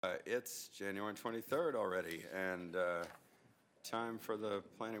It's January 23rd already, and time for the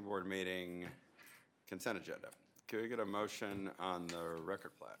planning board meeting consent agenda. Can we get a motion on the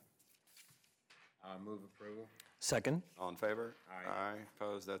record plat? Move approval. Second. All in favor? Aye. Aye,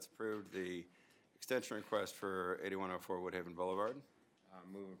 opposed, that's approved. The extension request for 8104 Woodhaven Boulevard.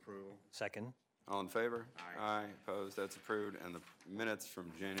 Move approval. Second. All in favor? Aye. Aye, opposed, that's approved. And the minutes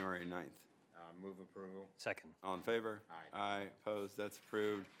from January 9th. Move approval. Second. All in favor? Aye. Aye, opposed, that's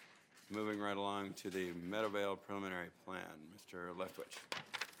approved. Moving right along to the Meadowvale preliminary plan. Mr. Leftwich.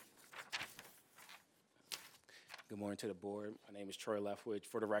 Good morning to the board. My name is Troy Leftwich.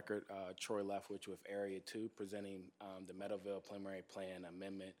 For the record, Troy Leftwich with Area 2, presenting the Meadowvale Preliminary Plan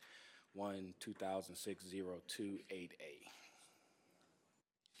Amendment 1, 2006-028A.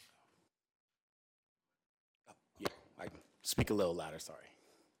 Oh, yeah, I can speak a little louder, sorry.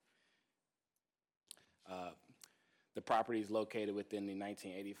 The property is located within the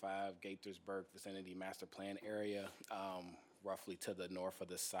 1985 Gaithersburg Vicinity Master Plan area. Roughly to the north of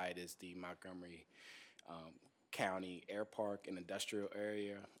the site is the Montgomery County Air Park and Industrial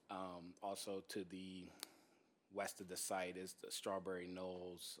Area. Also to the west of the site is the Strawberry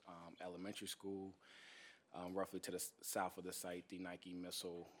Knolls Elementary School. Roughly to the south of the site, the Nike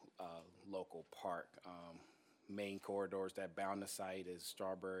Missile Local Park. Main corridors that bound the site is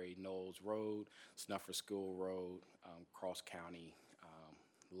Strawberry Knolls Road, Snuffer School Road, Cross County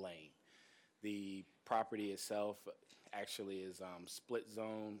Lane. The property itself actually is split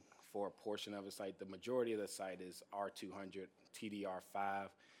zone for a portion of the site. The majority of the site is R200, TDR5.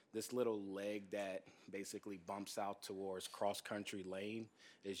 This little leg that basically bumps out towards Cross Country Lane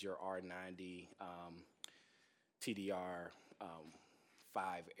is your R90 TDR5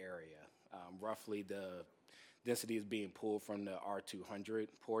 area. Roughly the density is being pulled from the R200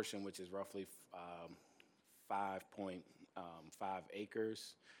 portion, which is roughly 5.5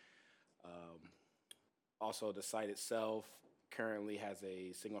 acres. Also, the site itself currently has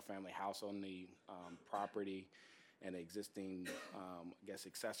a single-family house on the property, and an existing, I guess,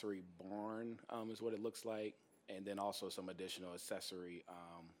 accessory barn is what it looks like, and then also some additional accessory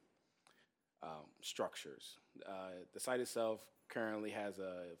structures. The site itself currently has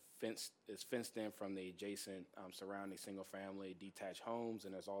is fenced in from the adjacent surrounding single-family detached homes,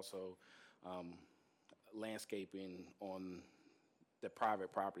 and there's also landscaping on the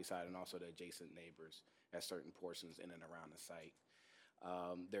private property side and also the adjacent neighbors at certain portions in and around the site.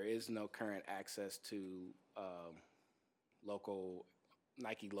 There is no current access to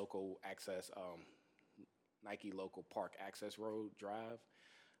Nike local park access road drive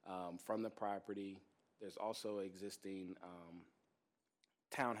from the property. There's also existing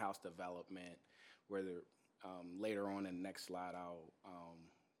townhouse development where later on in the next slide I'll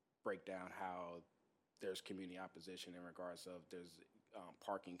break down how there's community opposition in regards of there's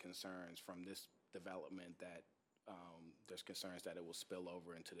parking concerns from this development that there's concerns that it will spill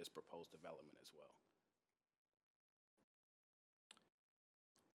over into this proposed development as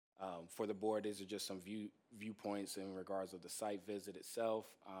well. For the board, these are just some viewpoints in regards of the site visit itself.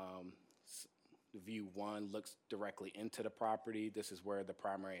 View 1 looks directly into the property. This is where the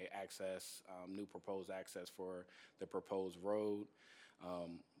primary access, new proposed access for the proposed road.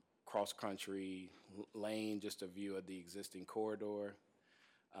 Cross-country lane, just a view of the existing corridor.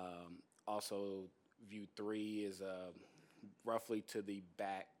 Also, view 3 is roughly to the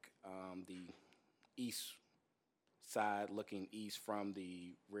back, the east side, looking east from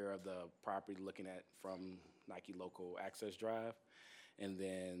the rear of the property, looking at from Nike Local Access Drive. And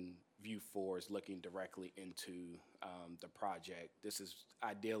then view 4 is looking directly into the project. This is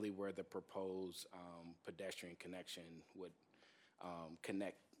ideally where the proposed pedestrian connection would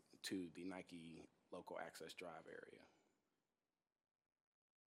connect to the Nike Local Access Drive area.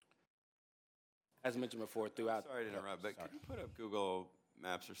 As mentioned before, throughout... Sorry to interrupt, but could you put up Google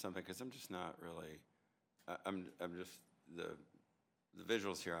Maps or something? Because I'm just not really, I'm just, the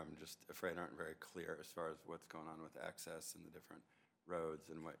visuals here, I'm just afraid aren't very clear as far as what's going on with access and the different roads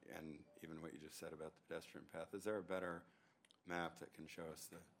and even what you just said about the pedestrian path. Is there a better map that can show us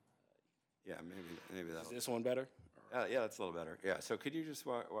the, yeah, maybe that'll... Is this one better? Yeah, that's a little better. Yeah, so could you just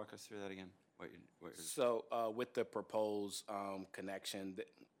walk us through that again? So with the proposed connection,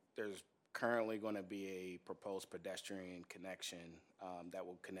 there's currently going to be a proposed pedestrian connection that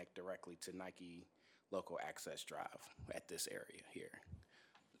will connect directly to Nike Local Access Drive at this area here.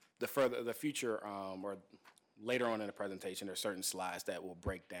 The future, or later on in the presentation, there are certain slides that will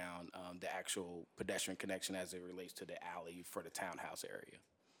break down the actual pedestrian connection as it relates to the alley for the townhouse area.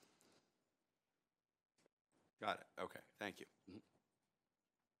 Got it. Okay. Thank you.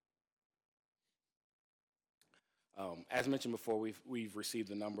 As mentioned before, we've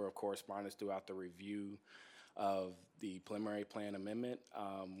received a number of correspondence throughout the review of the preliminary plan amendment.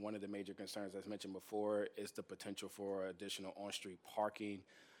 One of the major concerns, as mentioned before, is the potential for additional on-street parking,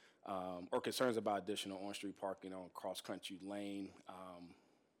 or concerns about additional on-street parking on Cross Country Lane.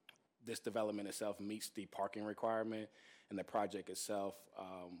 This development itself meets the parking requirement, and the project itself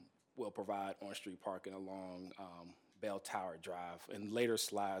will provide on-street parking along Bell Tower Drive. In later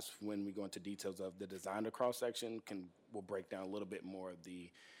slides, when we go into details of the design of the cross-section, we'll break down a little bit more of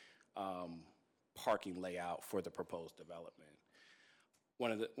the parking layout for the proposed development.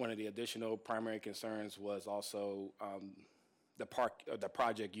 One of the additional primary concerns was also the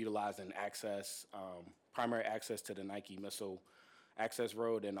project utilizing primary access to the Nike Missile Access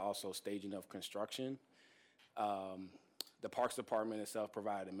Road and also staging of construction. The Parks Department itself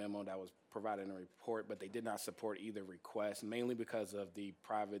provided a memo that was provided in a report, but they did not support either request, mainly because of the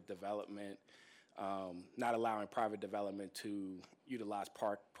private development, not allowing private development to utilize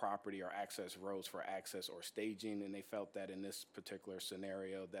park property or access roads for access or staging, and they felt that in this particular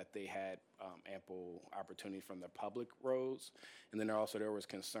scenario that they had ample opportunity from the public roads. And then there was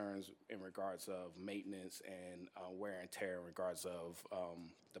concerns in regards of maintenance and wear and tear in regards of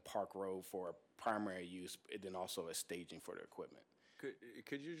the park road for primary use, and then also as staging for the equipment.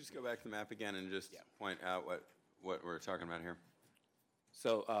 Could you just go back to the map again and just point out what we're talking about here?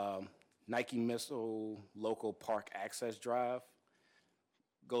 So Nike Missile Local Park Access Drive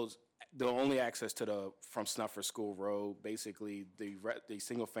goes the only access to from Snuffer School Road. Basically, the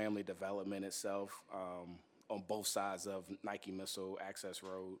single family development itself on both sides of Nike Missile Access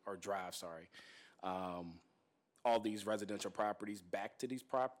Road or Drive. Sorry, all these residential properties back to these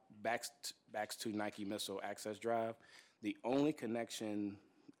backs to Nike Missile Access Drive. The only connection,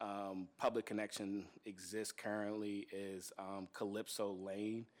 public connection exists currently is Calypso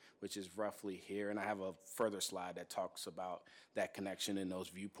Lane, which is roughly here. And I have a further slide that talks about that connection and those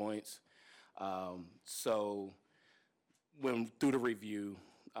viewpoints. So through the review,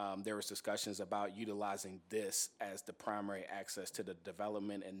 there was discussions about utilizing this as the primary access to the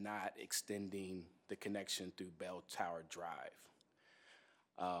development and not extending the connection through Bell Tower Drive.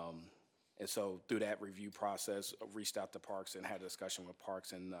 And so through that review process, I reached out to Parks and had a discussion with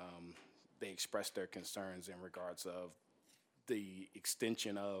Parks, and they expressed their concerns in regards of the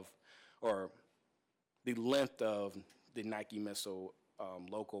extension of, or the length of the Nike Missile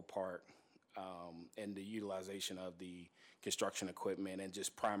local park and the utilization of the construction equipment and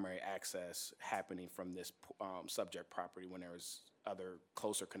just primary access happening from this subject property when there was other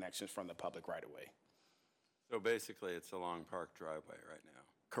closer connections from the public right away. So basically, it's along Park Driveway right now.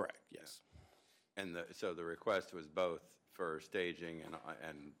 Correct, yes. And so the request was both for staging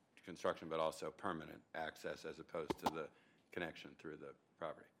and construction, but also permanent access as opposed to the connection through the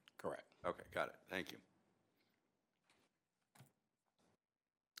property. Correct. Okay, got it. Thank you.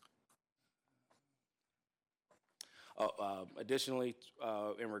 Additionally,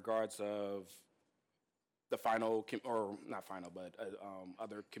 in regards of the final, or not final, but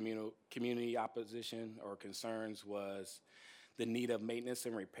other community opposition or concerns was the need of maintenance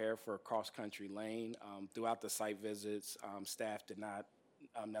and repair for Cross Country Lane. Throughout the site visits, staff did not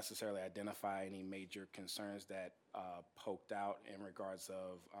necessarily identify any major concerns that poked out in regards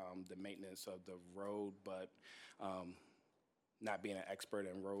of the maintenance of the road, but not being an expert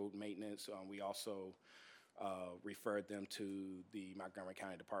in road maintenance, we also referred them to the Montgomery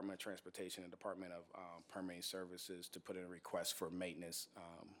County Department of Transportation and Department of Permitting Services to put in a request for maintenance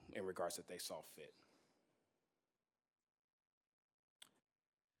in regards that they saw fit.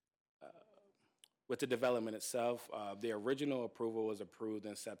 With the development itself, the original approval was approved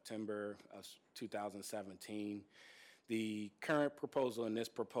in September of 2017. The current proposal and this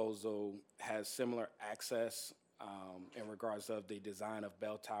proposal has similar access in regards of the design of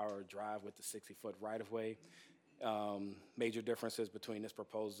Bell Tower Drive with the 60-foot right-of-way. Major differences between this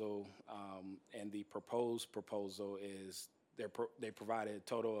proposal and the proposed proposal is they provided a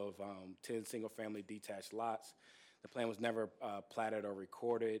total of 10 single-family detached lots. The plan was never platted or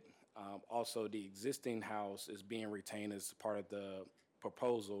recorded. Also, the existing house is being retained as part of the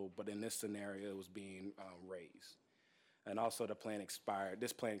proposal, but in this scenario, it was being raised. And also, this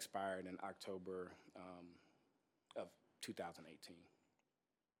plan expired in October of 2018.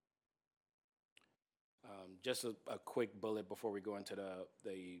 Just a quick bullet before we go into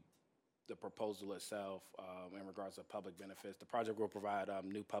the proposal itself in regards to public benefits. The project will provide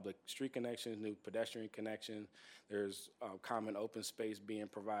new public street connections, new pedestrian connections. There's common open space being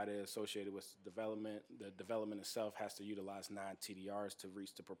provided associated with the development. The development itself has to utilize 9 TDRs to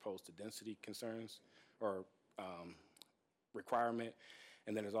reach the proposed density concerns or requirement.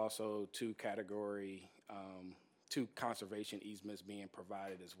 And then there's also 2 category two conservation easements being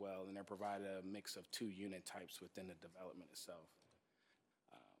provided as well, and they're provided a mix of two unit types within the development itself.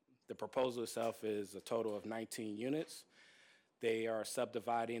 The proposal itself is a total of 19 units. They are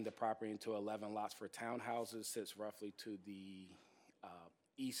subdividing the property into 11 lots for townhouses, sits roughly to the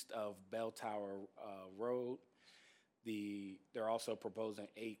east of Bell Tower Road. They're also proposing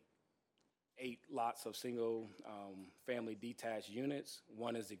eight lots of single family detached units.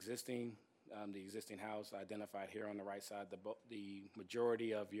 One is existing, the existing house identified here on the right side. The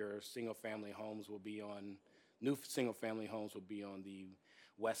majority of your single family homes will be on, new single family homes will be on the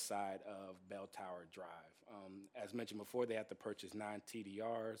west side of Bell Tower Drive. As mentioned before, they have to purchase 9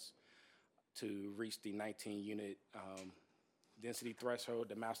 TDRs to reach the 19 unit density threshold.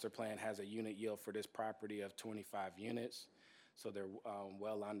 The master plan has a unit yield for this property of 25 units. So they're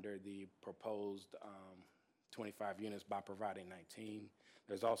well under the proposed 25 units by providing 19.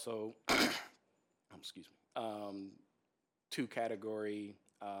 There's also, excuse me, 2 category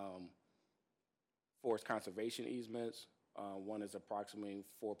forest conservation easements. One is approximately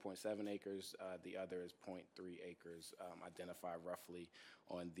 4.7 acres. The other is 0.3 acres, identified roughly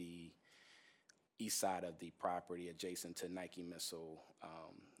on the east side of the property adjacent to Nike Missile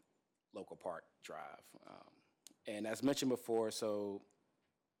Local Park Drive. And as mentioned before, so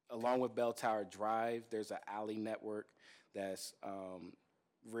along with Bell Tower Drive, there's an alley network that's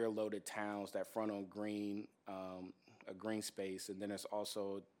rear-loaded towns that front on green, a green space, and then there's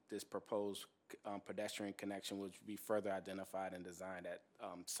also this proposed pedestrian connection, which will be further identified and designed at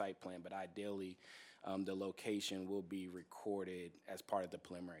site plan, but ideally, the location will be recorded as part of the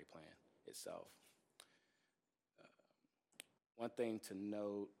preliminary plan itself. One thing to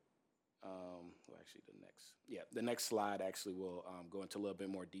note, well, actually the next slide actually will go into a little bit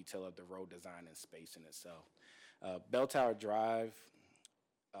more detail of the road design and space in itself. Bell Tower Drive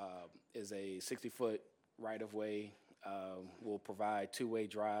is a 60-foot right-of-way, will provide two-way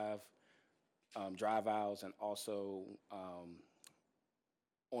drive aisles, and also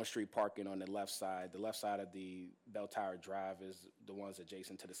on-street parking on the left side. The left side of the Bell Tower Drive is the ones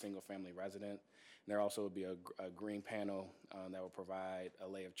adjacent to the single-family resident. And there also will be a green panel that will provide a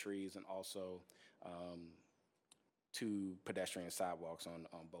lay of trees and also 2 pedestrian sidewalks on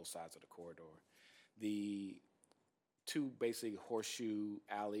both sides of the corridor. The 2 basically horseshoe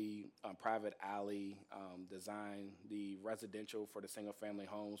alley, private alley design. The residential for the single-family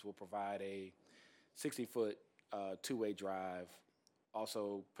homes will provide a 60-foot two-way drive,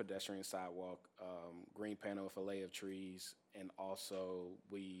 also pedestrian sidewalk, green panel with a lay of trees, and also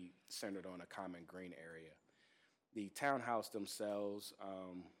we centered on a common green area. The townhouse themselves,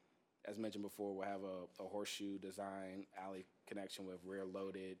 as mentioned before, will have a horseshoe design alley connection with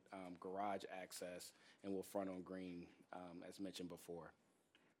rear-loaded garage access, and will front on green, as mentioned before.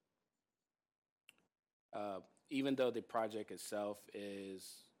 Even though the project itself is,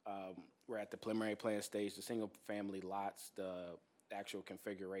 we're at the preliminary plan stage, the single-family lots, the actual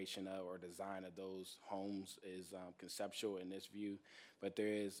configuration of or design of those homes is conceptual in this view, but there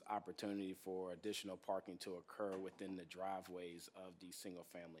is opportunity for additional parking to occur within the driveways of these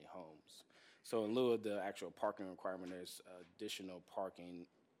single-family homes. So in lieu of the actual parking requirement, there's additional parking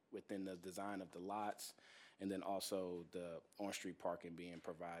within the design of the lots, and then also the on-street parking being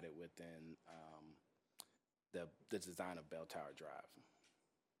provided within the design of Bell Tower Drive.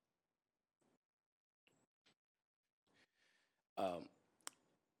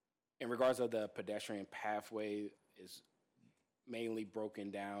 In regards of the pedestrian pathway, is mainly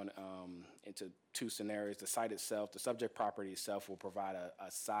broken down into 2 scenarios. The site itself, the subject property itself, will provide a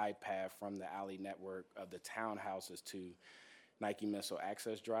side path from the alley network of the townhouses to Nike Missile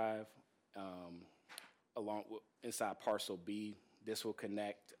Access Drive. Along with inside parcel B, this will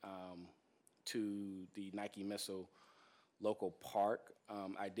connect to the Nike Missile Local Park.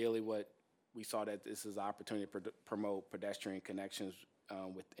 Ideally, what we saw that this is an opportunity to promote pedestrian connections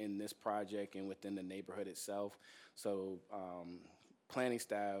within this project and within the neighborhood itself. So planning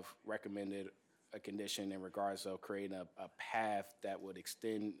staff recommended a condition in regards of creating a path that would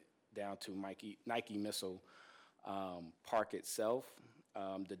extend down to Nike Missile Park itself.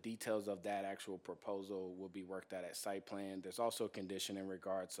 The details of that actual proposal will be worked out at site plan. There's also a condition in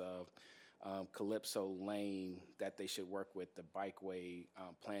regards of Calypso Lane that they should work with the bikeway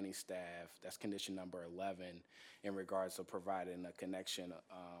planning staff. That's condition number 11 in regards of providing a connection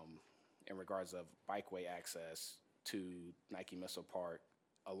in regards of bikeway access to Nike Missile Park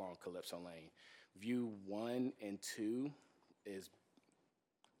along Calypso Lane. View 1 and 2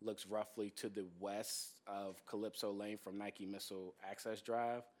 looks roughly to the west of Calypso Lane from Nike Missile Access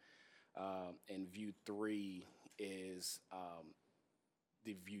Drive. And view 3 is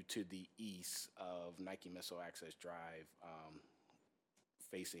the view to the east of Nike Missile Access Drive,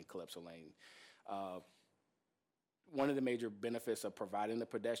 facing Calypso Lane. One of the major benefits of providing the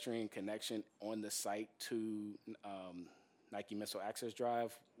pedestrian connection on the site to Nike Missile Access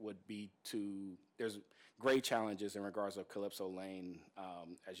Drive would be there's grade challenges in regards of Calypso Lane.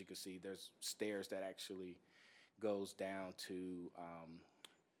 As you can see, there's stairs that actually goes down to,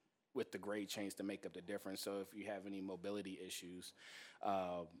 with the grade change to make up the difference. So if you have any mobility issues,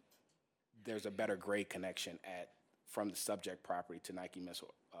 there's a better grade connection from the subject property to Nike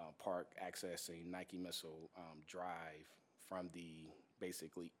Missile Park, accessing Nike Missile Drive from the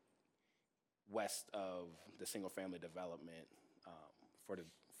basically west of the single-family development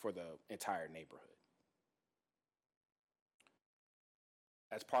for the entire neighborhood.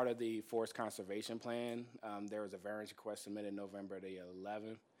 As part of the Forest Conservation Plan, there was a variance request submitted November the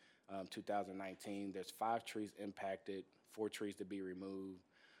 11th, 2019. There's 5 trees impacted, 4 trees to be removed,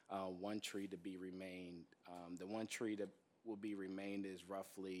 1 tree to be remained. The 1 tree that will be remained is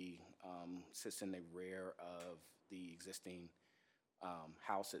roughly sits in the rear of the existing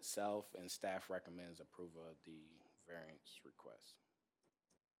house itself, and staff recommends approval of the variance request.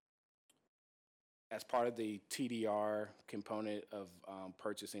 As part of the TDR component of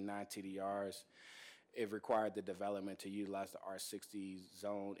purchasing 9 TDRs, it required the development to utilize the R60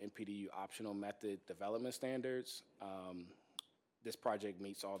 zone NPDU optional method development standards. This project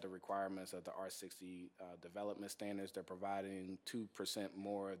meets all the requirements of the R60 development standards. They're providing 2%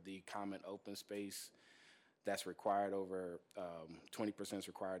 more of the common open space that's required over 20% is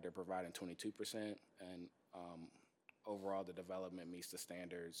required. They're providing 22%, and overall the development meets the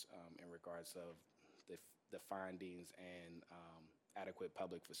standards in regards of the findings and adequate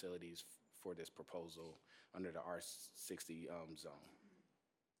public facilities for this proposal under the R60 zone.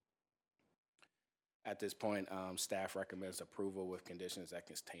 At this point, staff recommends approval with conditions that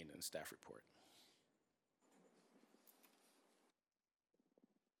contained in the staff report.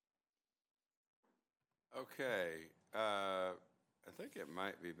 Okay, I think it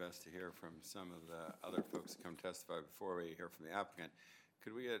might be best to hear from some of the other folks who come testify before we hear from the applicant.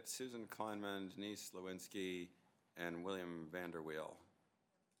 Could we get Susan Kleinman, Denise Lewinsky, and William Vanderweel?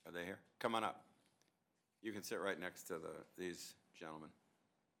 Are they here? Come on up. You can sit right next to these gentlemen.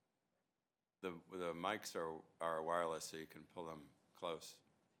 The mics are wireless, so you can pull them close.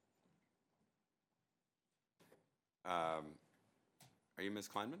 Are you Ms.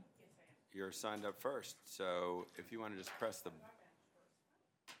 Kleinman? Yes, I am. You're signed up first, so if you want to just press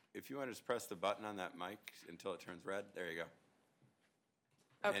the button on that mic until it turns red, there you go.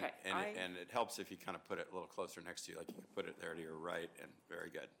 Okay. And it helps if you kind of put it a little closer next to you, like you can put it there to your right, and very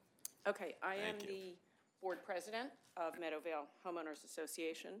good. Okay, I am the board president of Meadowvale Homeowners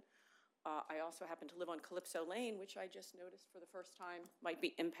Association. I also happen to live on Calypso Lane, which I just noticed for the first time might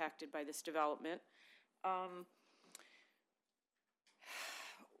be impacted by this development.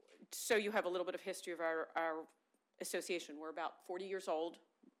 So you have a little bit of history of our association. We're about 40 years old.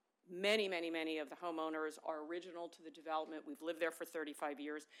 Many, many, many of the homeowners are original to the development. We've lived there for 35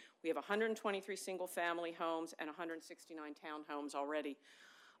 years. We have 123 single-family homes and 169 townhomes already.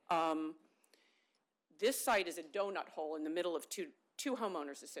 This site is a donut hole in the middle of two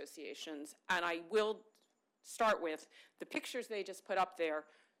homeowners associations, and I will start with the pictures they just put up there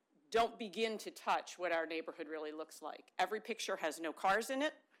don't begin to touch what our neighborhood really looks like. Every picture has no cars in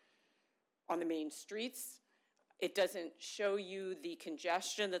it on the main streets. It doesn't show you the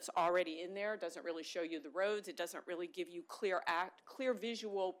congestion that's already in there. It doesn't really show you the roads. It doesn't really give you clear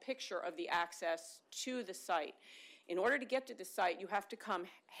visual picture of the access to the site. In order to get to the site, you have to come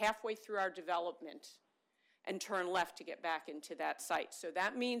halfway through our development and turn left to get back into that site. So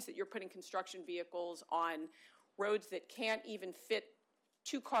that means that you're putting construction vehicles on roads that can't even fit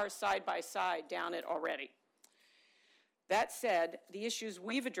 2 cars side by side down it already. That said, the issues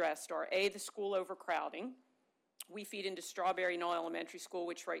we've addressed are A, the school overcrowding. We feed into Strawberry Knoll Elementary School,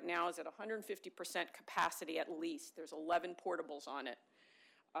 which right now is at 150% capacity at least. There's 11 portables on it.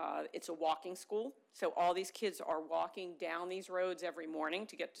 It's a walking school, so all these kids are walking down these roads every morning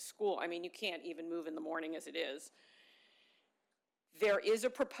to get to school. I mean, you can't even move in the morning as it is. There is a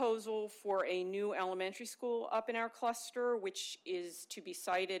proposal for a new elementary school up in our cluster, which is to be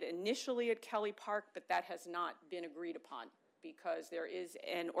sited initially at Kelly Park, but that has not been agreed upon because there is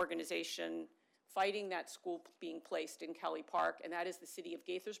an organization fighting that school being placed in Kelly Park, and that is the City of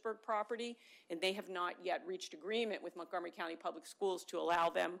Gaithersburg property, and they have not yet reached agreement with Montgomery County Public Schools to allow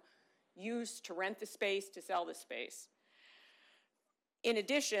them to rent the space, to sell the space. In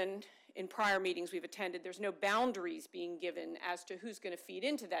addition, in prior meetings we've attended, there's no boundaries being given as to who's going to feed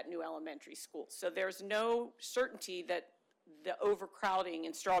into that new elementary school. So there's no certainty that the overcrowding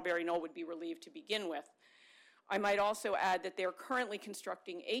in Strawberry Knoll would be relieved to begin with. I might also add that they're currently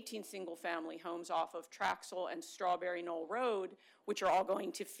constructing 18 single-family homes off of Traxel and Strawberry Knoll Road, which are all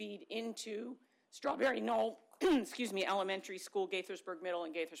going to feed into Strawberry Knoll, excuse me, Elementary School, Gaithersburg Middle,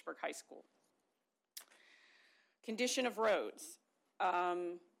 and Gaithersburg High School. Condition of roads.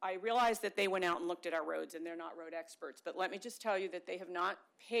 I realize that they went out and looked at our roads, and they're not road experts, but let me just tell you that they have not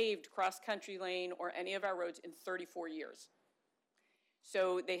paved Cross Country Lane or any of our roads in 34 years.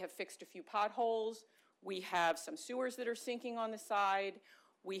 So they have fixed a few potholes. We have some sewers that are sinking on the side.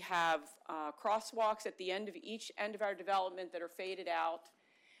 We have crosswalks at the end of each end of our development that are faded out.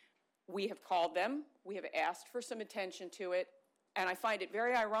 We have called them. We have asked for some attention to it. And I find it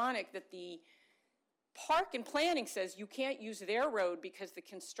very ironic that the Park and Planning says you can't use their road because it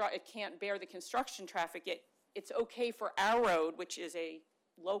can't bear the construction traffic, yet it's okay for our road, which is a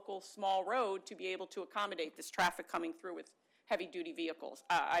local small road, to be able to accommodate this traffic coming through with heavy-duty vehicles.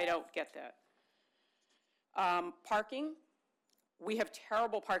 I don't get that. Parking. We have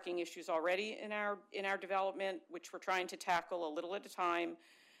terrible parking issues already in our development, which we're trying to tackle a little at a time,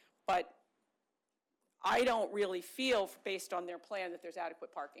 but I don't really feel, based on their plan, that there's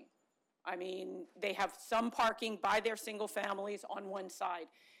adequate parking. I mean, they have some parking by their single families on one side.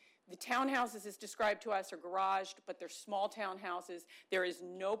 The townhouses, as described to us, are garaged, but they're small townhouses. There is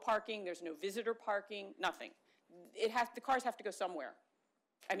no parking, there's no visitor parking, nothing. The cars have to go somewhere.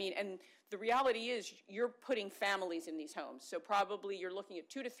 I mean, and the reality is you're putting families in these homes. So probably you're looking at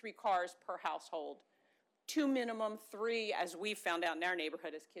 2 to 3 cars per household. 2 minimum, 3, as we've found out in our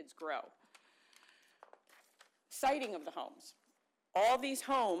neighborhood as kids grow. Siting of the homes. All these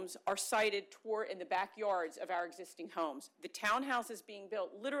homes are sited in the backyards of our existing homes. The townhouses being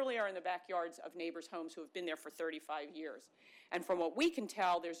built literally are in the backyards of neighbors' homes who have been there for 35 years. And from what we can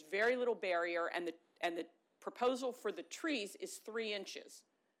tell, there's very little barrier, and the proposal for the trees is 3 inches,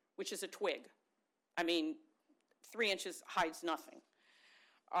 which is a twig. I mean, 3 inches hides nothing.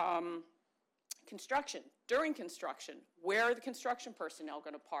 Construction. During construction, where are the construction personnel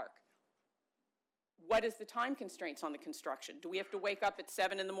going to park? What is the time constraints on the construction? Do we have to wake up at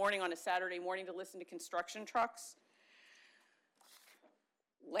 7 in the morning on a Saturday morning to listen to construction trucks?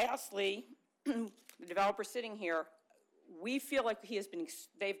 Lastly, the developer sitting here, we feel like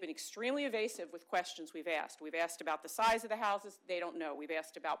they've been extremely evasive with questions we've asked. We've asked about the size of the houses, they don't know. We've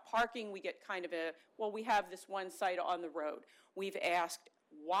asked about parking, we get kind of well, we have this one site on the road. We've asked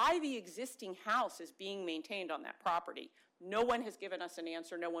why the existing house is being maintained on that property. No one has given us an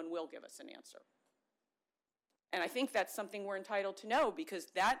answer, no one will give us an answer. And I think that's something we're entitled to know, because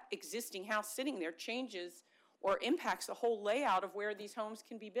that existing house sitting there changes or impacts the whole layout of where these homes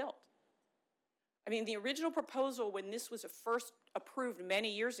can be built. I mean, the original proposal when this was first approved many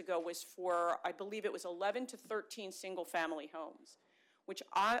years ago was for, I believe it was 11 to 13 single-family homes, which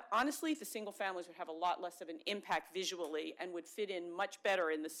honestly, the single families would have a lot less of an impact visually and would fit in much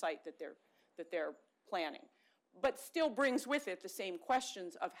better in the site that they're planning. But still brings with it the same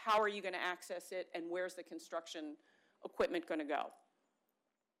questions of how are you going to access it and where's the construction equipment going to go.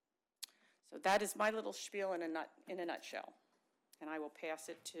 So that is my little spiel in a nutshell. And I will pass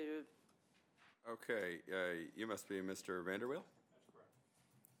it to... Okay, you must be Mr. Vanderweel? That's correct.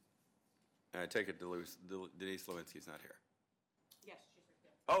 And I take it Denise Lewinsky's not here? Yes, she's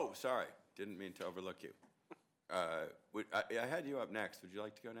right there. Oh, sorry. Didn't mean to overlook you. I had you up next. Would you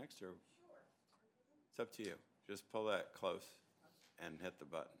like to go next? Or? Sure. It's up to you. Just pull that close and hit the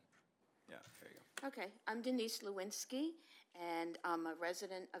button. Yeah, there you go. Okay, I'm Denise Lewinsky, and I'm a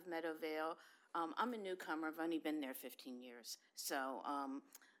resident of Meadowvale. I'm a newcomer. I've only been there 15 years. So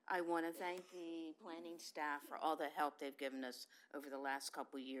I want to thank the planning staff for all the help they've given us over the last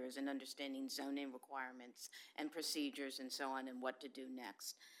couple of years in understanding zoning requirements and procedures and so on and what to do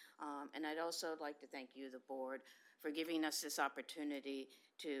next. And I'd also like to thank you, the board, for giving us this opportunity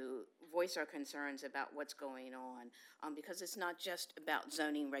to voice our concerns about what's going on, because it's not just about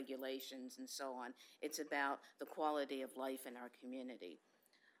zoning regulations and so on. It's about the quality of life in our community.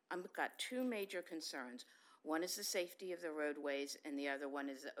 I've got 2 major concerns. One is the safety of the roadways, and the other one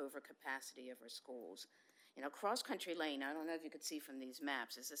is the overcapacity of our schools. You know, Cross Country Lane, I don't know if you could see from these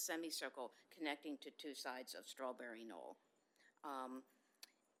maps, is a semicircle connecting to 2 sides of Strawberry Knoll.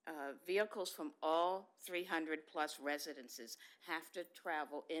 Vehicles from all 300-plus residences have to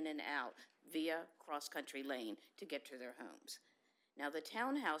travel in and out via Cross Country Lane to get to their homes. Now, the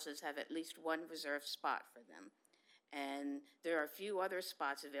townhouses have at least 1 reserved spot for them, and there are a few other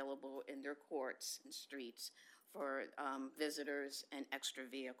spots available in their courts and streets for visitors and extra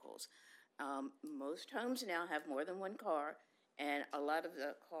vehicles. Most homes now have more than 1 car, and a lot of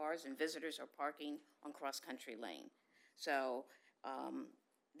the cars and visitors are parking on Cross Country Lane. So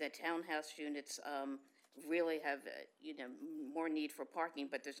the townhouse units really have, more need for parking,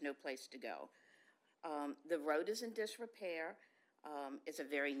 but there's no place to go. The road is in disrepair. It's a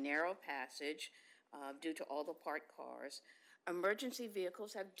very narrow passage due to all the parked cars. Emergency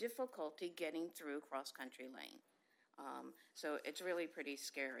vehicles have difficulty getting through cross-country lane. So it's really pretty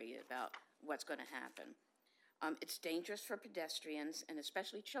scary about what's going to happen. It's dangerous for pedestrians and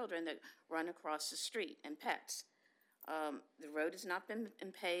especially children that run across the street and pets. The road has not been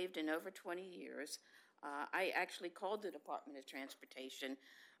paved in over 20 years. I actually called the Department of Transportation,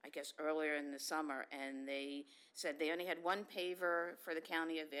 I guess earlier in the summer, and they said they only had one paver for the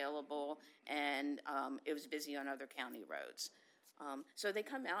county available, and it was busy on other county roads. So they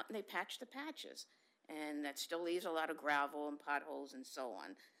come out and they patch the patches, and that still leaves a lot of gravel and potholes and so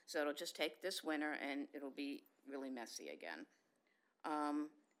on. So it'll just take this winter and it'll be really messy again.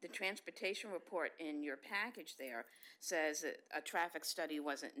 The transportation report in your package there says that a traffic study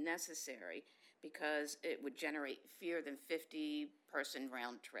wasn't necessary because it would generate fewer than 50-person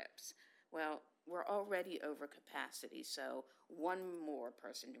round trips. Well, we're already over capacity, so one more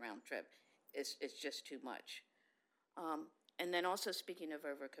person round trip is just too much. And then also speaking of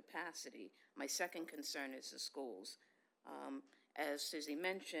overcapacity, my second concern is the schools. As Susie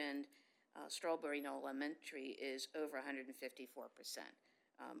mentioned, Strawberry Knoll Elementary is over 154%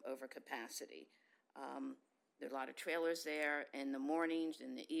 over capacity. There are a lot of trailers there in the mornings,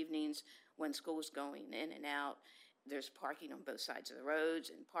 in the evenings, when school's going in and out. There's parking on both sides of the roads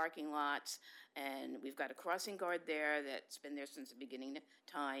and parking lots, and we've got a crossing guard there that's been there since the beginning of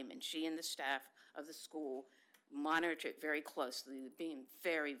time, and she and the staff of the school monitor it very closely, being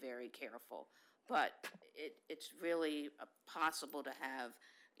very, very careful. But it's really possible to have,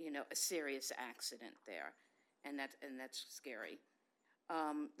 a serious accident there, and that's scary.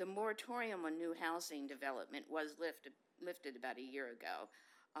 The moratorium on new housing development was lifted about a year ago.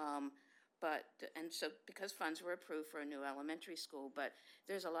 So because funds were approved for a new elementary school, but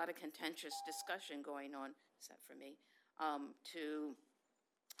there's a lot of contentious discussion going on, is that for me, to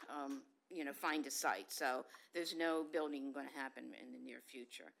find a site. So there's no building going to happen in the near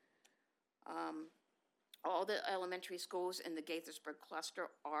future. All the elementary schools in the Gaithersburg cluster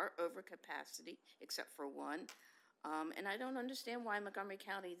are over capacity, except for one. And I don't understand why Montgomery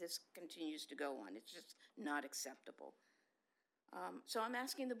County this continues to go on. It's just not acceptable. So I'm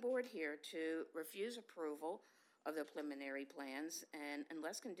asking the board here to refuse approval of the preliminary plans, and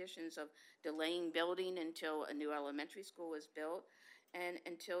unless conditions of delaying building until a new elementary school is built, and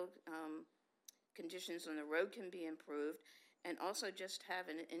until conditions on the road can be improved, and also just have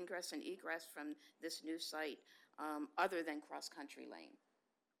an ingress and egress from this new site other than cross-country lane.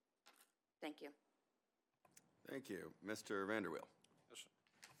 Thank you. Thank you. Mr. Vanderweel. Yes, sir.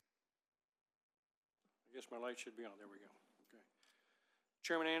 I guess my light should be on. There we go. Okay.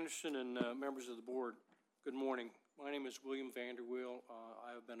 Chairman Anderson and members of the board, good morning. My name is William Vanderweel.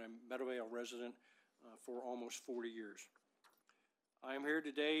 I have been a Meadowvale resident for almost 40 years. I am here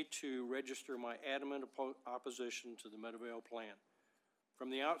today to register my adamant opposition to the Meadowvale plan.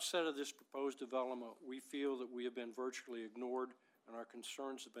 From the outset of this proposed development, we feel that we have been virtually ignored and our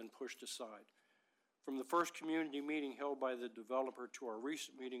concerns have been pushed aside. From the first community meeting held by the developer to our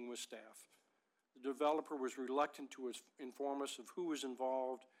recent meeting with staff, the developer was reluctant to inform us of who was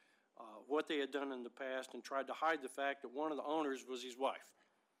involved, what they had done in the past, and tried to hide the fact that one of the owners was his wife.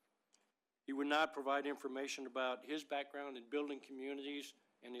 He would not provide information about his background in building communities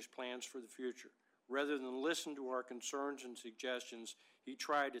and his plans for the future. Rather than listen to our concerns and suggestions, he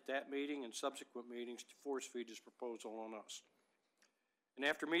tried at that meeting and subsequent meetings to force feed his proposal on us. And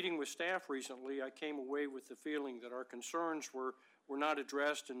after meeting with staff recently, I came away with the feeling that our concerns were not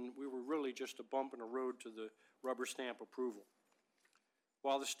addressed and we were really just a bump in the road to the rubber stamp approval.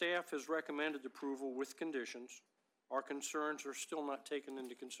 While the staff has recommended approval with conditions, our concerns are still not taken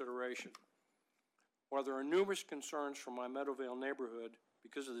into consideration. While there are numerous concerns from my Meadowvale neighborhood,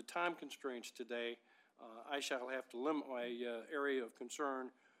 because of the time constraints today, I shall have to limit my area of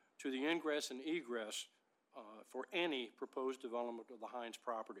concern to the ingress and egress for any proposed development of the Hines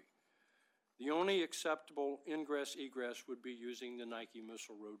property. The only acceptable ingress-egress would be using the Nike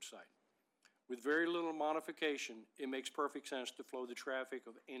Missile Road site. With very little modification, it makes perfect sense to flow the traffic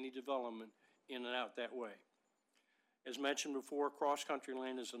of any development in and out that way. As mentioned before, cross-country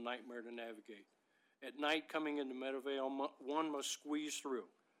lane is a nightmare to navigate. At night, coming into Meadowvale, one must squeeze through,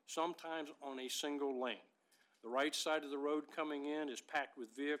 sometimes on a single lane. The right side of the road coming in is packed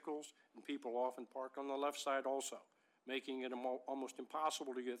with vehicles, and people often park on the left side also, making it almost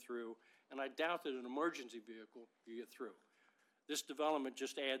impossible to get through, and I doubt that an emergency vehicle can get through. This development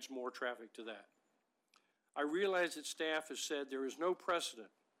just adds more traffic to that. I realize that staff has said there is no precedent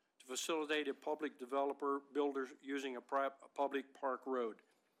to facilitate a public developer builder using a public park road.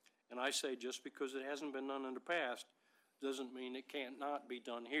 And I say just because it hasn't been done in the past doesn't mean it can't not be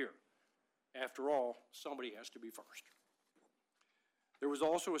done here. After all, somebody has to be first. There was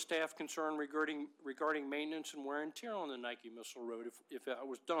also a staff concern regarding maintenance and wear and tear on the Nike Missile Road if that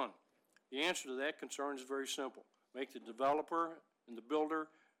was done. The answer to that concern is very simple. Make the developer and the builder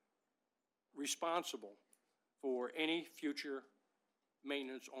responsible for any future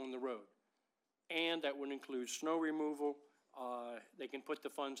maintenance on the road. And that would include snow removal. They can put the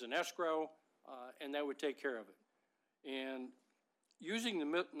funds in escrow, and that would take care of it. And using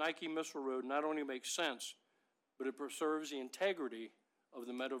the Nike Missile Road not only makes sense, but it preserves the integrity of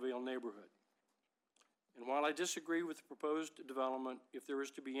the Meadowvale neighborhood. And while I disagree with the proposed development, if there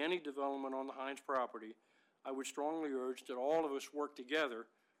is to be any development on the Hines property, I would strongly urge that all of us work together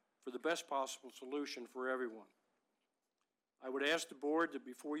for the best possible solution for everyone. I would ask the board that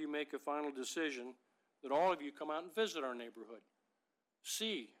before you make a final decision, that all of you come out and visit our neighborhood.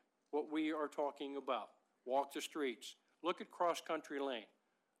 See what we are talking about. Walk the streets. Look at Cross Country Lane.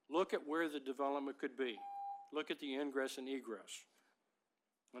 Look at where the development could be. Look at the ingress and egress.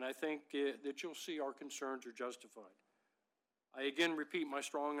 And I think that you'll see our concerns are justified. I again repeat my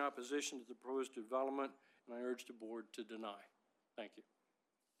strong opposition to the proposed development, and I urge the board to deny. Thank you.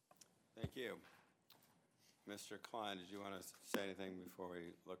 Thank you. Mr. Klein, did you want to say anything before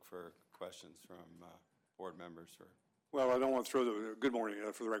we look for questions from board members? Or? Well, I don't want to throw the, good morning,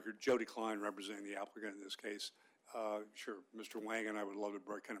 for the record, Jody Klein representing the applicant in this case. Sure, Mr. Wang and I would love to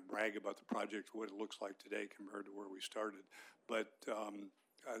kind of brag about the project, what it looks like today compared to where we started, but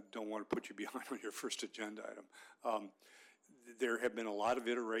I don't want to put you behind on your first agenda item. There have been a lot of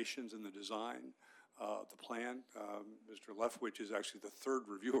iterations in the design of the plan. Mr. Leftwich is actually the third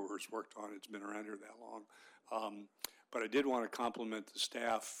reviewer who's worked on it. It's been around here that long. But I did want to compliment the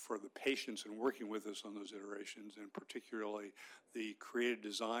staff for the patience in working with us on those iterations, and particularly the creative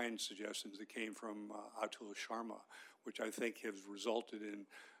design suggestions that came from Atul Sharma, which I think has resulted in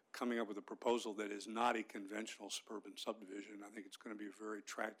coming up with a proposal that is not a conventional suburban subdivision. I think it's going to be very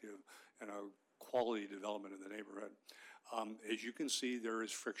attractive and a quality development in the neighborhood. As you can see, there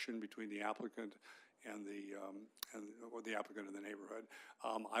is friction between the applicant and the applicant in the neighborhood.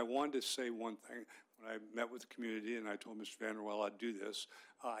 I wanted to say one thing. When I met with the community and I told Mr. Vanderwell I'd do this,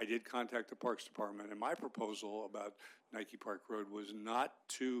 I did contact the Parks Department, and my proposal about Nike Park Road was not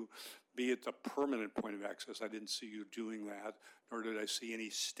to be at the permanent point of access. I didn't see you doing that, nor did I see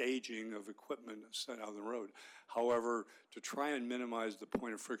any staging of equipment set out on the road. However, to try and minimize the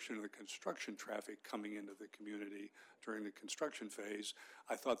point of friction of the construction traffic coming into the community during the construction phase,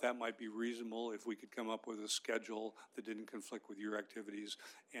 I thought that might be reasonable if we could come up with a schedule that didn't conflict with your activities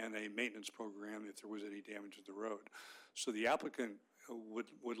and a maintenance program if there was any damage to the road. So the applicant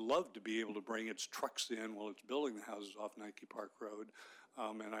would love to be able to bring its trucks in while it's building the houses off Nike Park Road.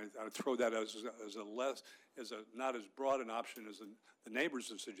 And I would throw that as not as broad an option as the neighbors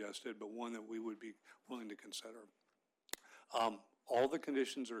have suggested, but one that we would be willing to consider. All the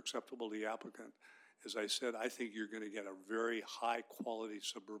conditions are acceptable to the applicant. As I said, I think you're going to get a very high quality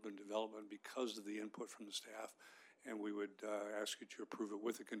suburban development because of the input from the staff, and we would ask you to approve it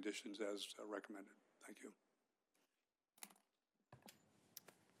with the conditions as recommended. Thank you.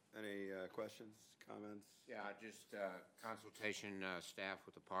 Any questions, comments? Yeah, just consultation staff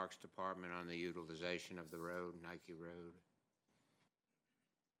with the Parks Department on the utilization of the road, Nike Road.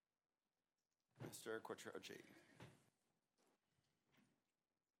 Mr. Quattrochi.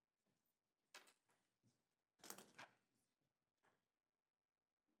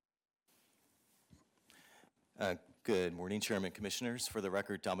 Good morning, Chairman, Commissioners. For the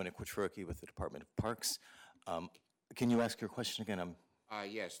record, Dominic Quattrochi with the Department of Parks. Can you ask your question again?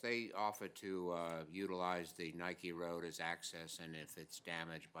 Yes, they offered to utilize the Nike Road as access, and if it's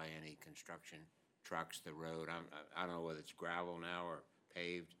damaged by any construction trucks, the road, I don't know whether it's gravel now or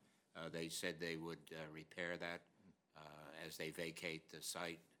paved, they said they would repair that as they vacate the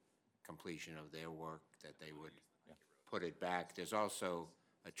site, completion of their work, that they would put it back. There's also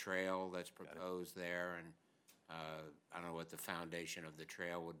a trail that's proposed there, and I don't know what the foundation of the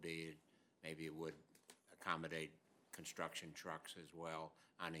trail would be. Maybe it would accommodate construction trucks as well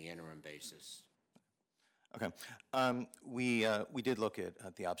on an interim basis. Okay. We did look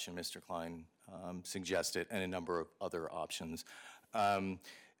at the option Mr. Klein suggested and a number of other options.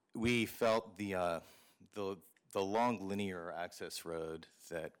 We felt the long linear access road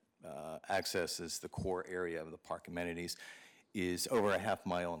that accesses the core area of the park amenities is over a half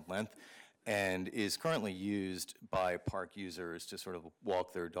mile in length, and is currently used by park users to sort of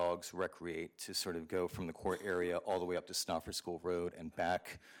walk their dogs, recreate, to sort of go from the core area all the way up to Snoffer School Road and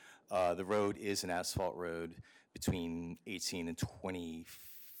back. The road is an asphalt road between 18 and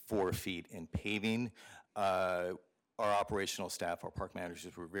 24 feet in paving. Our operational staff, our park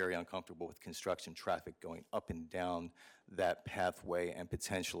managers, were very uncomfortable with construction traffic going up and down that pathway and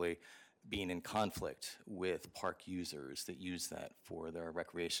potentially being in conflict with park users that use that for their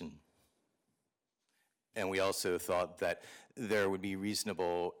recreation. And we also thought that there would be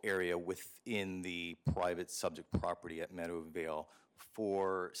reasonable area within the private subject property at Meadowvale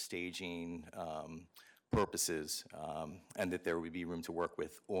for staging purposes, and that there would be room to work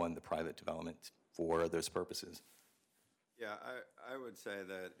with on the private development for those purposes. Yeah, I would say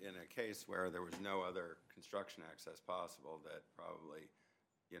that in a case where there was no other construction access possible, that probably,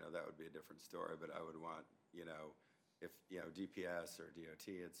 that would be a different story, but I would want, if, DPS or DOT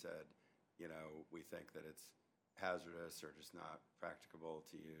had said, we think that it's hazardous or just not practicable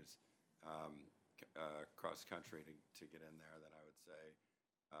to use cross-country to get in there, then I would say,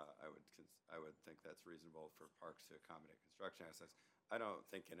 I would think that's reasonable for parks to accommodate construction access. I don't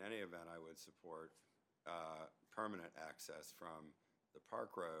think in any event I would support permanent access from the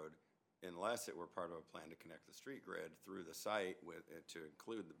park road unless it were part of a plan to connect the street grid through the site to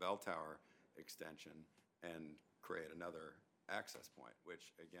include the bell tower extension and create another access point,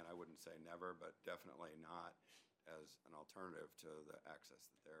 which again, I wouldn't say never, but definitely not as an alternative to the access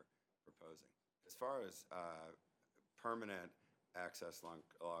that they're proposing. As far as permanent access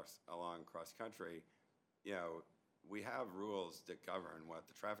along cross-country, we have rules that govern what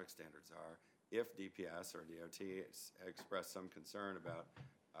the traffic standards are. If DPS or DOT express some concern about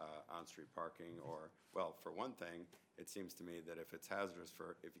on-street parking, or, well, for one thing, it seems to me that if it's hazardous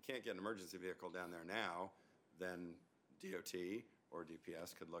if you can't get an emergency vehicle down there now, then DOT or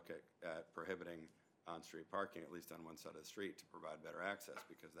DPS could look at prohibiting on-street parking, at least on one side of the street, to provide better access,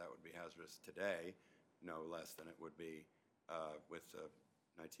 because that would be hazardous today, no less than it would be with the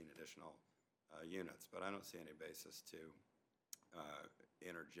 19 additional units. But I don't see any basis to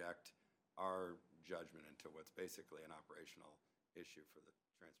interject our judgment into what's basically an operational issue for the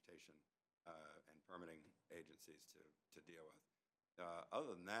transportation and permitting agencies to deal with.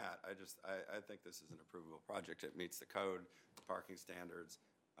 Other than that, I think this is an approvable project. It meets the code, the parking standards.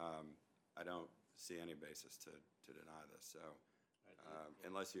 I don't see any basis to deny this. So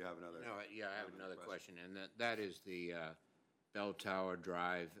unless you have another. No, yeah, I have another question, and that is the Bell Tower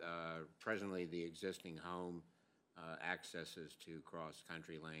Drive. Presently, the existing home accesses to Cross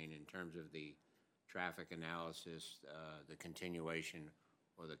Country Lane. In terms of the traffic analysis, the continuation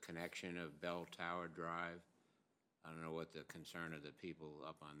or the connection of Bell Tower Drive, I don't know what the concern of the people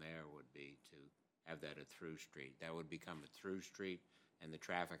up on there would be to have that a through street. That would become a through street, and the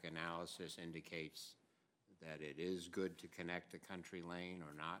traffic analysis indicates that it is good to connect the country lane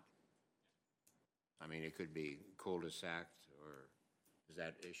or not? I mean, it could be cul-de-sac, or has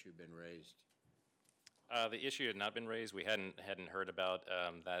that issue been raised? The issue had not been raised. We hadn't heard about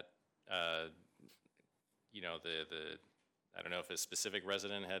that. I don't know if a specific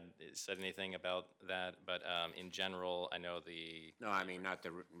resident had said anything about that, but in general, I know the. No, I mean not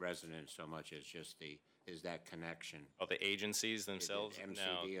the resident so much as just is that connection. Oh, the agencies themselves. Did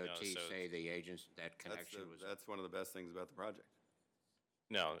No, MCDOT so say the agents that connection was? That's one of the best things about the project.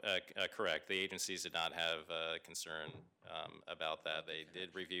 No, correct. The agencies did not have concern about that. They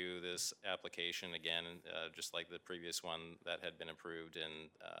did review this application again, just like the previous one that had been approved, and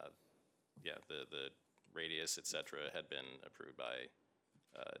the radius, et cetera, had been approved by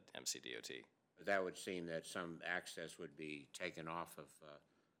MCDOT. That would seem that some access would be taken off of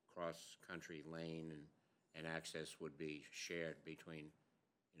cross-country lane, and access would be shared between,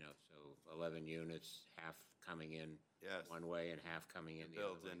 so 11 units, half coming in one way and half coming in the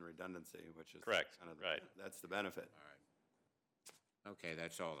other way. Builds in redundancy, which is correct. Kind of right. That's the benefit. All right. Okay,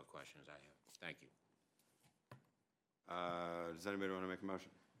 that's all the questions I have. Thank you. Does anybody want to make a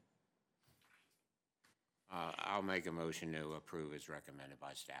motion? I'll make a motion to approve as recommended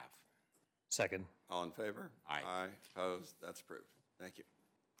by staff. Second. All in favor? Aye. Aye. Opposed? That's approved. Thank you.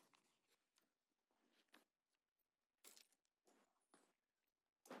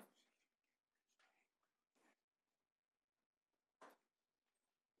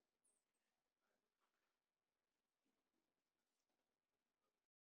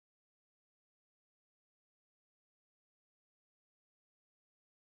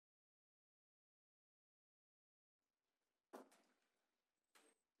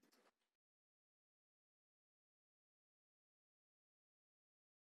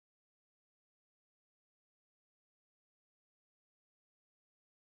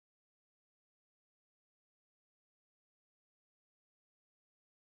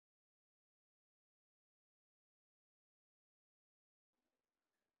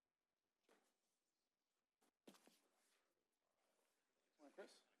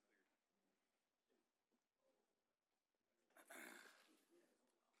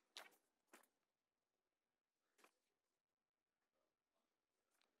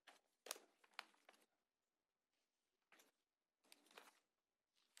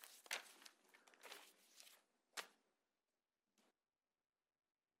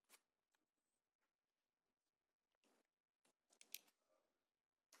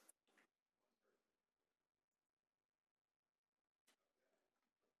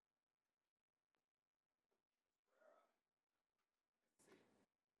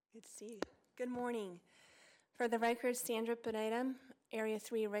 Good to see you. Good morning. For the record, Sandra Pineda, Area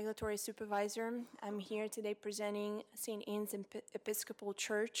 3 Regulatory Supervisor. I'm here today presenting St. Anne's Episcopal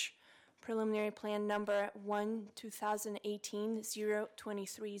Church Preliminary Plan Number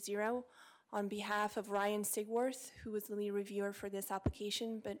 1-2018-0230 on behalf of Ryan Sigworth, who was the lead reviewer for this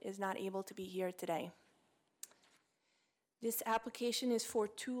application but is not able to be here today. This application is for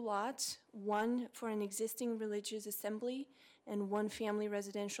 2 lots, one for an existing religious assembly and 1 family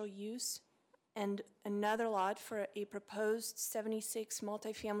residential use, and another lot for a proposed 76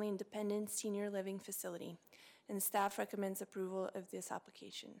 multifamily independent senior living facility. And staff recommends approval of this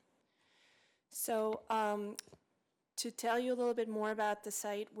application. So to tell you a little bit more about the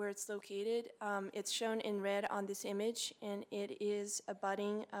site where it's located, it's shown in red on this image, and it is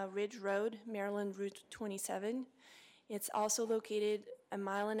abutting Ridge Road, Maryland Route 27. It's also located 1.5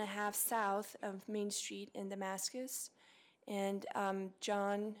 miles south of Main Street in Damascus, and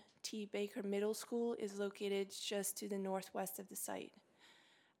John T. Baker Middle School is located just to the northwest of the site.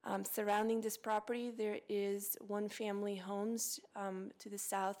 Surrounding this property, there is 1 family homes to the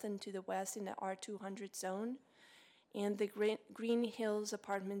south and to the west in the R200 zone, and the Green Hills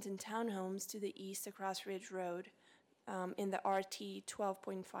apartments and townhomes to the east across Ridge Road in the RT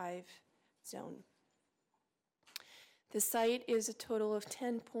 12.5 zone. The site is a total of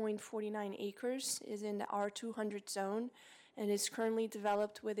 10.49 acres, is in the R200 zone, and is currently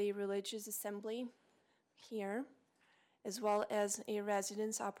developed with a religious assembly here, as well as a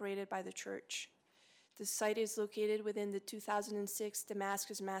residence operated by the church. The site is located within the 2006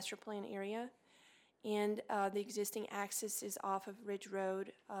 Damascus Master Plan area, and the existing access is off of Ridge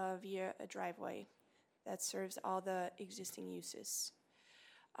Road via a driveway that serves all the existing uses.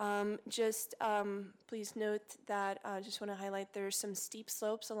 Please note that I just want to highlight there's some steep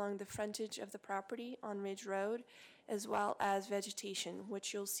slopes along the frontage of the property on Ridge Road, as well as vegetation,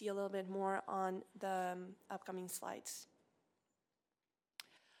 which you'll see a little bit more on the upcoming slides.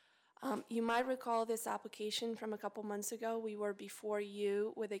 You might recall this application from a couple months ago. We were before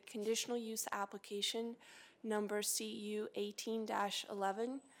you with a conditional use application number CU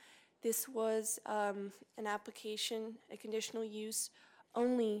 18-11. This was an application, a conditional use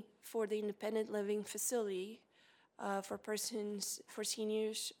only for the independent living facility for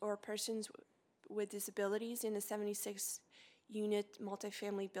seniors or persons with disabilities in a 76-unit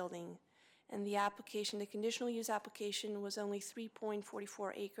multifamily building. And the application, the conditional use application, was only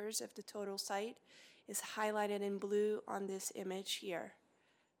 3.44 acres of the total site, is highlighted in blue on this image here.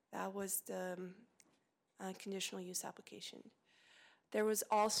 That was the conditional use application. There was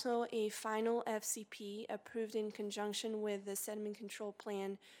also a final FCP approved in conjunction with the Sediment Control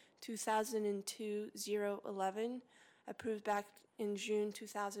Plan 2002-011, approved back in June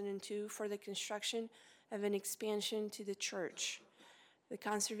 2002 for the construction of an expansion to the church. The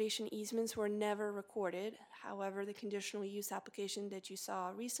conservation easements were never recorded. However, the conditional use application that you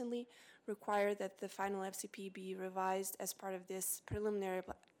saw recently required that the final FCP be revised as part of this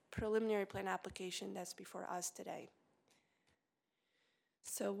preliminary plan application that's before us today.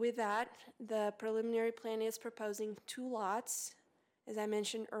 So with that, the preliminary plan is proposing 2 lots, as I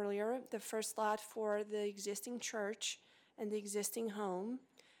mentioned earlier. The first lot for the existing church and the existing home,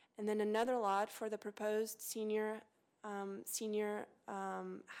 and then another lot for the proposed senior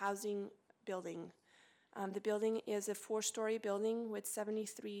housing building. The building is a 4-story building with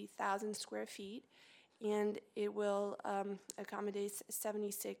 73,000 square feet, and it will accommodate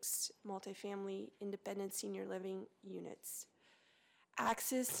 76 multifamily independent senior living units.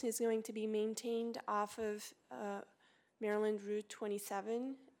 Access is going to be maintained off of Maryland Route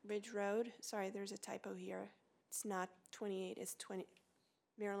 27, Ridge Road. Sorry, there's a typo here. It's not 28, it's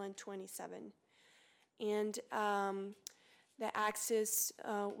Maryland 27. And the access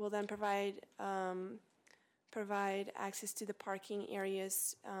will then provide access to the parking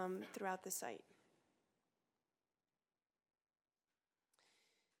areas throughout the site.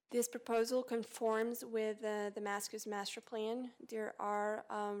 This proposal conforms with the Damascus Master Plan. There are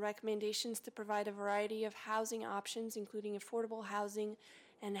recommendations to provide a variety of housing options, including affordable housing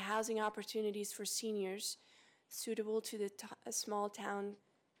and housing opportunities for seniors. suitable to the small town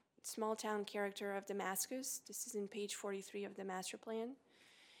character of Damascus. This is in page 43 of the master plan.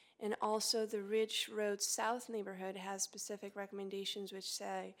 And also the Ridge Road South neighborhood has specific recommendations which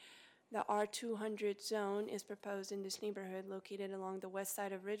say the R200 zone is proposed in this neighborhood located along the west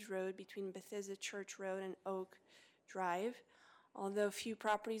side of Ridge Road between Bethesda Church Road and Oak Drive. Although few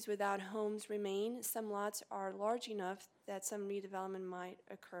properties without homes remain, some lots are large enough that some redevelopment might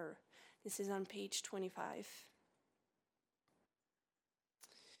occur. This is on page 25.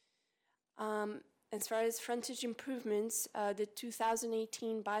 As far as frontage improvements, the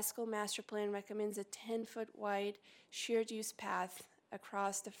 2018 bicycle master plan recommends a 10-foot wide shared use path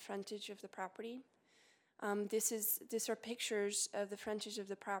across the frontage of the property. These are pictures of the frontage of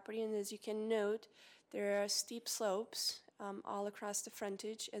the property, and as you can note, there are steep slopes all across the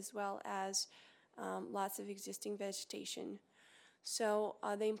frontage, as well as lots of existing vegetation. So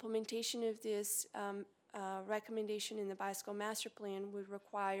the implementation of this recommendation in the bicycle master plan would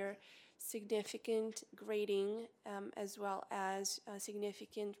require significant grading as well as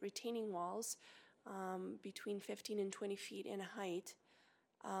significant retaining walls between 15 and 20 feet in height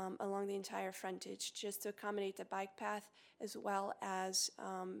along the entire frontage, just to accommodate the bike path as well as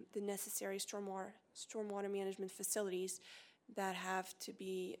the necessary stormwater management facilities that have to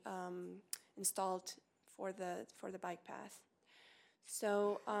be installed for the bike path.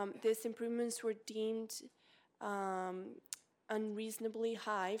 So these improvements were deemed unreasonably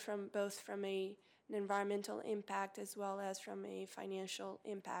high from an environmental impact as well as from a financial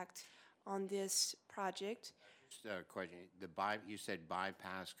impact on this project. Just a question, you said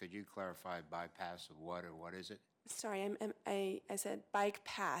bypass, could you clarify bypass of what, or what is it? Sorry, I said bike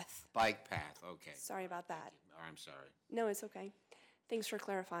path. Bike path, okay. Sorry about that. I'm sorry. No, it's okay. Thanks for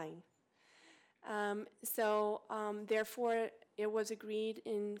clarifying. Therefore, it was agreed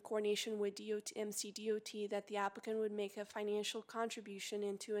in coordination with MCDOT that the applicant would make a financial contribution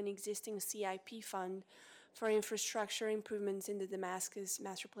into an existing CIP fund for infrastructure improvements in the Damascus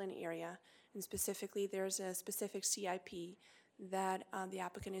master plan area. And specifically, there's a specific CIP that the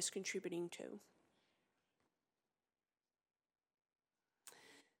applicant is contributing to.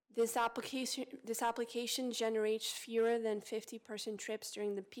 This application generates fewer than 50% trips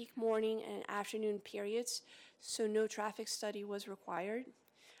during the peak morning and afternoon periods, so no traffic study was required.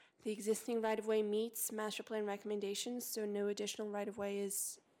 The existing right-of-way meets master plan recommendations, so no additional right-of-way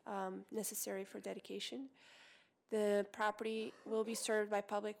is necessary for dedication. The property will be served by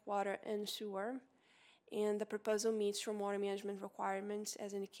public water and sewer, and the proposal meets stormwater management requirements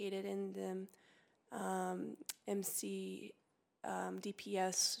as indicated in the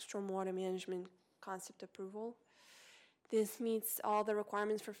DPS stormwater management concept approval. This meets all the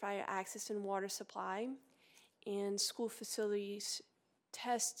requirements for fire access and water supply, and school facilities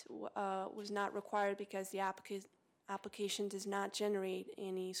test was not required because the application does not generate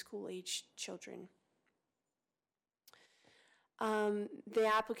any school-aged children. The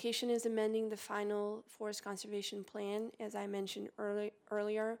application is amending the final forest conservation plan, as I mentioned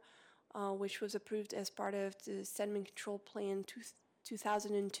earlier, which was approved as part of the Sediment Control Plan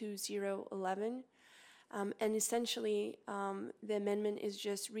 2002-011. And essentially, the amendment is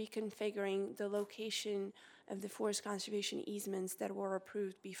just reconfiguring the location of the forest conservation easements that were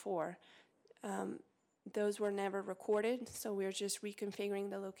approved before. Those were never recorded, so we're just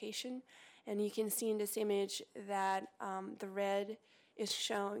reconfiguring the location. And you can see in this image that the red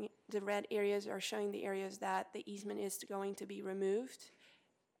areas are showing the areas that the easement is going to be removed.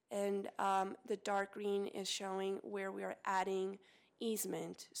 And the dark green is showing where we are adding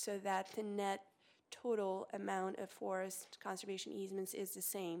easement, so that the net total amount of forest conservation easements is the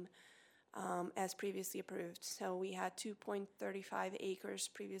same as previously approved. So we had 2.35 acres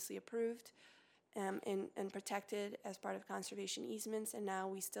previously approved and protected as part of conservation easements, and now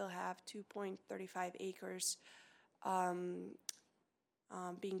we still have 2.35 acres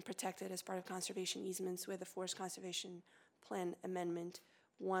being protected as part of conservation easements with the Forest Conservation Plan Amendment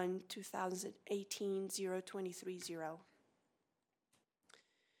 1/2018-0230.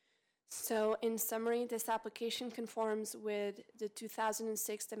 So in summary, this application conforms with the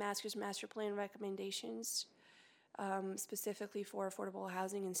 2006 Damascus Master Plan recommendations, specifically for affordable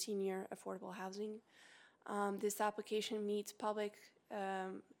housing and senior affordable housing. This application meets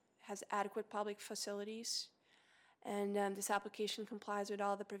has adequate public facilities, and this application complies with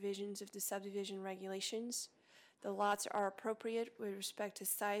all the provisions of the subdivision regulations. The lots are appropriate with respect to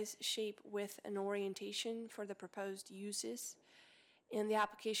size, shape, width, and orientation for the proposed uses. And the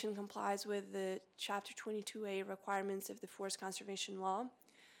application complies with the Chapter 22A requirements of the Forest Conservation Law.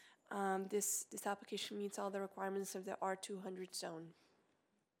 This application meets all the requirements of the R200 zone.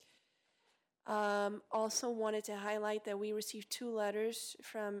 Also wanted to highlight that we received 2 letters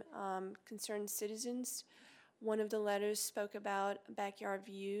from concerned citizens. One of the letters spoke about backyard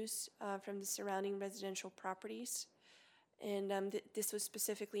views from the surrounding residential properties. And this was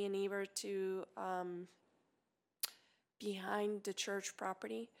specifically a neighbor to behind the church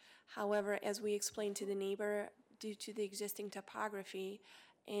property. However, as we explained to the neighbor, due to the existing topography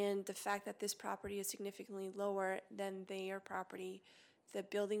and the fact that this property is significantly lower than their property, the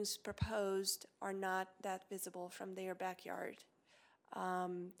buildings proposed are not that visible from their backyard.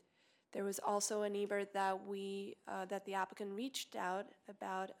 There was also a neighbor that that the applicant reached out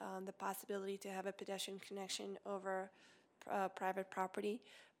about the possibility to have a pedestrian connection over private property,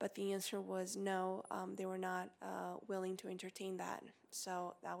 but the answer was no. They were not willing to entertain that.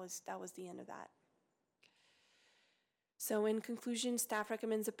 So that was the end of that. So in conclusion, staff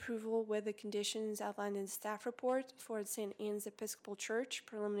recommends approval with the conditions outlined in the staff report for St. Anne's Episcopal Church,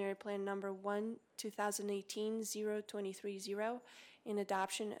 preliminary plan number 1, 2018-0230, in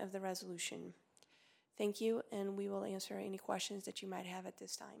adoption of the resolution. Thank you, and we will answer any questions that you might have at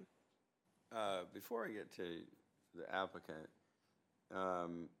this time. Before I get to the applicant,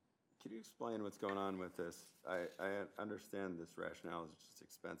 could you explain what's going on with this? I understand this rationale is just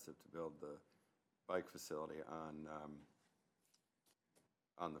expensive to build the bike facility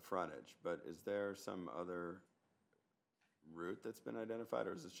on the frontage, but is there some other route that's been identified,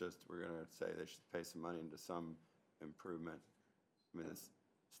 or is it just we're going to say they should pay some money into some improvement? I mean, this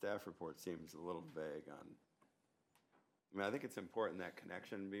staff report seems a little vague on. I mean, I think it's important that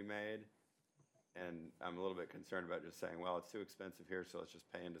connection be made, and I'm a little bit concerned about just saying, well, it's too expensive here, so let's just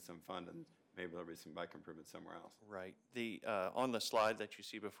pay into some fund, and maybe there'll be some bike improvement somewhere else. Right. On the slide that you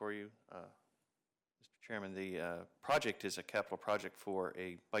see before you, Mr. Chairman, the project is a capital project for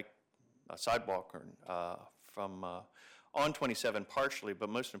a sidewalk from on 27 partially, but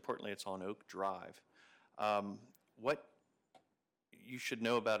most importantly, it's on Oak Drive. What you should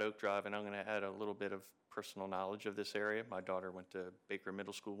know about Oak Drive, and I'm going to add a little bit of personal knowledge of this area. My daughter went to Baker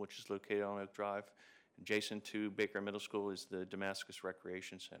Middle School, which is located on Oak Drive. Adjacent to Baker Middle School is the Damascus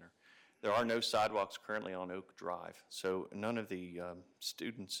Recreation Center. There are no sidewalks currently on Oak Drive, so none of the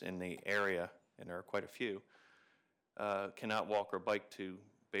students in the area, and there are quite a few, cannot walk or bike to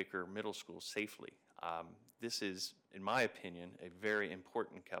Baker Middle School safely. This is, in my opinion, a very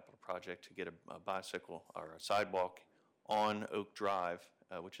important capital project to get a bicycle or a sidewalk on Oak Drive,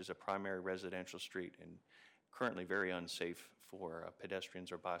 which is a primary residential street and currently very unsafe for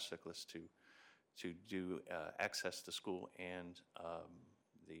pedestrians or bicyclists to do access to school and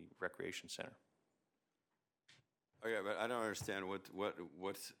the recreation center. Okay, but I don't understand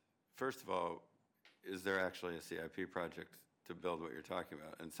what's, first of all, is there actually a CIP project to build what you're talking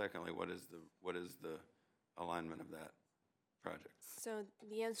about? And secondly, what is the alignment of that project? So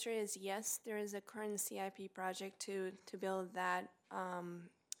the answer is yes, there is a current CIP project to build that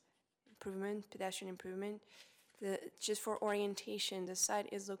pedestrian improvement. Just for orientation, the site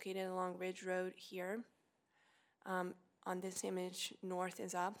is located along Ridge Road here. On this image, north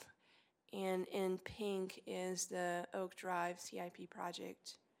is up, and in pink is the Oak Drive CIP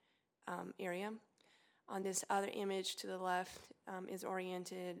project area. On this other image to the left is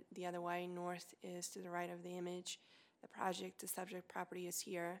oriented the other way. North is to the right of the image. The project, the subject property is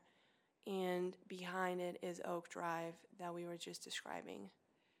here, and behind it is Oak Drive that we were just describing.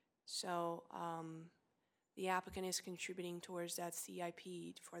 So the applicant is contributing towards that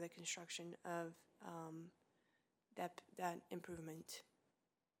CIP for the construction of that improvement.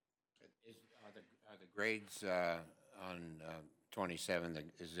 Are the grades on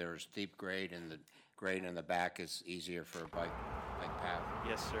 27, is there a steep grade, and the grade in the back is easier for a bike path?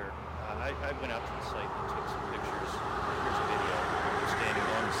 Yes, sir. I went out to the site and took some pictures. Here's a video. I'm standing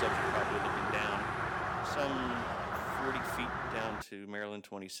on the subject property looking down some 40 feet down to Maryland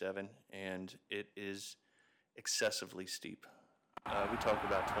 27, and it is excessively steep. We talk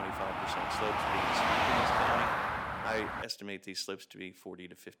about 25% slopes being steep in this county. I estimate these slopes to be 40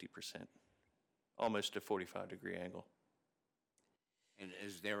 to 50%, almost a 45-degree angle. And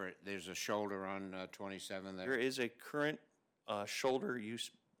there's a shoulder on 27 there? There is a current shoulder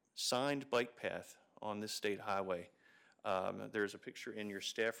use signed bike path on this state highway. There's a picture in your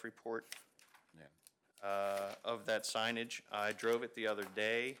staff report of that signage. I drove it the other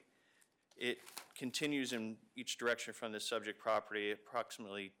day. It continues in each direction from the subject property,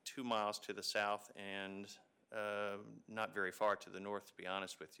 approximately 2 miles to the south and not very far to the north, to be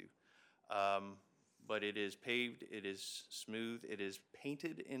honest with you. But it is paved, it is smooth, it is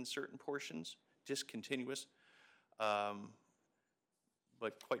painted in certain portions, discontinuous.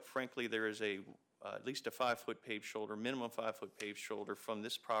 But quite frankly, there is a at least a 5-foot paved shoulder, minimum 5-foot paved shoulder from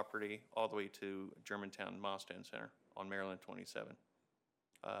this property all the way to Germantown Milestone Center on Maryland 27.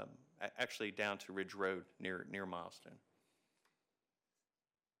 Actually down to Ridge Road near Milestone.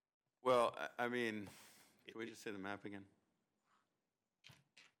 Well, I mean, can we just say the map again?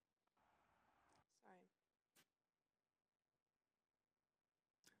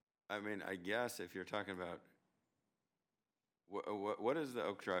 Sorry. I mean, I guess if you're talking about, what is the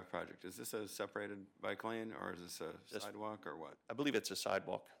Oak Drive project? Is this a separated bike lane, or is this a sidewalk, or what? I believe it's a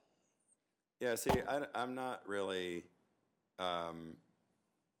sidewalk. Yeah, see, I'm not really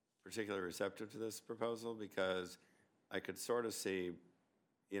particularly receptive to this proposal, because I could sort of see,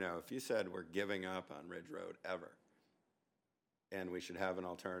 if you said we're giving up on Ridge Road ever, and we should have an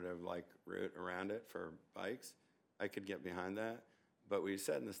alternative like route around it for bikes, I could get behind that. But what you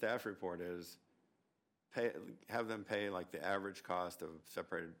said in the staff report is have them pay like the average cost of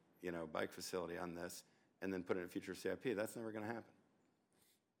separated, bike facility on this, and then put it in future CIP. That's never going to happen.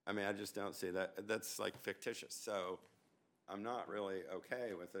 I mean, I just don't see that. That's like fictitious. So I'm not really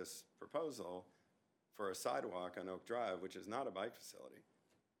okay with this proposal for a sidewalk on Oak Drive, which is not a bike facility.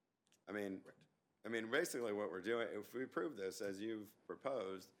 I mean, basically what we're doing, if we approve this as you've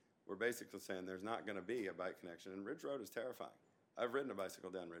proposed, we're basically saying there's not going to be a bike connection, and Ridge Road is terrifying. I've ridden a bicycle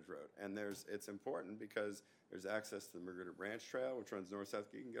down Ridge Road, and it's important because there's access to the Magruder Branch Trail, which runs north-south.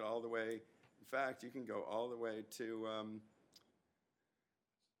 You can get all the way, in fact, you can go all the way to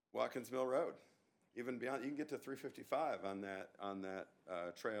Watkins Mill Road. Even beyond, you can get to 355 on that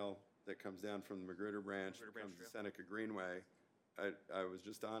trail that comes down from the Magruder Branch, comes to Seneca Greenway. I was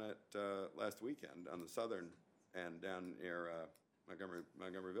just on it last weekend on the southern end down near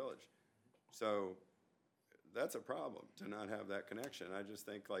Montgomery Village. So that's a problem to not have that connection. I just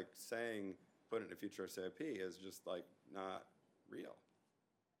think like saying put it in a future CIP is just like not real.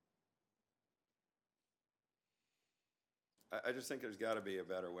 I just think there's got to be a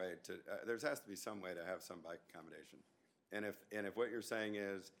better way to, there has to be some way to have some bike accommodation. And if what you're saying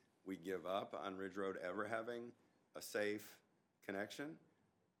is we give up on Ridge Road ever having a safe connection,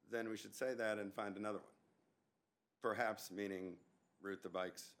 then we should say that and find another one. Perhaps meaning route the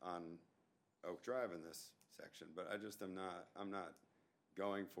bikes on Oak Drive in this section, but I just I'm not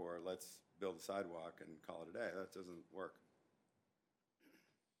going for let's build a sidewalk and call it a day. That doesn't work.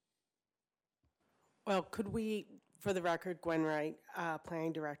 Well, could we, for the record, Gwen Wright,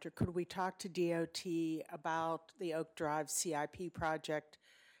 Planning Director, could we talk to DOT about the Oak Drive CIP project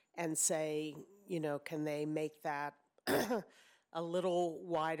and say, can they make that a little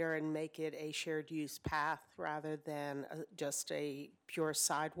wider and make it a shared use path rather than just a pure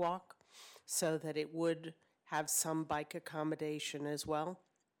sidewalk, so that it would have some bike accommodation as well?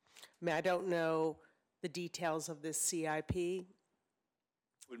 I mean, I don't know the details of this CIP.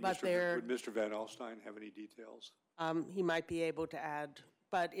 Would But Mr. Van Alstyne have any details? He might be able to add.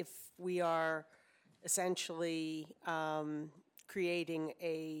 But if we are essentially creating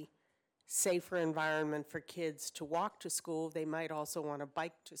a safer environment for kids to walk to school, they might also want to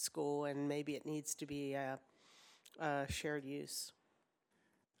bike to school, and maybe it needs to be a shared use.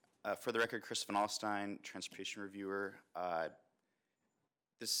 For the record, Chris Van Alstyne, transportation reviewer.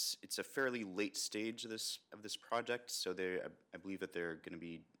 It's a fairly late stage of this project, so I believe that they're going to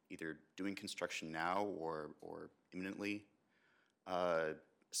be either doing construction now or imminently. So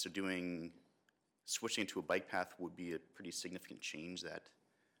switching to a bike path would be a pretty significant change that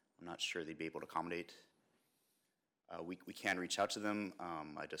I'm not sure they'd be able to accommodate. We can reach out to them.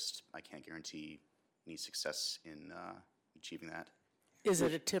 I can't guarantee any success in achieving that. Is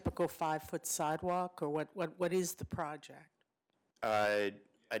it a typical 5-foot sidewalk, or what is the project? I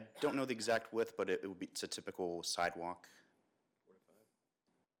don't know the exact width, but it's a typical sidewalk.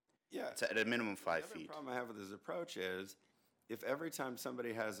 Yeah. It's at a minimum 5 feet. The problem I have with this approach is if every time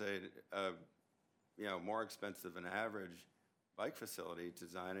somebody has a more expensive than average bike facility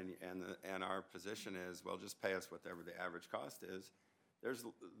design, and our position is, well, just pay us whatever the average cost is,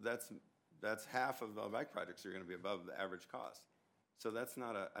 that's half of the bike projects are going to be above the average cost. So that's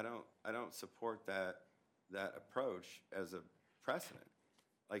not I don't support that approach as a precedent.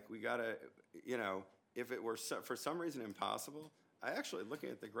 Like, we gotta, if it were for some reason impossible, I actually, looking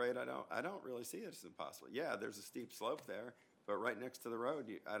at the grade, I don't really see it as impossible. Yeah, there's a steep slope there, but right next to the road,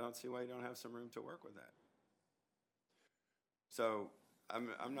 I don't see why you don't have some room to work with that. So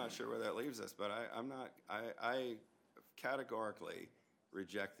I'm not sure where that leaves us, but I categorically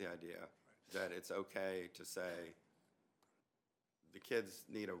reject the idea that it's okay to say the kids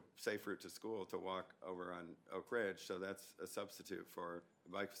need a safe route to school to walk over on Oak Ridge, so that's a substitute for a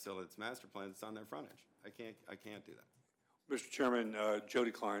bike facility that's master plan that's on their frontage. I can't do that. Mr. Chairman,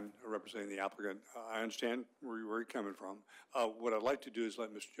 Jody Klein, representing the applicant. I understand where you're coming from. What I'd like to do is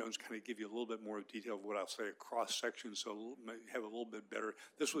let Mr. Jones kind of give you a little bit more detail of what I'll say a cross-section, so have a little bit better.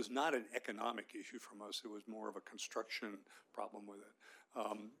 This was not an economic issue from us. It was more of a construction problem with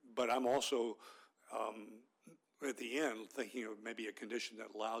it. But I'm also, at the end, thinking of maybe a condition that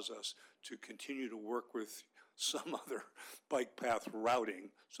allows us to continue to work with some other bike path routing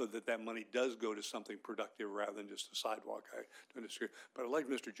so that that money does go to something productive rather than just a sidewalk. I don't disagree. But I'd like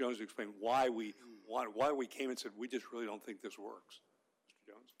Mr. Jones to explain why we came and said, we just really don't think this works.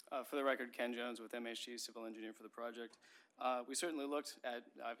 Mr. Jones? For the record, Ken Jones with MHG, civil engineer for the project. We certainly looked at,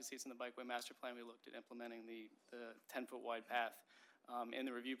 obviously it's in the bikeway master plan, we looked at implementing the 10-foot wide path. In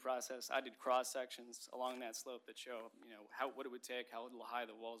the review process, I did cross sections along that slope that show, what it would take, how high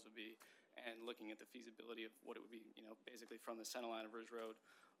the walls would be, and looking at the feasibility of what it would be, basically from the center line of Ridge Road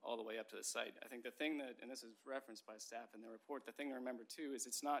all the way up to the site. I think the thing that, and this is referenced by staff in their report, the thing to remember too is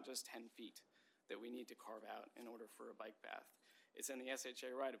it's not just 10 feet that we need to carve out in order for a bike path. It's in the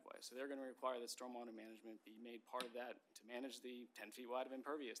SHA right-of-way, so they're going to require that stormwater management be made part of that to manage the 10 feet wide of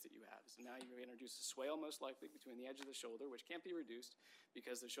impervious that you have. So now you introduce a swale most likely between the edge of the shoulder, which can't be reduced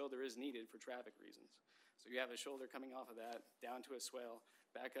because the shoulder is needed for traffic reasons. So you have a shoulder coming off of that, down to a swale,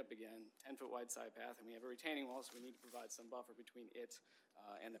 back up again, 10-foot wide side path, and we have a retaining wall, so we need to provide some buffer between it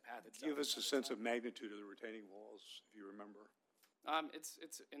and the path itself. Give us a sense of magnitude of the retaining walls, if you remember. It's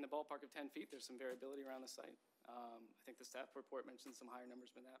in the ballpark of 10 feet. There's some variability around the site. I think the staff report mentioned some higher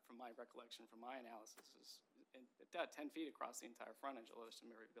numbers than that. From my recollection, from my analysis, is at 10 feet across the entire frontage, although there's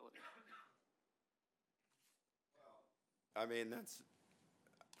some variability. I mean,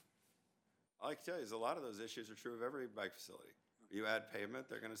 all I can tell you is a lot of those issues are true of every bike facility. You add pavement,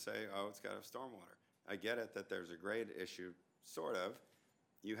 they're going to say, oh, it's got to have stormwater. I get it that there's a grade issue, sort of.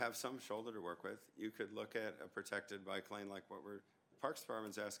 You have some shoulder to work with. You could look at a protected bike lane like what Parks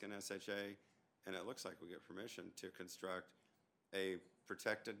Department's asking SHA, and it looks like we get permission to construct a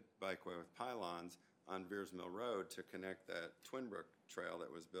protected bikeway with pylons on Beers Mill Road to connect that Twin Brook Trail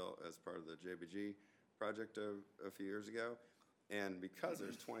that was built as part of the JBG project a few years ago. And because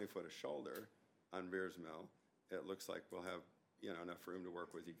there's 20 foot of shoulder on Beers Mill, it looks like we'll have enough room to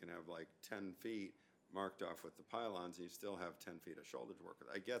work with. You can have like 10 feet marked off with the pylons, and you still have 10 feet of shoulder to work with.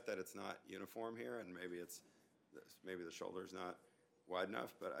 I get that it's not uniform here, and maybe the shoulder's not wide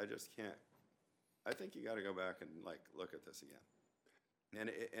enough, but I just can't. I think you got to go back and look at this again.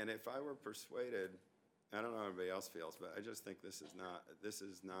 And if I were persuaded, I don't know how everybody else feels, but I just think this is not this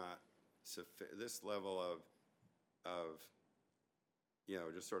level of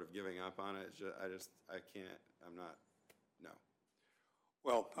just sort of giving up on it. I can't. I'm not. No.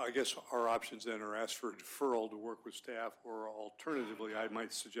 Well, I guess our options then are ask for deferral to work with staff, or alternatively, I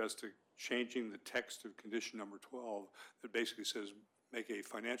might suggest changing the text of condition number 12 that basically says make a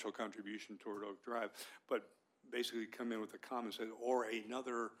financial contribution toward Oak Drive, but basically come in with a comment that says, or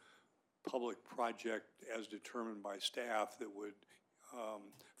another public project as determined by staff that would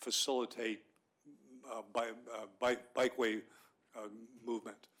facilitate bikeway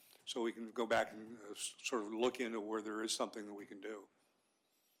movement. So we can go back and sort of look into where there is something that we can do.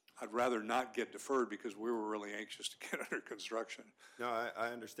 I'd rather not get deferred because we were really anxious to get under construction. No, I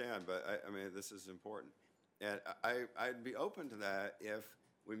understand, but I mean, this is important. And I'd be open to that if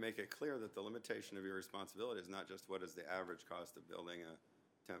we make it clear that the limitation of your responsibility is not just what is the average cost of building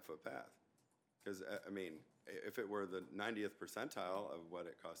a 10-foot path. Because, I mean, if it were the 90th percentile of what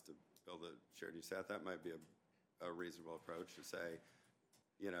it costs to build a shared use path, that might be a reasonable approach to say,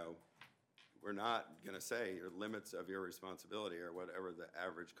 we're not going to say your limits of your responsibility or whatever the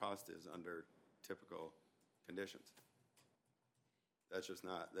average cost is under typical conditions. That's just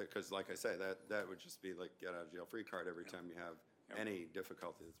not, because like I say, that would just be like get out of jail free card every time you have any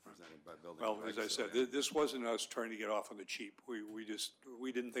difficulty that's presented by building. Well, as I said, this wasn't us trying to get off on the cheap.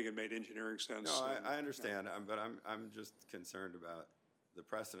 We didn't think it made engineering sense. No, I understand, but I'm just concerned about the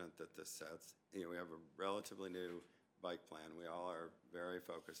precedent that this sets. We have a relatively new bike plan. We all are very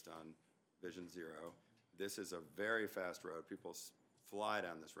focused on Vision Zero. This is a very fast road. People fly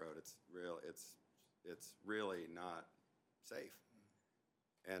down this road. It's really not safe.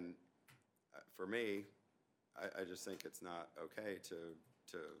 And for me, I just think it's not okay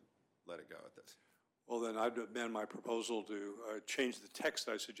to let it go at this. Well, then I'd amend my proposal to change the text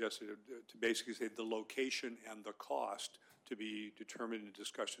I suggested to basically say the location and the cost to be determined in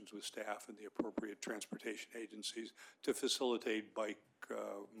discussions with staff and the appropriate transportation agencies to facilitate bike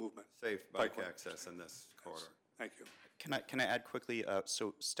movement. Safe bike access in this corridor. Thank you. Can I add quickly?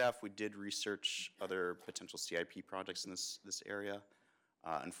 So staff, we did research other potential CIP projects in this area.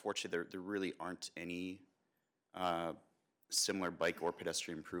 Unfortunately, there really aren't any similar bike or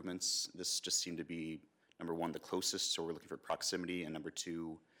pedestrian improvements. This just seemed to be, number one, the closest, so we're looking for proximity, and number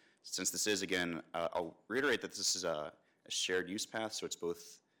two, since this is, again, I'll reiterate that this is a shared use path, so it's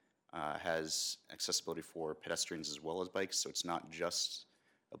both, has accessibility for pedestrians as well as bikes, so it's not just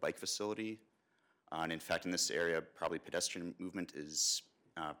a bike facility. And in fact, in this area, probably pedestrian movement is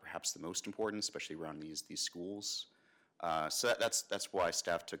perhaps the most important, especially around these schools. So that's why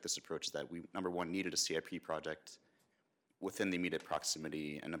staff took this approach, that we, number one, needed a CIP project within the immediate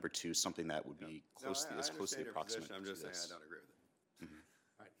proximity, and number two, something that would be closely, as closely approximate to I'm just saying this. I don't agree with it.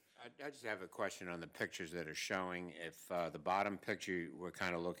 I just have a question on the pictures that are showing. If the bottom picture, we're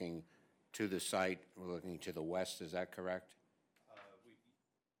kind of looking to the site, we're looking to the west, is that correct?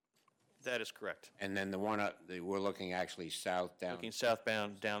 That is correct. And then the one up, we're looking actually south down? Looking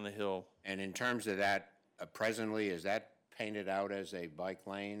southbound down the hill. And in terms of that, presently, is that painted out as a bike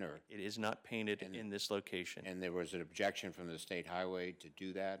lane, or? It is not painted in this location. And there was an objection from the state highway to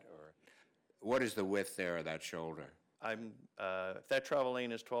do that, or what is the width there of that shoulder? If that travel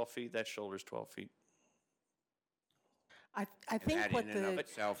lane is 12 feet, that shoulder is 12 feet. I think that what in and of the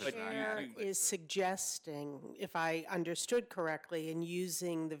itself is not chair adequate. is suggesting, if I understood correctly, in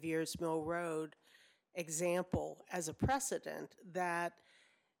using the Veers Mill Road example as a precedent, that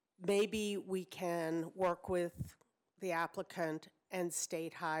maybe we can work with the applicant and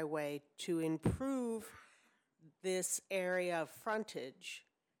State Highway to improve this area of frontage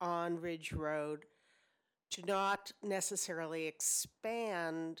on Ridge Road, to not necessarily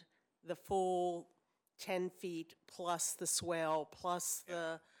expand the full 10 feet plus the swale, plus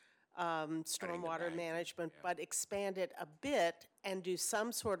the stormwater management, but expand it a bit and do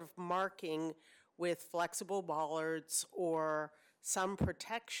some sort of marking with flexible bollards or some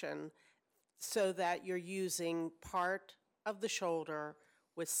protection so that you're using part of the shoulder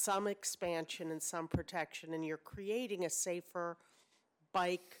with some expansion and some protection, and you're creating a safer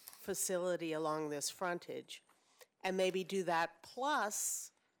bike facility along this frontage. And maybe do that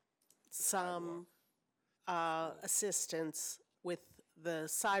plus some assistance with the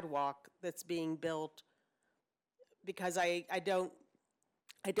sidewalk that's being built, because I don't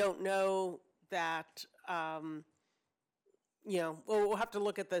know that, we'll have to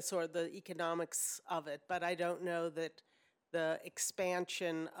look at the sort of the economics of it, but I don't know that the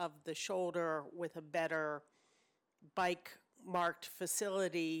expansion of the shoulder with a better bike marked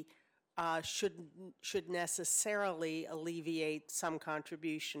facility should necessarily alleviate some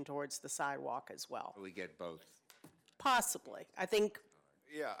contribution towards the sidewalk as well. We get both. Possibly. I think.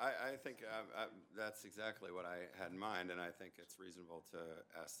 Yeah, I think that's exactly what I had in mind, and I think it's reasonable to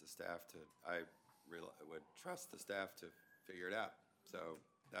ask the staff to, I would trust the staff to figure it out. So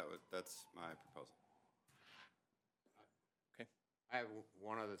that's my proposal. Okay. I have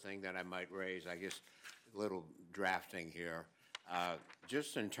one other thing that I might raise, I guess, a little drafting here.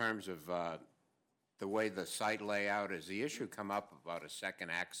 Just in terms of the way the site layout, has the issue come up about a second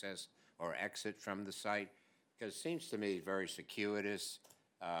access or exit from the site? Because it seems to me very circuitous.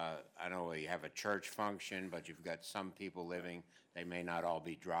 I know you have a church function, but you've got some people living. They may not all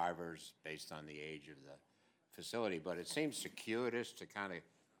be drivers based on the age of the facility, but it seems circuitous to kind of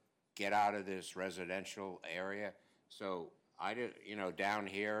get out of this residential area. So down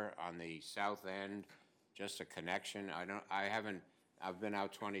here on the south end, just a connection. I've been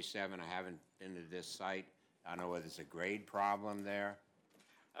out 27, I haven't been to this site. I don't know whether it's a grade problem there.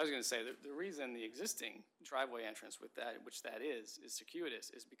 I was going to say, the reason the existing driveway entrance with that, which that is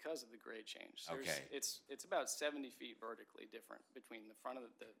circuitous, is because of the grade change. Okay. It's about 70 feet vertically different between the front of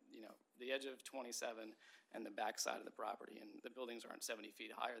the edge of 27 and the back side of the property. And the buildings aren't 70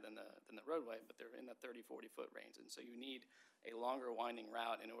 feet higher than the roadway, but they're in the 30, 40 foot range. And so you need a longer winding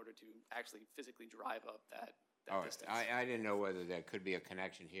route in order to actually physically drive up that distance. I didn't know whether there could be a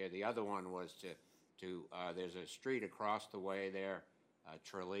connection here. The other one was there's a street across the way there,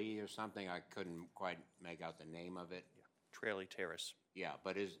 Tralee or something. I couldn't quite make out the name of it. Tralee Terrace. Yeah,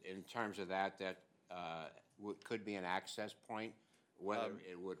 but in terms of that could be an access point, whether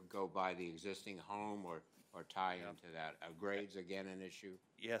it would go by the existing home or tie into that. Grades again an issue?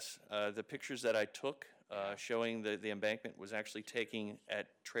 Yes, the pictures that I took showing the embankment was actually taking at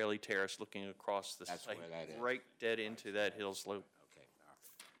Tralee Terrace, looking across the That's site, where that is. right dead into that hill slope. Okay.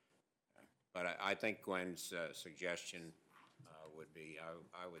 But I think Gwen's suggestion would be,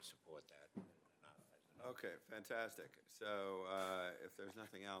 I would support that. Okay, fantastic. So if there's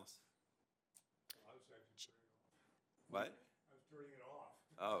nothing else. I was actually turning it off. What? I was turning it off.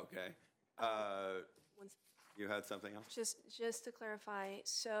 Oh, okay. You had something else? Just to clarify,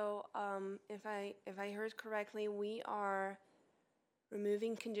 so if I heard correctly, we are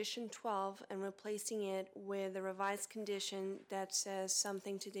removing condition 12 and replacing it with a revised condition that says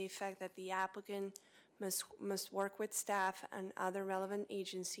something to the effect that the applicant must work with staff and other relevant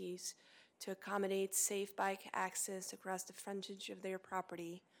agencies to accommodate safe bike access across the frontage of their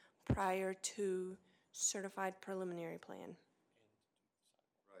property prior to certified preliminary plan.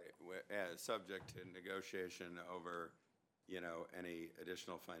 Right, subject to negotiation over, any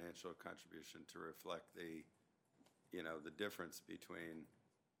additional financial contribution to reflect the, the difference between,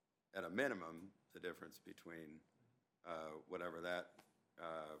 at a minimum, the difference between whatever that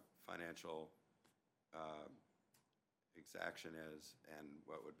financial exaction is and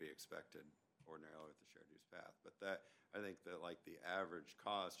what would be expected ordinarily with the shared use path. But I think that like the average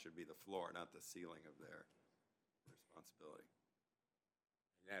cost should be the floor, not the ceiling of their responsibility.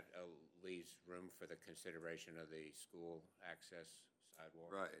 And that leaves room for the consideration of the school access sidewalk?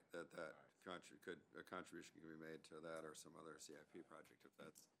 Right, a contribution can be made to that or some other CIP project if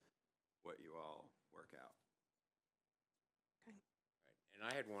that's what you all work out. And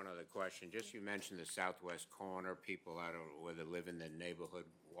I had one other question. Just you mentioned the southwest corner, people, I don't know whether live in the neighborhood,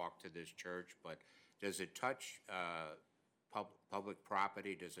 walk to this church, but does it touch public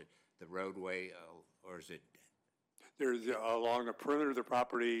property? Does it, the roadway, or is it? There's, along the perimeter of the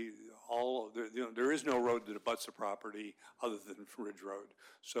property, there is no road that abuts the property other than Ridge Road.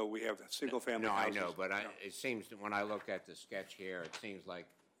 So we have single-family houses. No, I know, but it seems that when I look at the sketch here, it seems like,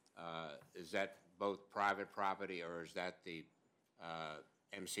 is that both private property or is that the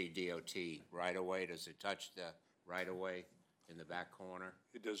MCDOT right-of-way? Does it touch the right-of-way in the back corner?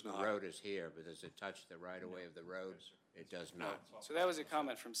 It does not. The road is here, but does it touch the right-of-way of the road? It does not. So that was a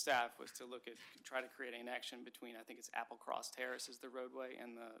comment from staff, was to try to create an connection between, I think it's Applecross Terrace is the roadway,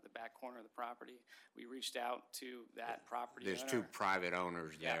 and the back corner of the property. We reached out to that property owner. There's two private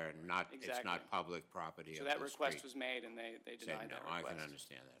owners there, and exactly. it's not public property So of that the request street. was made, and they denied that No, I request. can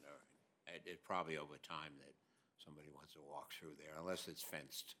understand that, all right. It's probably over time that somebody wants to walk through there, unless it's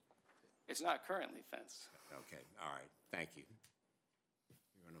fenced. It's not currently fenced. Okay, all right, thank you.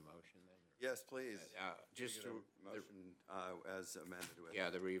 You want a motion then? Yes, please. Just Get a motion as amended with.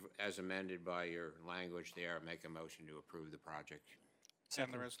 Yeah, as amended by your language there, make a motion to approve the project.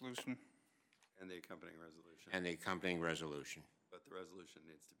 And the resolution. And the accompanying resolution. And the accompanying resolution. But the resolution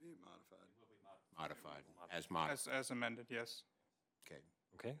needs to be modified. Modified, as modified. As amended, yes. Okay.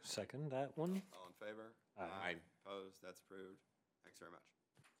 Okay, second that one. All in favor? Aye. Opposed? That's approved. Thanks very much.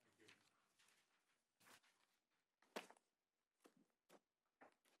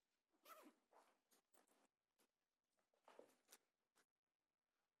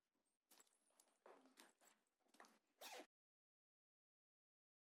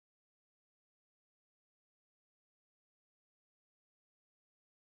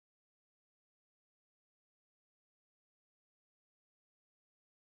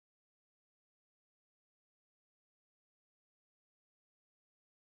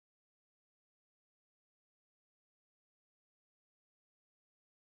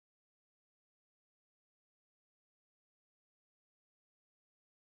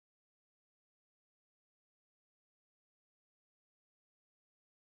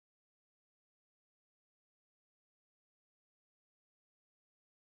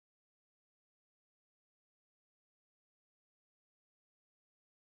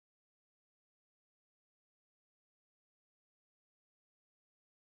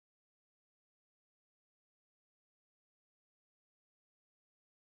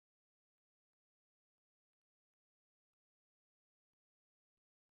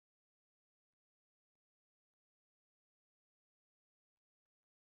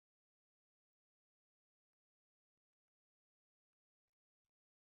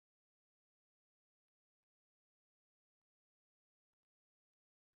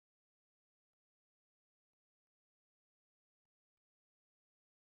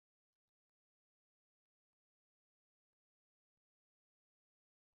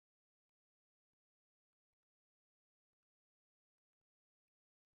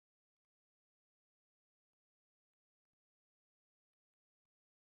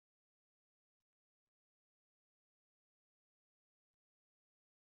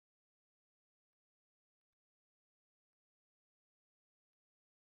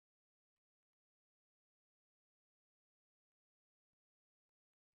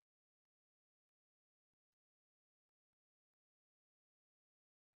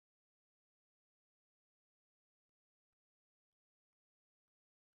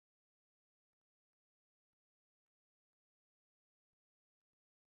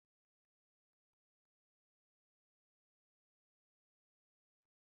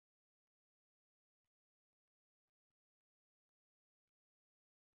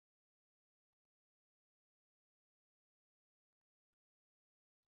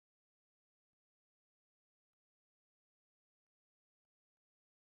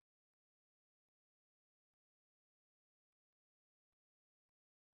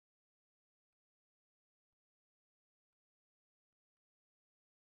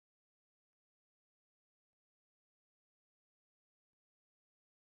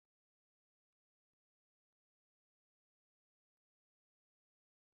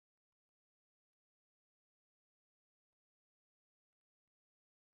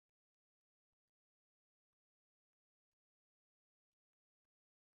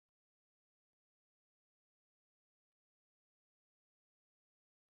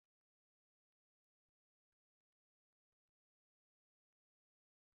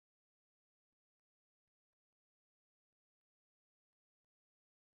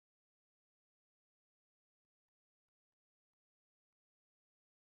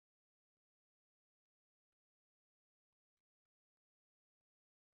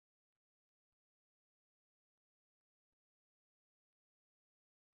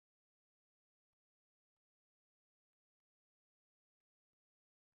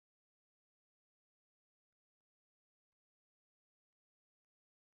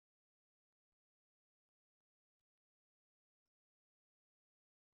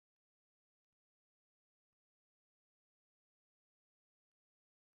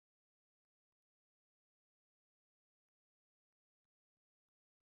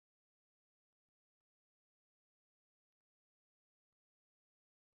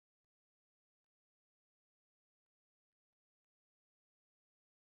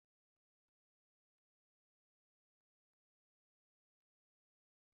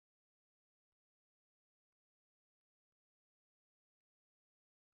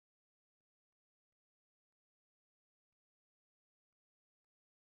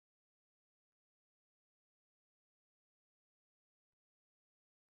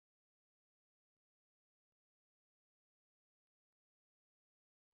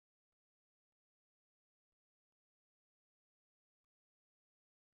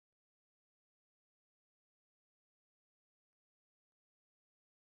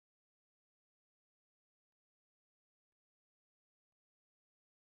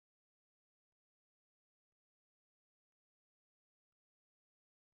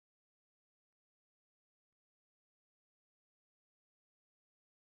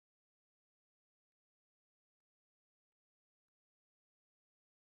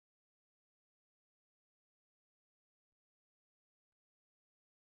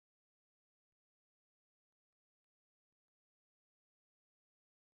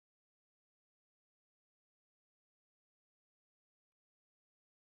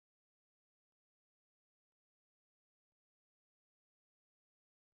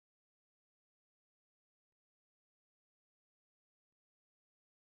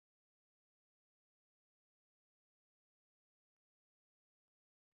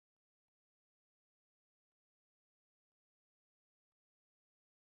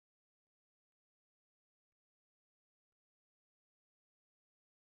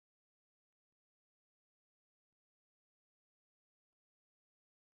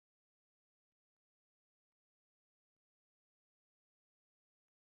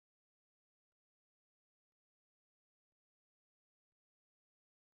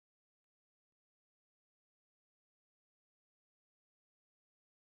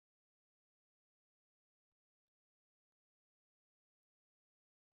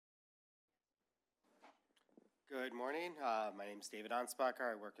 Good morning. My name is David Ansbacher.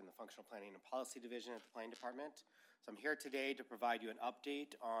 I work in the Functional Planning and Policy Division at the Planning Department. So I'm here today to provide you an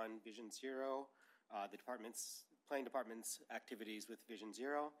update on Vision Zero, the Planning Department's activities with Vision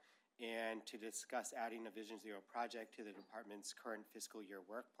Zero, and to discuss adding a Vision Zero project to the department's current fiscal year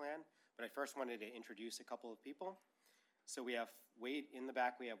work plan. But I first wanted to introduce a couple of people. So we have Wade in the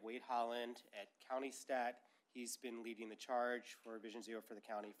back. We have Wade Holland at County Stat. He's been leading the charge for Vision Zero for the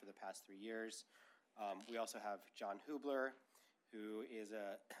county for the past 3 years. We also have John Hubler, who is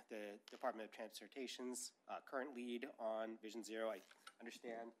the Department of Transportation's current lead on Vision Zero. I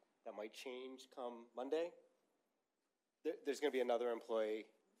understand that might change come Monday. There's going to be another employee.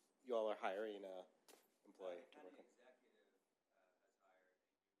 You all are hiring an employee to work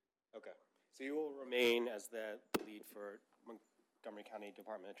on. Okay, so you will remain as the lead for Montgomery County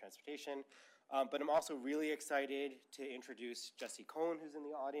Department of Transportation. But I'm also really excited to introduce Jessie Cohn, who's in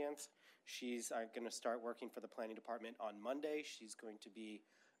the audience. She's going to start working for the Planning Department on Monday. She's going to be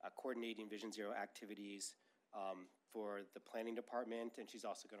coordinating Vision Zero activities for the Planning Department, and she's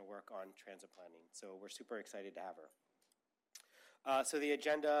also going to work on transit planning. So we're super excited to have her. So the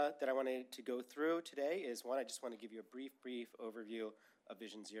agenda that I wanted to go through today is, one, I just want to give you a brief overview of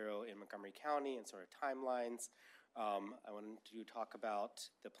Vision Zero in Montgomery County and sort of timelines. I wanted to talk about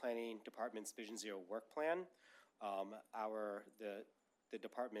the Planning Department's Vision Zero work plan, the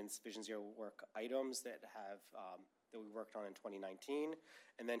department's Vision Zero work items that we worked on in 2019,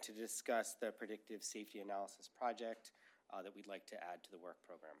 and then to discuss the predictive safety analysis project that we'd like to add to the work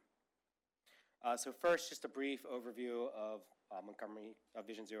program. So first, just a brief overview of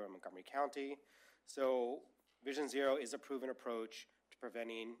Vision Zero in Montgomery County. So Vision Zero is a proven approach to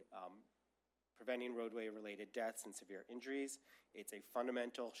preventing roadway-related deaths and severe injuries. It's a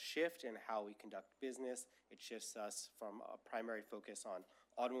fundamental shift in how we conduct business. It shifts us from a primary focus on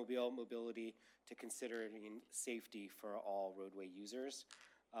automobile mobility to considering safety for all roadway users.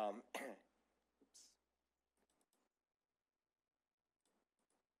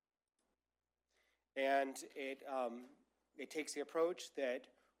 And it takes the approach that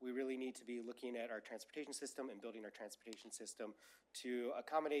we really need to be looking at our transportation system and building our transportation system to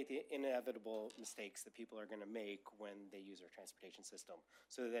accommodate the inevitable mistakes that people are going to make when they use our transportation system,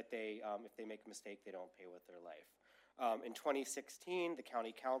 so that if they make a mistake, they don't pay with their life. In 2016, the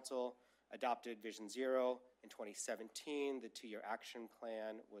County Council adopted Vision Zero. In 2017, the 2-year action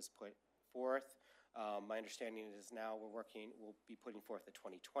plan was put forth. My understanding is now we'll be putting forth a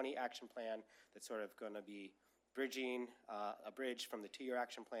 2020 action plan that's sort of going to be bridging a bridge from the 2-year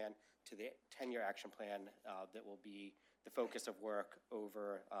action plan to the 10-year action plan that will be the focus of work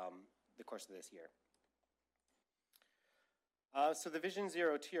over the course of this year. So the Vision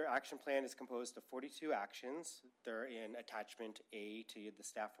Zero 2-year action plan is composed of 42 actions. They're in attachment A to the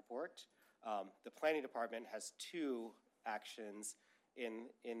staff report. The Planning Department has 2 actions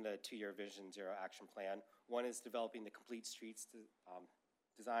in the 2-year Vision Zero action plan. One is developing the complete streets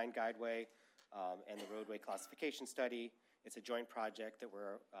design guideway and the roadway classification study. It's a joint project that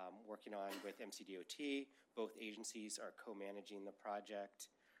we're working on with MCDOT. Both agencies are co-managing the project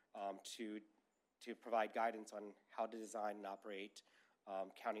to provide guidance on how to design and operate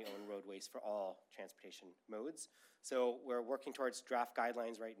county-owned roadways for all transportation modes. So we're working towards draft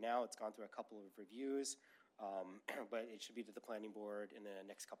guidelines right now. It's gone through a couple of reviews, but it should be to the planning board in the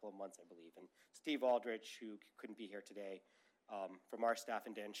next couple of months, I believe. And Steve Aldrich, who couldn't be here today, from our staff,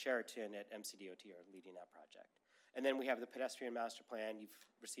 and Dan Sheraton at MCDOT are leading that project. And then we have the pedestrian master plan. You've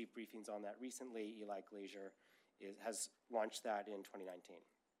received briefings on that recently. Eli Glazier has launched that in 2019.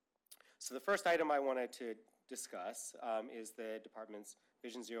 So the first item I wanted to discuss is the department's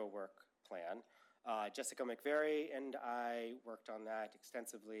Vision Zero work plan. Jessica McVeary and I worked on that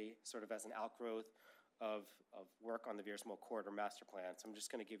extensively, sort of as an outgrowth of work on the Viersmo Corridor Master Plan. So I'm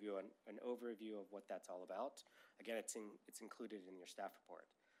just going to give you an overview of what that's all about. Again, it's included in your staff report.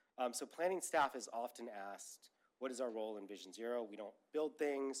 So planning staff is often asked, what is our role in Vision Zero? We don't build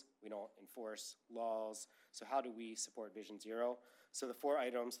things, we don't enforce laws, so how do we support Vision Zero? So the 4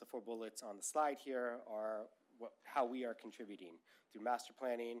 items, the 4 bullets on the slide here are how we are contributing through master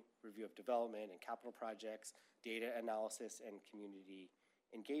planning, review of development and capital projects, data analysis, and community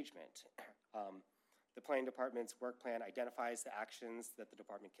engagement. The Planning Department's work plan identifies the actions that the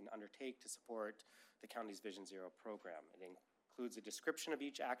department can undertake to support the county's Vision Zero program. It includes a description of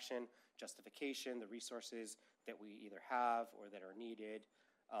each action, justification, the resources that we either have or that are needed,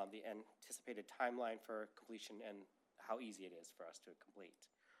 the anticipated timeline for completion, and how easy it is for us to complete.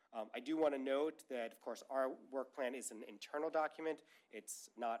 I do want to note that, of course, our work plan is an internal document. It's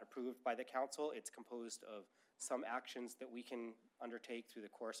not approved by the council. It's composed of some actions that we can undertake through the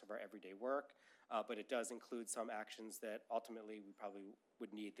course of our everyday work, but it does include some actions that ultimately we probably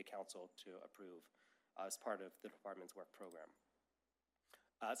would need the council to approve as part of the department's work program.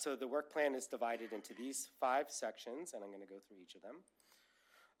 So the work plan is divided into these 5 sections, and I'm going to go through each of them.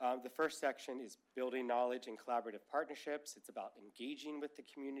 The first section is building knowledge and collaborative partnerships. It's about engaging with the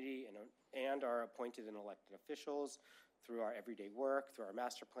community and our appointed and elected officials through our everyday work, through our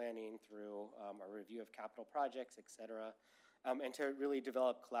master planning, through our review of capital projects, et cetera, and to really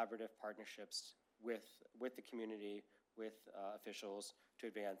develop collaborative partnerships with the community, with officials to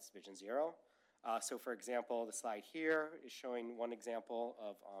advance Vision Zero. So for example, the slide here is showing one example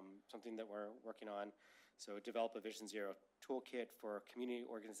of something that we're working on. So develop a Vision Zero toolkit for community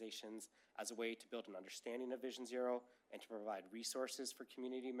organizations as a way to build an understanding of Vision Zero and to provide resources for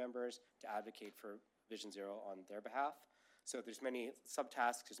community members to advocate for Vision Zero on their behalf. So there's many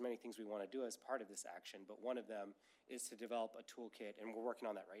subtasks, there's many things we want to do as part of this action, but one of them is to develop a toolkit, and we're working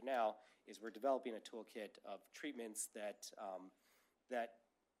on that right now, is we're developing a toolkit of treatments that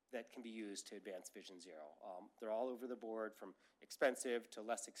can be used to advance Vision Zero. They're all over the board, from expensive to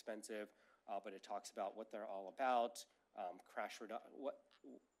less expensive, but it talks about what they're all about,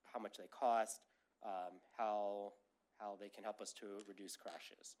 how much they cost, how they can help us to reduce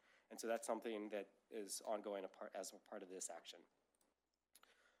crashes. And so that's something that is ongoing as a part of this action.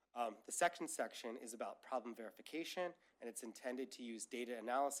 The second section is about problem verification, and it's intended to use data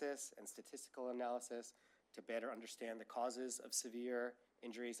analysis and statistical analysis to better understand the causes of severe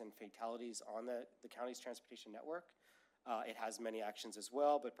injuries and fatalities on the county's transportation network. It has many actions as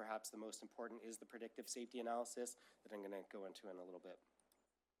well, but perhaps the most important is the predictive safety analysis that I'm going to go into in a little bit.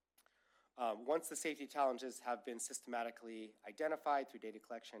 Once the safety challenges have been systematically identified through data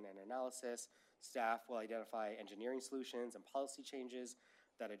collection and analysis, staff will identify engineering solutions and policy changes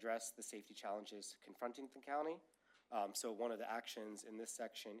that address the safety challenges confronting the county. So one of the actions in this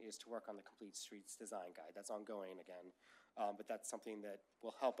section is to work on the Complete Streets Design Guide. That's ongoing again, but that's something that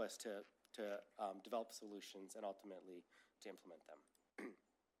will help us to develop solutions and ultimately to implement them.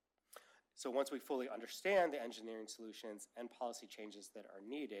 So once we fully understand the engineering solutions and policy changes that are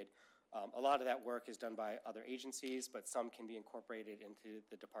needed, a lot of that work is done by other agencies, but some can be incorporated into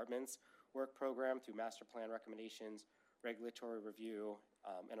the department's work program through master plan recommendations, regulatory review,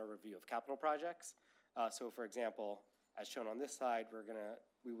 and a review of capital projects. So for example, as shown on this slide,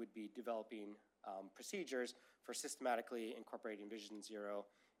 we would be developing procedures for systematically incorporating Vision Zero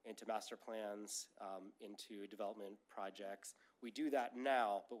into master plans, into development projects. We do that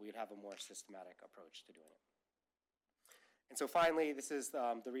now, but we'd have a more systematic approach to doing it. And so finally, this is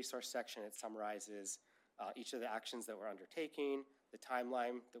the resource section. It summarizes each of the actions that we're undertaking, the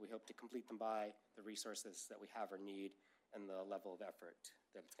timeline that we hope to complete them by, the resources that we have or need, and the level of effort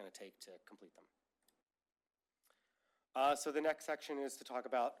that it's going to take to complete them. So the next section is to talk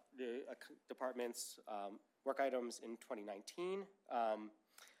about the department's work items in 2019.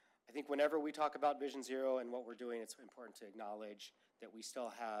 I think whenever we talk about Vision Zero and what we're doing, it's important to acknowledge that we still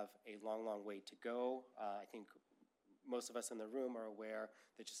have a long, long way to go. I think most of us in the room are aware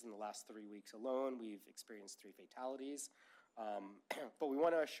that just in the last 3 weeks alone, we've experienced 3 fatalities. But we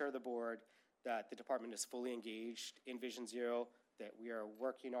want to assure the board that the department is fully engaged in Vision Zero, that we are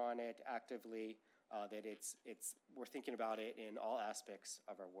working on it actively, that we're thinking about it in all aspects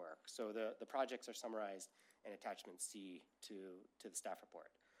of our work. So the projects are summarized in attachment C to the staff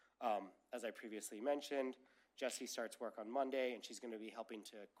report. As I previously mentioned, Jessie starts work on Monday, and she's going to be helping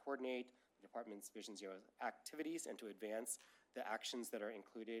to coordinate the department's Vision Zero activities and to advance the actions that are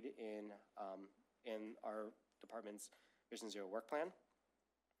included in our department's Vision Zero work plan.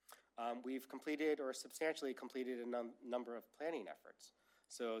 We've completed or substantially completed a number of planning efforts.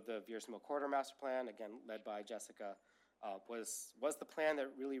 So the Veers Mill Corridor Master Plan, again led by Jessica, was the plan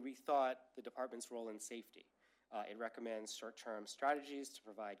that really rethought the department's role in safety. It recommends short-term strategies to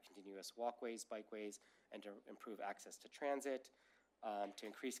provide continuous walkways, bikeways, and to improve access to transit, to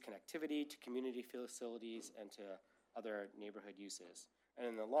increase connectivity to community facilities and to other neighborhood uses. And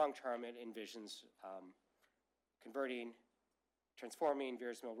in the long term, it envisions transforming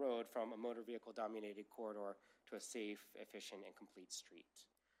Veers Mill Road from a motor vehicle-dominated corridor to a safe, efficient, and complete street.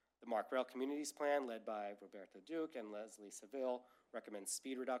 The Mark Rail Communities Plan, led by Roberto Duke and Leslie Seville, recommends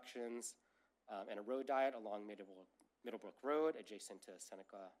speed reductions and a road diet along Middlebrook Road, adjacent to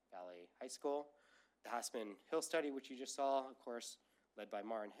Seneca Valley High School. The Hassman Hill Study, which you just saw, of course, led by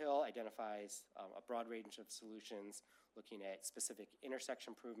Marin Hill, identifies a broad range of solutions looking at specific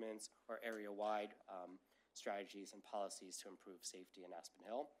intersection improvements or area-wide strategies and policies to improve safety in Aspen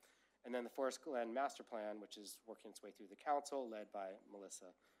Hill. And then the Forest Glen Master Plan, which is working its way through the council, led by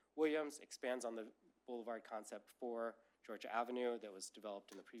Melissa Williams, expands on the boulevard concept for Georgia Avenue that was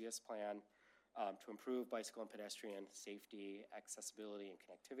developed in the previous plan to improve bicycle and pedestrian safety, accessibility, and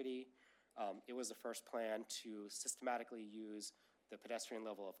connectivity. It was the first plan to systematically use the pedestrian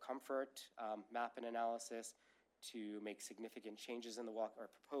level of comfort map and analysis to make significant changes in the or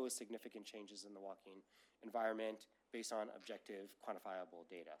propose significant changes in the walking environment based on objective, quantifiable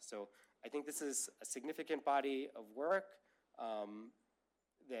data. So I think this is a significant body of work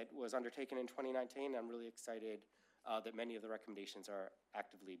that was undertaken in 2019. I'm really excited that many of the recommendations are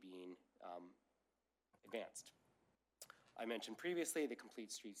actively being advanced. I mentioned previously the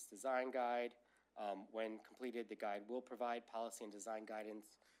Complete Streets Design Guide. When completed, the guide will provide policy and design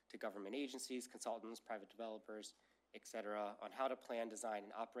guidance to government agencies, consultants, private developers, et cetera, on how to plan, design,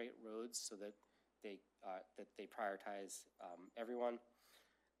 and operate roads so that they prioritize everyone.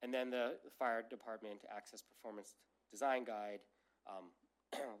 And then the Fire Department Access Performance Design Guide,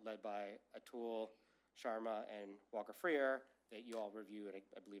 led by Atul Sharma and Walker Freer, that you all reviewed,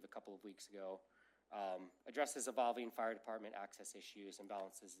 I believe, a couple of weeks ago, addresses evolving fire department access issues and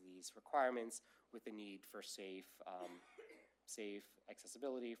balances these requirements with the need for safe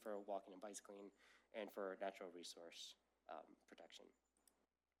accessibility for walking and bicycling and for natural resource protection.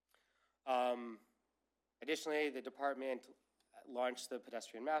 Additionally, the department launched the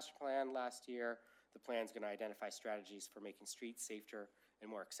pedestrian master plan last year. The plan is going to identify strategies for making streets safer and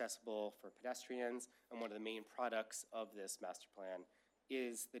more accessible for pedestrians. And one of the main products of this master plan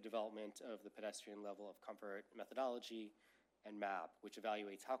is the development of the pedestrian level of comfort methodology and map, which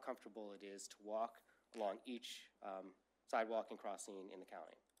evaluates how comfortable it is to walk along each sidewalk and crossing in the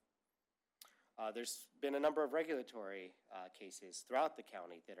county. There's been a number of regulatory cases throughout the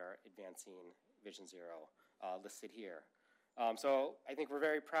county that are advancing Vision Zero, listed here. So I think we're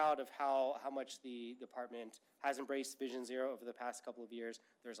very proud of how much the department has embraced Vision Zero over the past couple of years.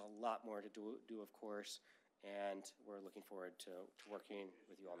 There's a lot more to do, of course, and we're looking forward to working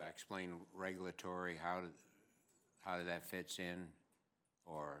with you on that. Explain regulatory, how that fits in,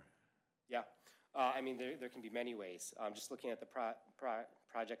 or? Yeah, I mean, there can be many ways. Just looking at the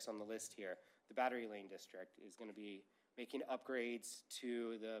projects on the list here, the Battery Lane District is going to be making upgrades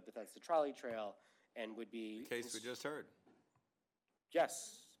to the Bethesda Trolley Trail and would be— The case we just heard.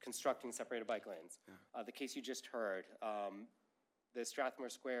 Yes, constructing separated bike lanes. Yeah. The case you just heard, the Strathmore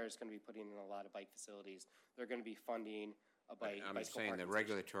Square is going to be putting in a lot of bike facilities. They're going to be funding a bike. I'm saying the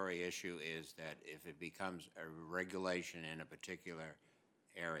regulatory issue is that if it becomes a regulation in a particular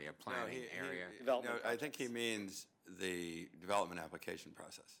area, planning area. I think he means the development application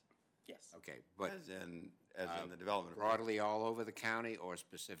process. Yes. Okay, but as in the development. Broadly all over the county or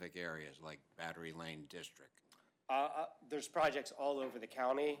specific areas like Battery Lane District? There's projects all over the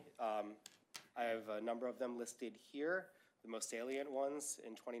county. I have a number of them listed here, the most salient ones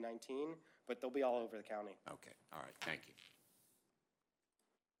in 2019, but they'll be all over the county. Okay, all right, thank you.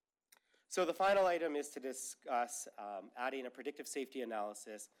 So the final item is to discuss adding a predictive safety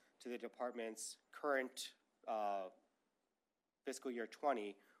analysis to the department's current fiscal year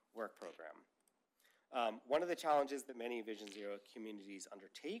 20 work program. One of the challenges that many Vision Zero communities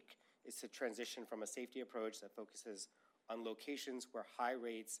undertake is to transition from a safety approach that focuses on locations where high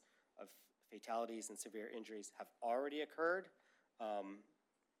rates of fatalities and severe injuries have already occurred,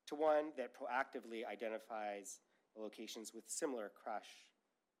 to one that proactively identifies locations with similar crash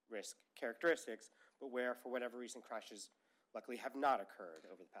risk characteristics, but where, for whatever reason, crashes luckily have not occurred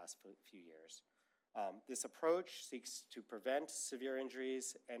over the past few years. This approach seeks to prevent severe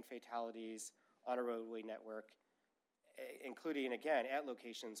injuries and fatalities on a roadway network, including, again, at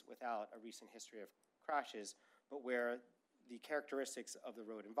locations without a recent history of crashes, but where the characteristics of the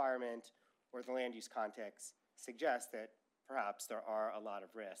road environment or the land use context suggest that perhaps there are a lot of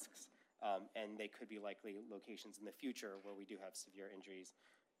risks, and they could be likely locations in the future where we do have severe injuries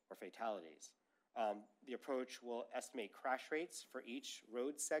or fatalities. The approach will estimate crash rates for each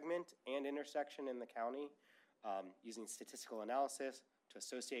road segment and intersection in the county using statistical analysis to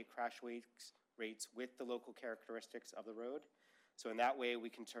associate crash rates with the local characteristics of the road. So in that way, we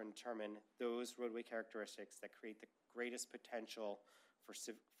can determine those roadway characteristics that create the greatest potential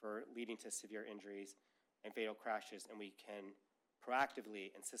for leading to severe injuries and fatal crashes, and we can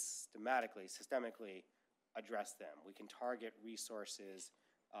proactively and systemically address them. We can target resources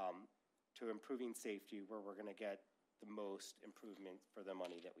to improving safety where we're going to get the most improvement for the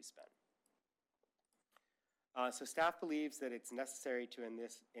money that we spend. So staff believes that it's necessary to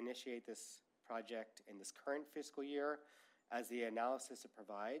initiate this project in this current fiscal year, as the analysis it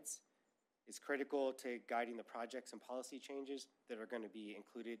provides is critical to guiding the projects and policy changes that are going to be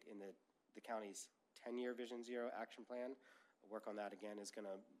included in the county's 10-year Vision Zero action plan. Work on that, again, is going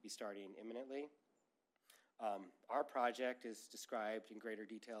to be starting imminently. Our project is described in greater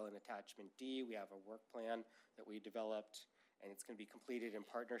detail in Attachment D. We have a work plan that we developed, and it's going to be completed in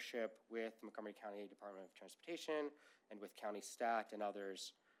partnership with Montgomery County Department of Transportation and with County Stat and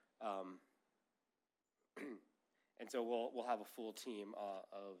others. And so we'll have a full team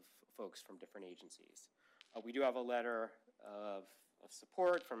of folks from different agencies. We do have a letter of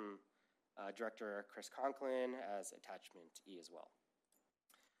support from Director Chris Conklin as Attachment E as well.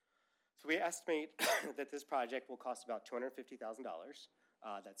 So we estimate that this project will cost about $250,000.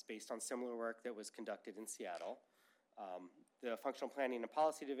 That's based on similar work that was conducted in Seattle. The Functional Planning and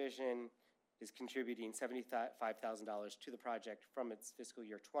Policy Division is contributing $75,000 to the project from its fiscal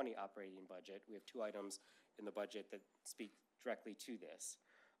year 20 operating budget. We have two items in the budget that speak directly to this.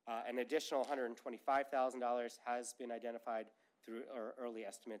 An additional $125,000 has been identified through our early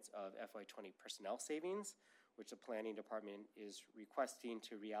estimates of FY20 personnel savings, which the Planning Department is requesting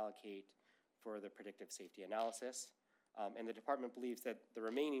to reallocate for the predictive safety analysis. And the department believes that the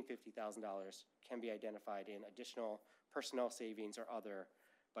remaining $50,000 can be identified in additional personnel savings or other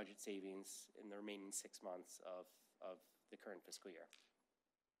budget savings in the remaining 6 months of the current fiscal year.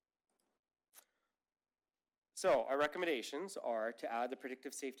 So our recommendations are to add the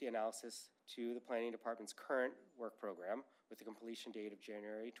predictive safety analysis to the Planning Department's current work program with a completion date of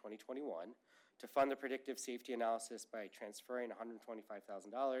January 2021, to fund the predictive safety analysis by transferring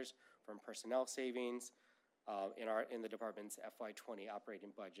 $125,000 from personnel savings in the department's FY20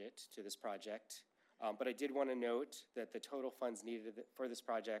 operating budget to this project. But I did want to note that the total funds needed for this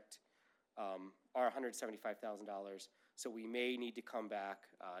project are $175,000, so we may need to come back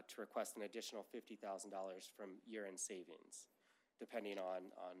to request an additional $50,000 from year-end savings, depending on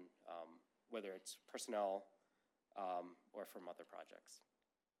whether it's personnel or from other projects.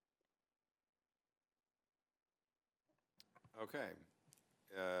 Okay.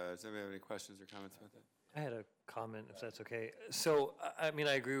 Does anybody have any questions or comments about that? I had a comment, if that's okay. So, I mean,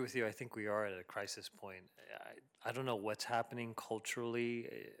 I agree with you. I think we are at a crisis point. I don't know what's happening culturally.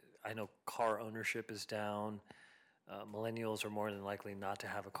 I know car ownership is down. Millennials are more than likely not to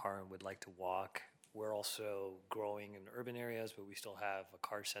have a car and would like to walk. We're also growing in urban areas, but we still have a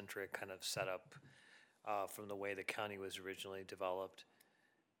car-centric kind of setup from the way the county was originally developed.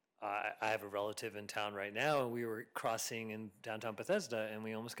 I have a relative in town right now, and we were crossing in downtown Bethesda, and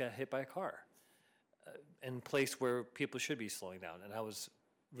we almost got hit by a car in a place where people should be slowing down. And I was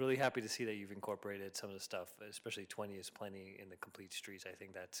really happy to see that you've incorporated some of the stuff, especially 20 is plenty in the complete streets. I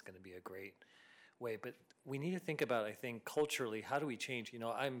think that's going to be a great way. But we need to think about, I think, culturally, how do we change? You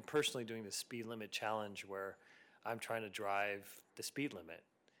know, I'm personally doing the speed limit challenge where I'm trying to drive the speed limit.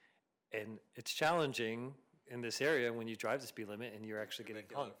 And it's challenging in this area when you drive the speed limit and you're actually getting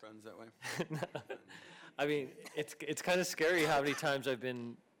a lot of friends that way. I mean, it's kind of scary how many times I've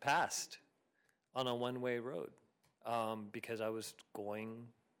been passed on a one-way road because I was going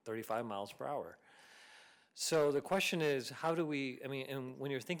 35 miles per hour. So the question is, how do we, I mean, and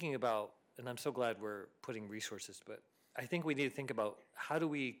when you're thinking about, and I'm so glad we're putting resources, but I think we need to think about how do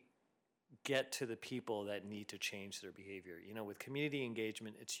we get to the people that need to change their behavior. You know, with community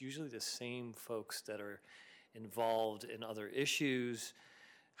engagement, it's usually the same folks that are involved in other issues.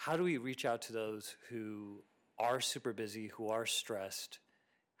 How do we reach out to those who are super busy, who are stressed?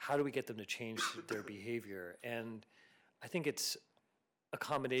 How do we get them to change their behavior? And I think it's a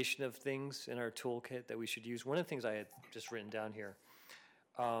combination of things in our toolkit that we should use. One of the things I had just written down here,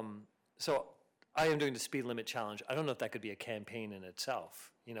 so I am doing the speed limit challenge. I don't know if that could be a campaign in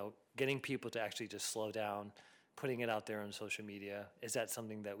itself, you know, getting people to actually just slow down, putting it out there on social media. Is that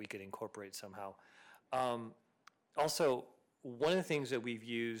something that we could incorporate somehow? Also, one of the things that we've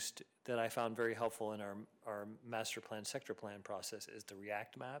used that I found very helpful in our master plan, sector plan process is the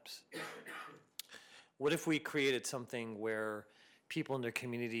React maps. What if we created something where people in their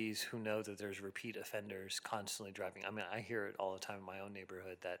communities who know that there's repeat offenders constantly driving? I mean, I hear it all the time in my own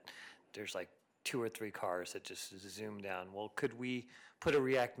neighborhood that there's like 2 or 3 cars that just zoom down. Well, could we put a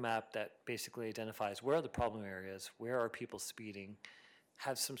React map that basically identifies where are the problem areas, where are people speeding,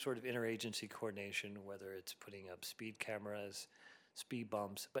 have some sort of interagency coordination, whether it's putting up speed cameras, speed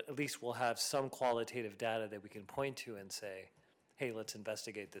bumps, but at least we'll have some qualitative data that we can point to and say, hey, let's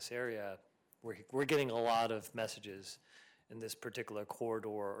investigate this area. We're getting a lot of messages in this particular corridor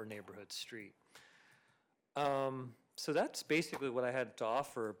or neighborhood street. So that's basically what I had to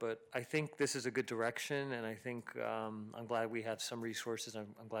offer, but I think this is a good direction, and I think I'm glad we have some resources.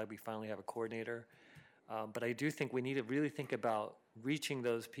 I'm glad we finally have a coordinator. But I do think we need to really think about reaching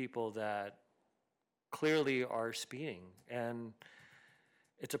those people that clearly are speeding, and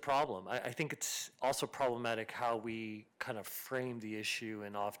it's a problem. I think it's also problematic how we kind of frame the issue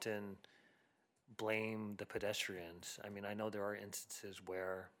and often blame the pedestrians. I mean, I know there are instances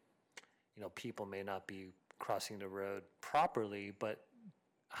where, people may not be crossing the road properly, but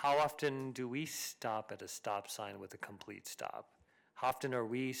how often do we stop at a stop sign with a complete stop? How often are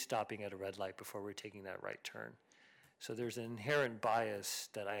we stopping at a red light before we're taking that right turn? So there's an inherent bias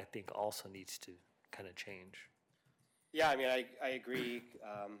that I think also needs to kind of change. Yeah, I mean, I agree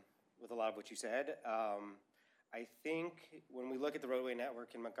with a lot of what you said. I think when we look at the roadway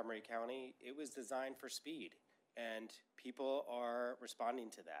network in Montgomery County, it was designed for speed, and people are responding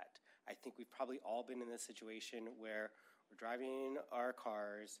to that. I think we've probably all been in this situation where we're driving our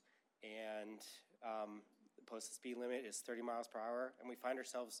cars and the posted speed limit is 30 miles per hour, and we find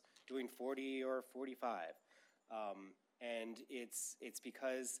ourselves doing 40 or 45. And it's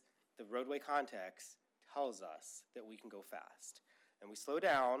because the roadway context tells us that we can go fast. And we slow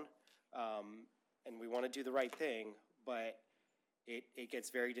down, and we want to do the right thing, but it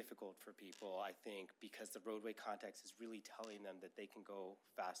gets very difficult for people, I think, because the roadway context is really telling them that they can go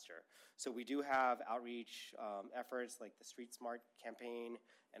faster. So we do have outreach efforts like the Street Smart campaign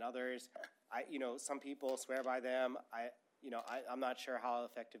and others. Some people swear by them. I'm not sure how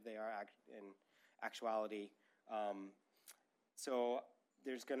effective they are in actuality. So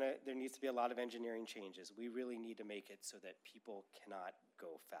there needs to be a lot of engineering changes. We really need to make it so that people cannot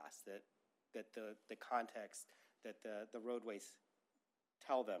go fast, that the context, that the roadways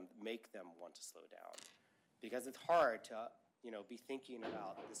tell them, make them want to slow down. Because it's hard to, be thinking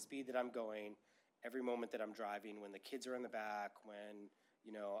about the speed that I'm going every moment that I'm driving, when the kids are in the back, when,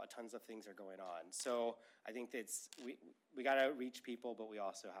 tons of things are going on. So I think that's, we got to reach people, but we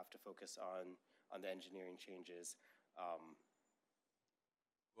also have to focus on the engineering changes.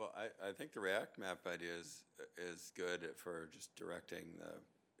 Well, I think the React map idea is good for just directing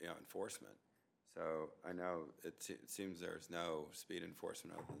the enforcement. So I know it seems there's no speed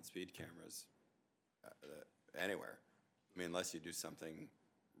enforcement other than speed cameras anywhere. I mean, unless you do something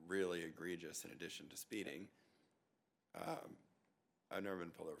really egregious in addition to speeding. I've never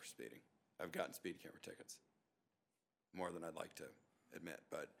been pulled over for speeding. I've gotten speed camera tickets, more than I'd like to admit,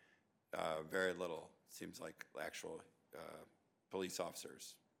 but very little seems like actual police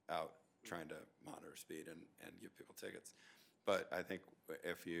officers out trying to monitor speed and give people tickets. But I think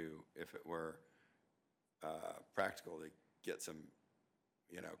if it were practical to get some,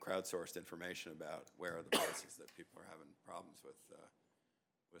 crowdsourced information about where are the places that people are having problems with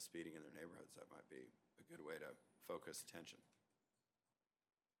speeding in their neighborhoods, that might be a good way to focus attention.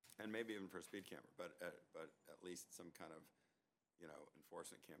 And maybe even for a speed camera, but at least some kind of,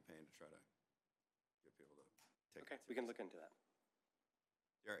 enforcement campaign to try to get people to take. Okay, we can look into that.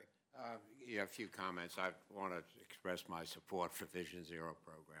 Jerry. Yeah, a few comments. I want to express my support for Vision Zero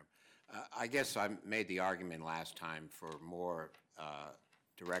program. I guess I made the argument last time for more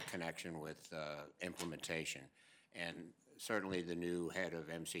direct connection with implementation. And certainly the new head of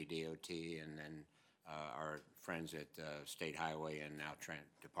MCDOT and then our friends at State Highway and now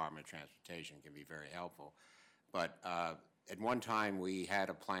Department of Transportation can be very helpful. But at one time we had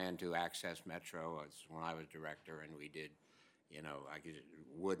a plan to access Metro when I was director, and we did, I guess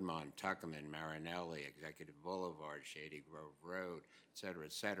Woodmont, Tuckerman, Marinelli, Executive Boulevard, Shady Grove Road,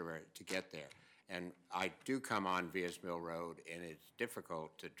 et cetera, to get there. And I do come on Vias Mill Road, and it's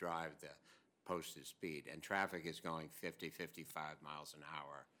difficult to drive the posted speed, and traffic is going 50, 55 miles an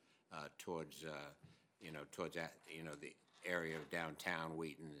hour towards that, the area of downtown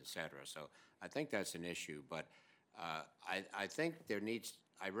Wheaton, et cetera. So I think that's an issue, but I think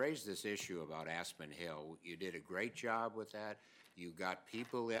I raised this issue about Aspen Hill. You did a great job with that. You got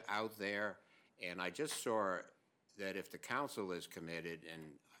people out there, and I just saw that if the council is committed, and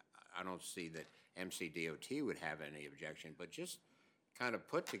I don't see that MCDOT would have any objection, but just kind of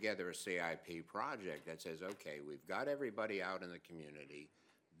put together a CIP project that says, okay, we've got everybody out in the community.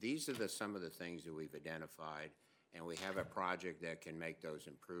 These are some of the things that we've identified, and we have a project that can make those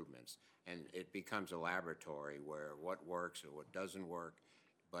improvements. And it becomes a laboratory where what works or what doesn't work.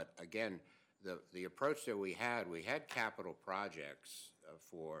 But again, the approach that we had capital projects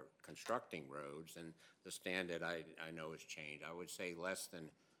for constructing roads, and the standard I know has changed. I would say less than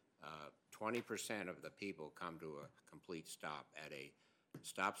 20% of the people come to a complete stop at a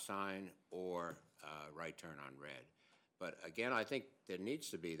stop sign or right turn on red. But again, I think there needs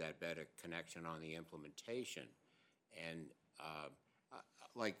to be that better connection on the implementation. And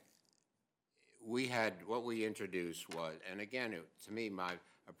like what we introduced was, and again, to me, my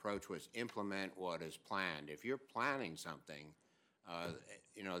approach was implement what is planned. If you're planning something,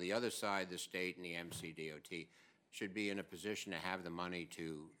 the other side, the state and the MCDOT, should be in a position to have the money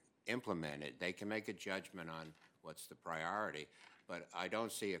to implement it. They can make a judgment on what's the priority, but I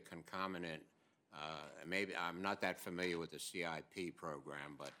don't see a concomitant Maybe, I'm not that familiar with the CIP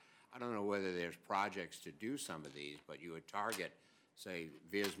program, but I don't know whether there's projects to do some of these, but you would target, say,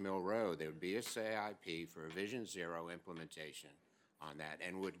 Veers Mill Road, there would be a CIP for a Vision Zero implementation on that,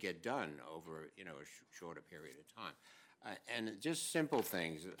 and would get done over, you know, a shorter period of time. And just simple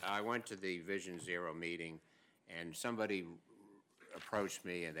things. I went to the Vision Zero meeting, and somebody approached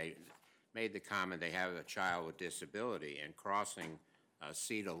me, and they made the comment they have a child with disability, and crossing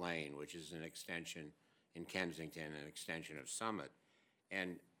Cedar Lane, which is an extension in Kensington, an extension of Summit.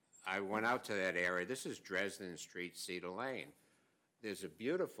 And I went out to that area. This is Dresden Street, Cedar Lane. There's a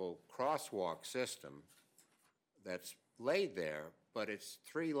beautiful crosswalk system that's laid there, but it's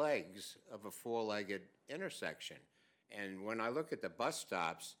 3 legs of a 4-legged intersection. And when I look at the bus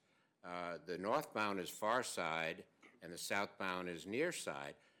stops, the northbound is far side and the southbound is near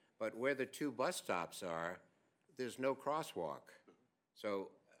side. But where the 2 bus stops are, there's no crosswalk. So,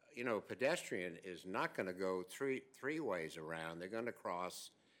 you know, a pedestrian is not going to go three ways around. They're going to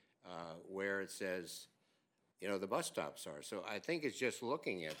cross where it says, you know, the bus stops are. So I think it's just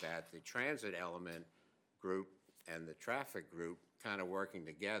looking at that, the transit element group and the traffic group kind of working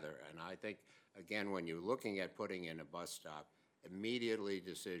together. And I think, again, when you're looking at putting in a bus stop, immediately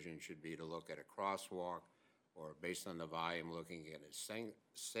decision should be to look at a crosswalk or based on the volume, looking at a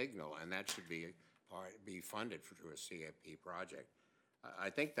signal, and that should be funded through a CIP project.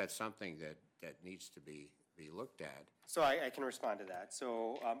 I think that's something that needs to be looked at. So I can respond to that.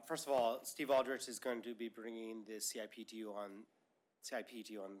 So first of all, Steve Aldrich is going to be bringing the CIP to you on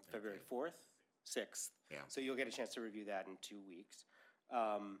February 4th, 6th. Yeah. So you'll get a chance to review that in 2 weeks.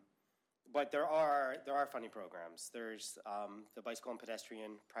 But there are funding programs. There's the Bicycle and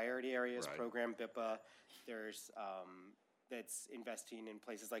Pedestrian Priority Areas Program, BIPA. There's that's investing in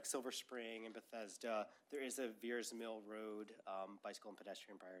places like Silver Spring and Bethesda. There is a Veers Mill Road Bicycle and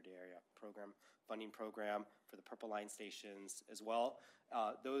Pedestrian Priority Area Program, funding program for the Purple Line stations as well.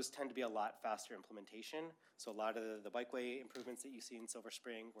 Those tend to be a lot faster implementation. So a lot of the bikeway improvements that you see in Silver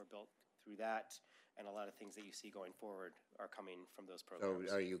Spring were built through that, and a lot of things that you see going forward are coming from those programs.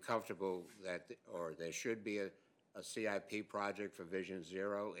 So are you comfortable that, or there should be a CIP project for Vision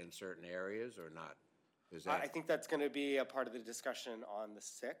Zero in certain areas or not? Is that? I think that's going to be a part of the discussion on the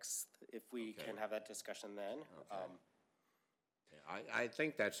 6th, if we can have that discussion then. I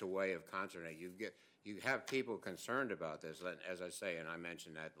think that's a way of concentrating. You have people concerned about this, as I say, and I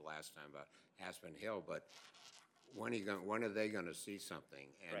mentioned that the last time about Aspen Hill, but when are they going to see something?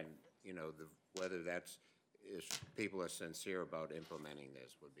 And, you know, whether that's, if people are sincere about implementing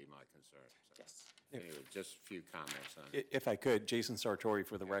this would be my concern. So, yes. Anyway, just a few comments on it. If I could, Jason Sartori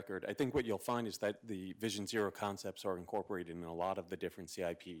for the record. I think what you'll find is that the Vision Zero concepts are incorporated in a lot of the different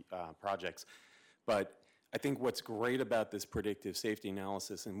CIP projects. But I think what's great about this predictive safety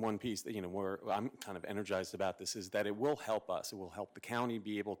analysis, and one piece that, you know, where I'm kind of energized about this, is that it will help us. It will help the county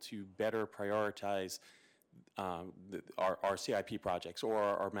be able to better prioritize our CIP projects or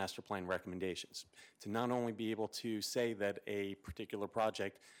our master plan recommendations, to not only be able to say that a particular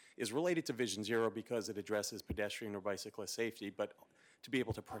project is related to Vision Zero because it addresses pedestrian or bicyclist safety, but to be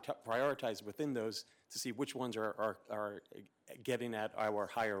able to prioritize within those to see which ones are getting at our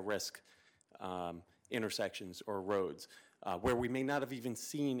higher risk intersections or roads, where we may not have even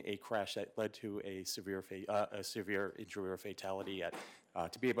seen a crash that led to a severe injury or fatality yet,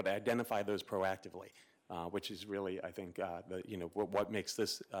 to be able to identify those proactively. Which is really, I think, what makes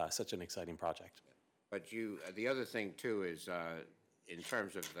this such an exciting project. But the other thing too is, in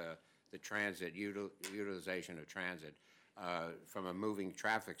terms of the transit, utilization of transit, from a moving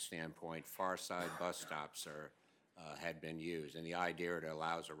traffic standpoint, far side bus stops had been used, and the idea it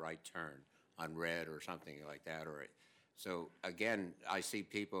allows a right turn on red or something like that. So again, I see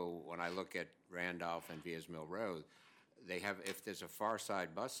people, when I look at Randolph and Veers Mill Road, if there's a far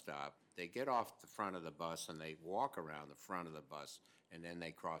side bus stop, they get off the front of the bus and they walk around the front of the bus and then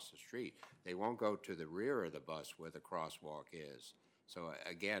they cross the street. They won't go to the rear of the bus where the crosswalk is. So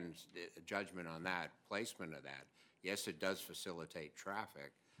again, judgment on that, placement of that. Yes, it does facilitate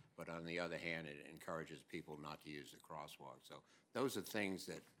traffic, but on the other hand, it encourages people not to use the crosswalk. So those are things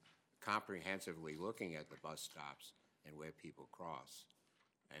that comprehensively looking at the bus stops and where people cross.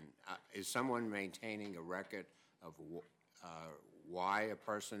 And is someone maintaining a record of why a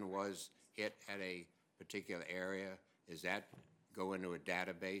person was hit at a particular area? Is that go into a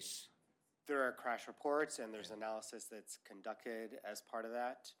database? There are crash reports and there's analysis that's conducted as part of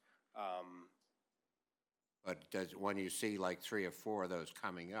that. But when you see like 3 or 4 of those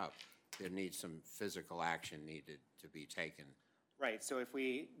coming up, there needs some physical action needed to be taken. Right, so if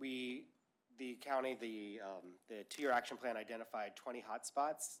the the county, the two-year action plan identified 20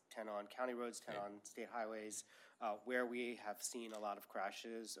 hotspots, 10 on county roads, 10 on state highways, where we have seen a lot of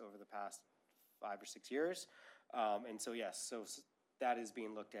crashes over the past 5 or 6 years. And so, yes, so that is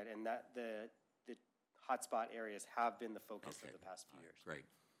being looked at, and that the hotspot areas have been the focus of the past few years. Great.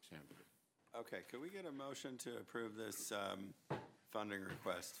 Sam. Okay, could we get a motion to approve this funding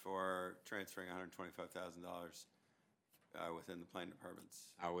request for transferring $125,000 within the planning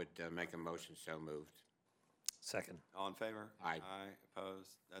departments? I would make a motion, so moved. Second. All in favor? Aye. Aye,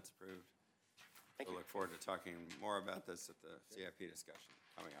 opposed? That's approved. Thank We'll you. look forward to talking more about this at the CIP discussion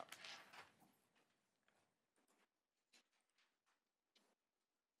coming up.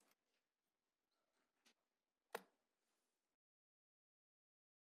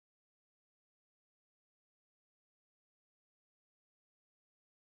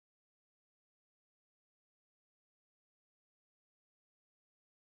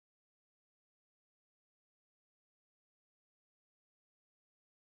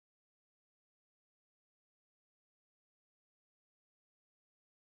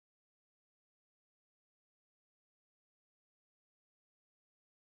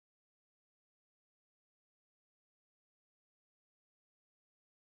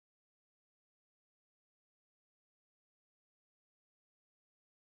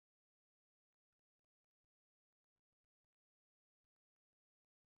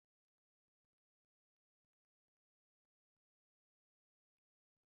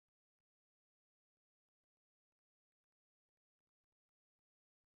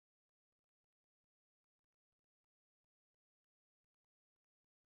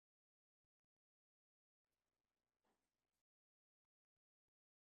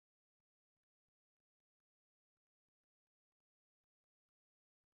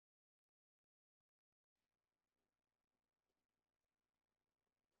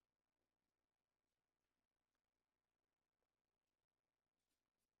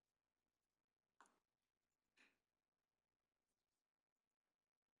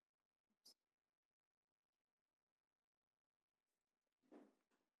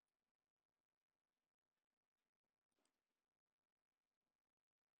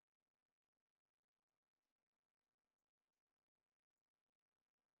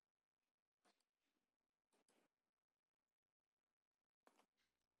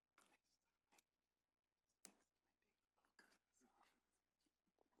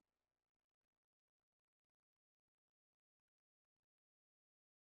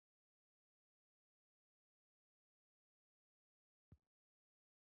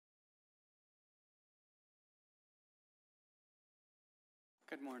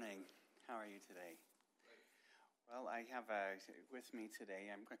 Good morning. How are you today? Well, I have with me today,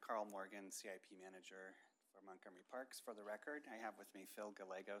 I'm Carl Morgan, CIP Manager for Montgomery Parks. For the record, I have with me Phil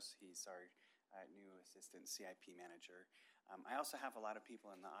Gallegos. He's our new Assistant CIP Manager. I also have a lot of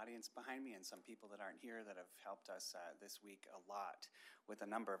people in the audience behind me and some people that aren't here that have helped us this week a lot with a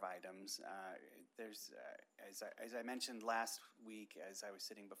number of items. As I mentioned last week, as I was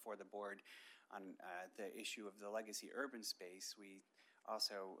sitting before the board on the issue of the legacy urban space, we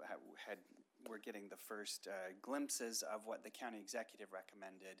also we're getting the first glimpses of what the county executive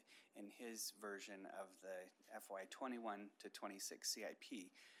recommended in his version of the FY 21 to 26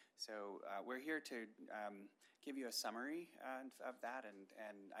 CIP. So we're here to give you a summary of that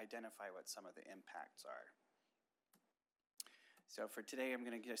and identify what some of the impacts are. So for today, I'm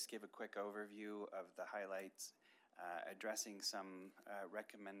going to just give a quick overview of the highlights, addressing some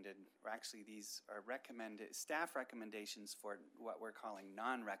recommended, or actually these are recommended, staff recommendations for what we're calling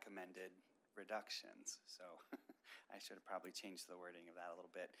non-recommended reductions. So I should have probably changed the wording of that a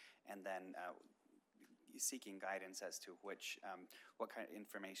little bit. And then seeking guidance as to what kind of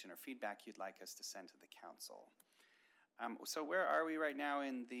information or feedback you'd like us to send to the council. So where are we right now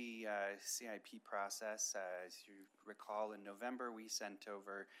in the CIP process? As you recall, in November, we sent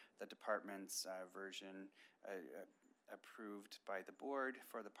over the department's version approved by the board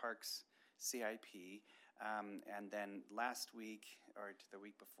for the Parks CIP. And then last week, or the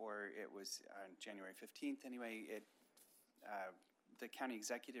week before, it was on January 15th anyway, the county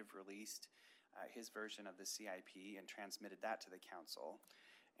executive released his version of the CIP and transmitted that to the council.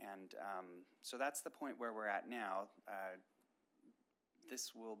 And so that's the point where we're at now.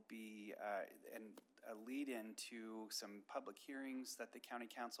 This will be a lead-in to some public hearings that the county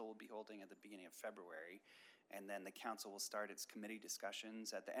council will be holding at the beginning of February. And then the council will start its committee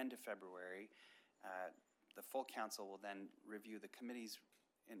discussions at the end of February. The full council will then review the committee's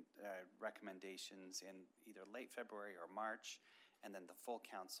recommendations in either late February or March. and then the full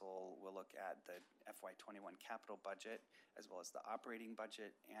council will look at the FY21 capital budget, as well as the operating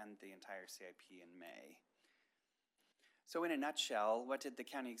budget and the entire CIP in May. So in a nutshell, what did the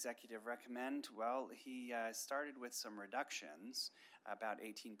county executive recommend? Well, he started with some reductions, about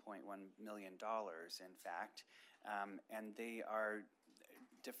 $18.1 million, in fact, and they are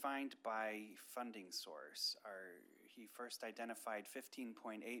defined by funding source. He first identified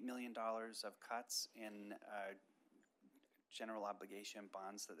 $15.8 million of cuts in general obligation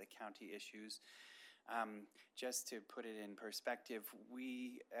bonds that the county issues. Just to put it in perspective,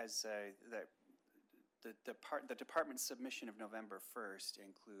 we, as the department's submission of November 1st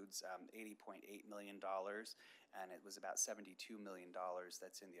includes $80.8 million, and it was about $72 million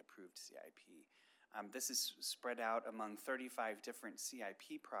that's in the approved CIP. This is spread out among 35 different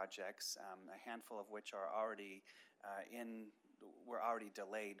CIP projects, a handful of which are already were already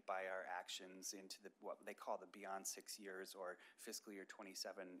delayed by our actions into what they call the beyond 6 years, or fiscal year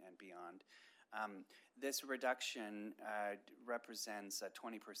 27 and beyond. This reduction represents a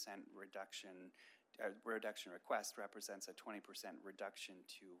 20% reduction. Reduction request represents a 20% reduction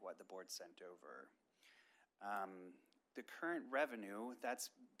to what the board sent over. The current revenue, that's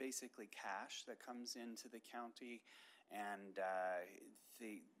basically cash that comes into the county, and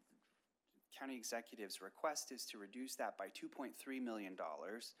the county executive's request is to reduce that by $2.3 million.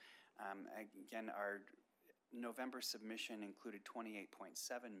 Again, our November submission included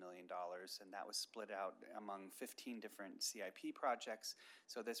 $28.7 million, and that was split out among 15 different CIP projects,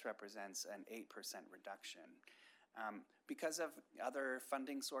 so this represents an 8% reduction. Because of other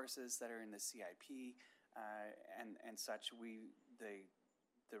funding sources that are in the CIP and such,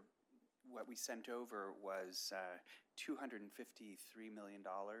 what we sent over was $253 million,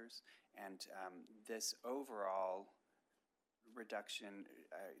 and this overall reduction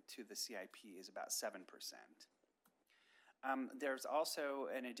to the CIP is about 7%. There's also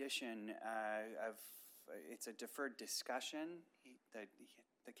an addition it's a deferred discussion.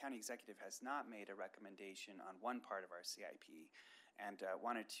 The county executive has not made a recommendation on one part of our CIP, and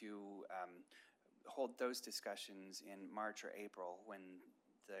wanted to hold those discussions in March or April when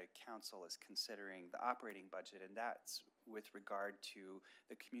the council is considering the operating budget, and that's with regard to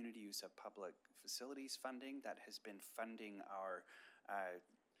the community use of public facilities funding that has been funding our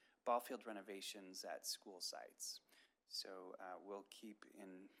ball field renovations at school sites. So we'll keep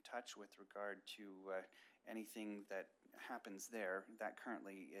in touch with regard to anything that happens there. That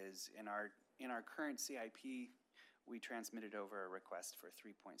currently is in our current CIP. We transmitted over a request for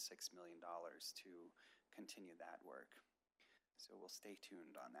 $3.6 million to continue that work. So we'll stay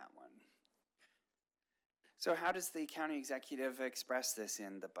tuned on that one. So how does the county executive express this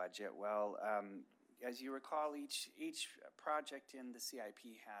in the budget? Well, as you recall, each project in the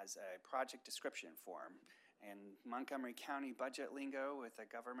CIP has a project description form. In Montgomery County budget lingo with the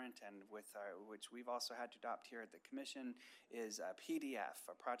government, and with which we've also had to adopt here at the commission, is a PDF,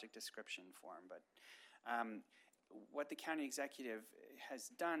 a project description form. But what the county executive has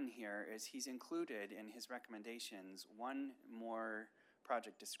done here is he's included in his recommendations one more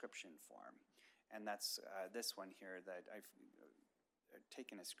project description form, and that's this one here that I've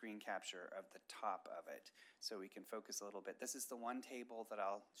taken a screen capture of the top of it so we can focus a little bit. This is the one table that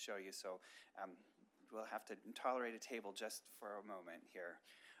I'll show you, so we'll have to tolerate a table just for a moment here.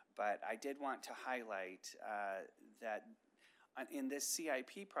 But I did want to highlight that in this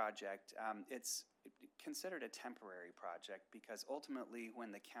CIP project, it's considered a temporary project because ultimately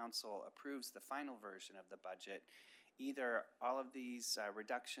when the council approves the final version of the budget, either all of these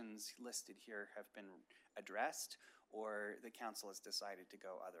reductions listed here have been addressed, or the council has decided to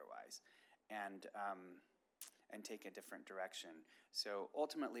go otherwise and take a different direction. So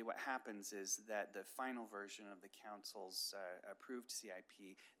ultimately what happens is that the final version of the council's approved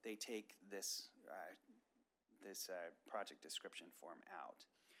CIP, they take this project description form out.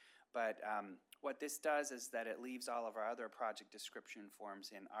 But what this does is that it leaves all of our other project description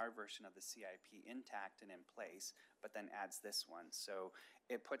forms in our version of the CIP intact and in place, but then adds this one. So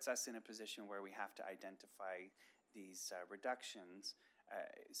it puts us in a position where we have to identify these reductions.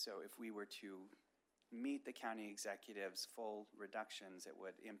 So if we were to meet the county executive's full reductions, it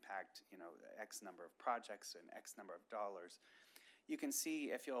would impact, X number of projects and X number of dollars. You can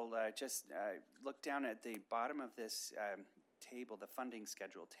see, if you'll just look down at the bottom of this table, the funding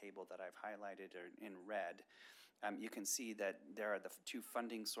schedule table that I've highlighted in red, you can see that there are the two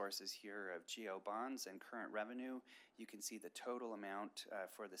funding sources here of GO bonds and current revenue. You can see the total amount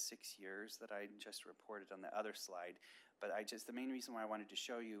for the 6 years that I just reported on the other slide. But the main reason why I wanted to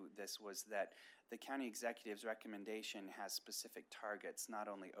show you this was that the county executive's recommendation has specific targets, not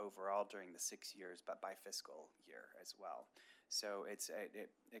only overall during the 6 years, but by fiscal year as well. So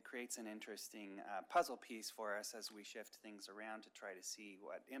it creates an interesting puzzle piece for us as we shift things around to try to see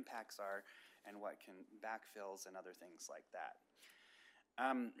what impacts are and what can backfills and other things like that.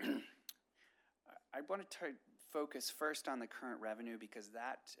 I want to focus first on the current revenue because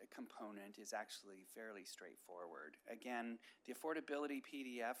that component is actually fairly straightforward. Again, the affordability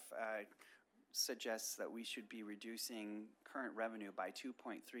PDF suggests that we should be reducing current revenue by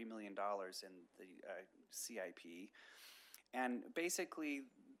 $2.3 million in the CIP. And basically,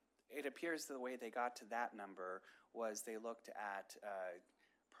 it appears the way they got to that number was they looked at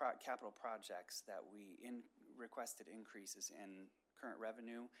capital projects that we requested increases in current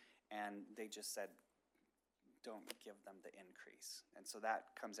revenue, and they just said, don't give them the increase. And so that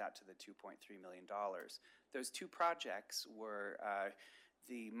comes out to the $2.3 million. Those two projects were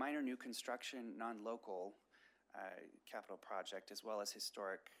the minor new construction non-local capital project, as well as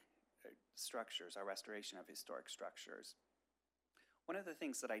historic structures, our restoration of historic structures. One of the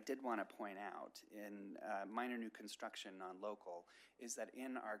things that I did want to point out in minor new construction non-local is that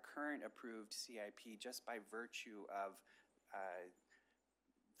in our current approved CIP, just by virtue of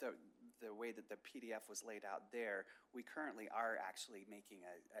the way that the PDF was laid out there, we currently are actually making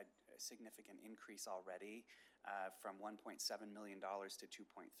a significant increase already from $1.7 million to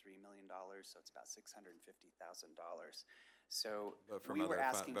 $2.3 million, so it's about $650,000. So we were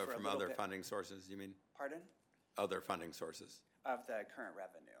asking for a little bit. But from other funding sources, you mean? Pardon? Other funding sources? Of the current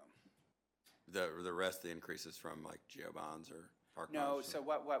revenue. The rest of the increases from like geo bonds or park bonds? No, so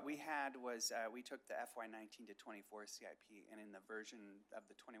what we had was we took the FY19 to 24 CIP, and in the version of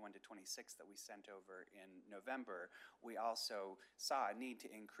the 21 to 26 that we sent over in November, we also saw a need to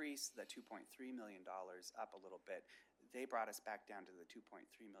increase the $2.3 million up a little bit. They brought us back down to the $2.3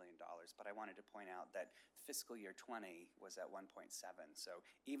 million, but I wanted to point out that fiscal year 20 was at 1.7. So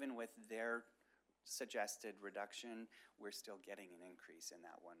even with their suggested reduction, we're still getting an increase in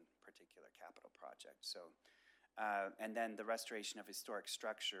that one particular capital project. So, and then the restoration of historic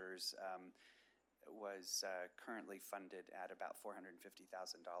structures was currently funded at about $450,000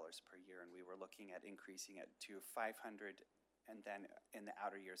 per year, and we were looking at increasing it to $500,000, and then in the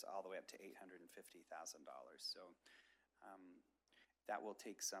outer years all the way up to $850,000. So that will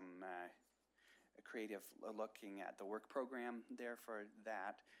take some creative looking at the work program there for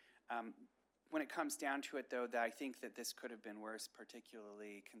that. When it comes down to it, though, I think that this could have been worse,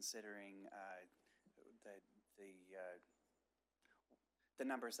 particularly considering the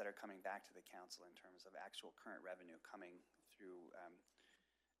numbers that are coming back to the council in terms of actual current revenue coming through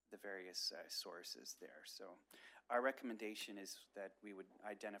the various sources there. So our recommendation is that we would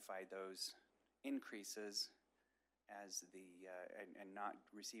identify those increases as and not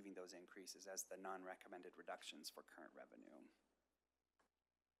receiving those increases as the non-recommended reductions for current revenue.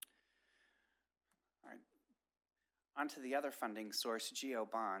 All right. On to the other funding source, GO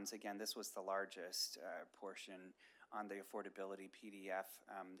bonds. Again, this was the largest portion on the affordability PDF.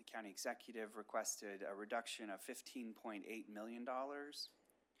 The county executive requested a reduction of $15.8 million.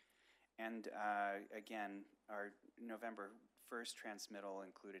 And again, our November 1st transmittal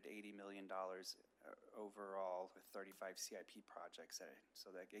included $80 million overall with 35 CIP projects.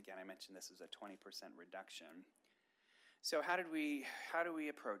 So that, again, I mentioned this is a 20% reduction. So how do we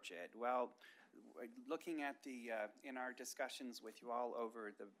approach it? Well, looking at in our discussions with you all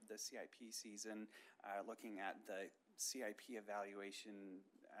over the CIP season, looking at the CIP evaluation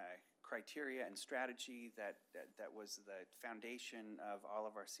criteria and strategy that was the foundation of all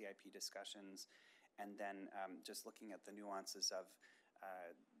of our CIP discussions, and then just looking at the nuances of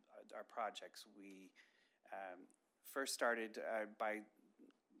our projects, we first started by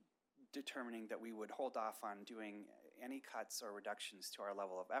determining that we would hold off on doing any cuts or reductions to our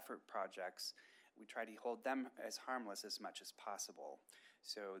level of effort projects. We try to hold them as harmless as much as possible.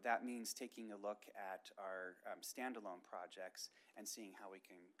 So that means taking a look at our standalone projects and seeing how we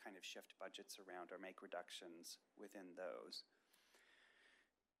can kind of shift budgets around or make reductions within those.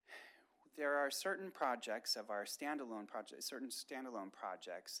 There are certain projects of our standalone projects,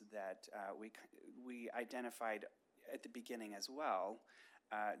 that we identified at the beginning as well.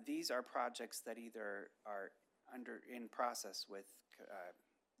 These are projects that either are in process with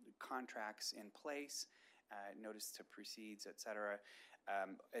contracts in place, notice to proceeds, et cetera,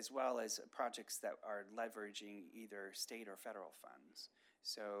 as well as projects that are leveraging either state or federal funds.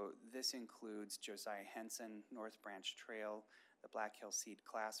 So this includes Josiah Henson, North Branch Trail, the Black Hill Seed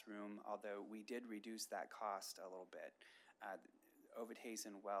Classroom, although we did reduce that cost a little bit. Ovid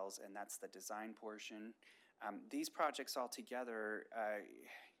Hazen Wells, and that's the design portion. These projects altogether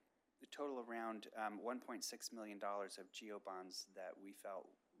total around $1.6 million of GO bonds that we felt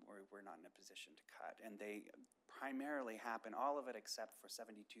we're not in a position to cut. And they primarily happen, all of it except for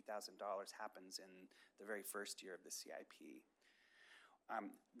 $72,000 happens in the very first year of the CIP.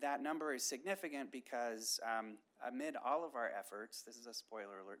 That number is significant because amid all of our efforts, this is a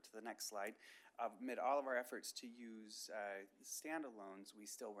spoiler alert to the next slide, amid all of our efforts to use standalones, we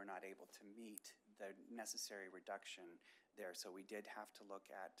still were not able to meet the necessary reduction there. So we did have to look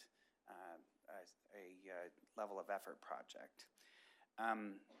at a level of effort project.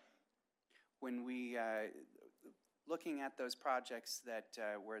 When we looking at those projects that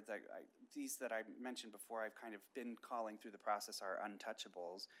were these that I mentioned before, I've kind of been calling through the process are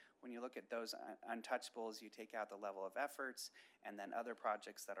untouchables. When you look at those untouchables, you take out the level of efforts, and then other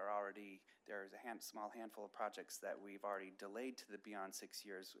projects that are already, there's a small handful of projects that we've already delayed to the beyond 6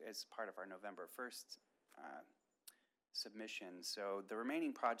 years as part of our November 1st submission. So the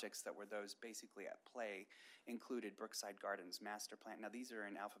remaining projects that were those basically at play included Brookside Gardens Master Plan. Now these are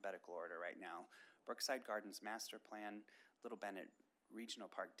in alphabetical order right now. Brookside Gardens Master Plan, Little Bennett Regional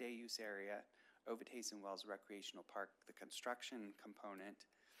Park Day Use Area, Ovitation Wells Recreational Park, the construction component,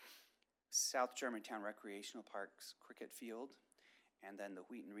 South Germantown Recreational Park's Cricket Field, and then the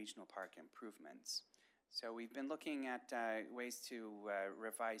Wheaton Regional Park improvements. So we've been looking at ways to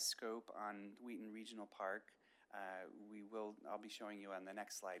revise scope on Wheaton Regional Park. I'll be showing you on the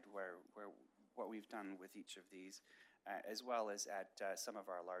next slide what we've done with each of these, as well as at some of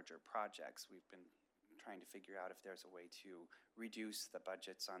our larger projects. We've been trying to figure out if there's a way to reduce the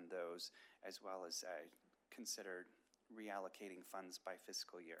budgets on those, as well as consider reallocating funds by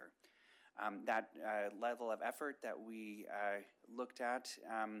fiscal year. That level of effort that we looked at,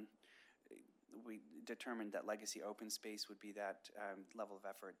 we determined that legacy open space would be that level of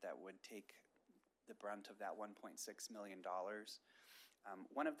effort that would take the brunt of that $1.6 million.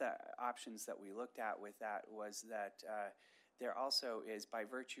 One of the options that we looked at with that was that there also is, by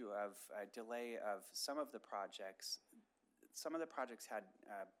virtue of a delay of some of the projects had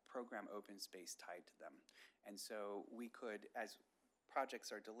program open space tied to them. And so we could, as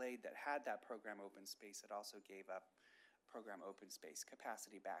projects are delayed that had that program open space, it also gave up program open space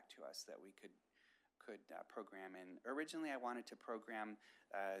capacity back to us that we could program in. Originally, I wanted to program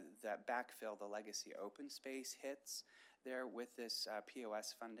that backfill the legacy open space hits there with this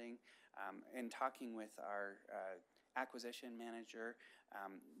POS funding. In talking with our acquisition manager,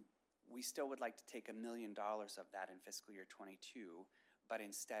 we still would like to take $1 million of that in fiscal year 22, but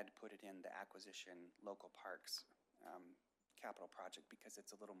instead put it in the acquisition local parks capital project because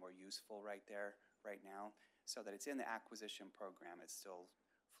it's a little more useful right now, so that it's in the acquisition program. It's still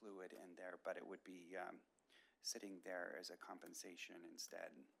fluid in there, but it would be sitting there as a compensation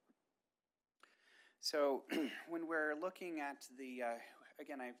instead. So when we're looking at the,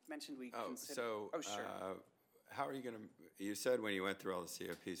 again, I mentioned we consider... sure. How are you going to, you said when you went through all the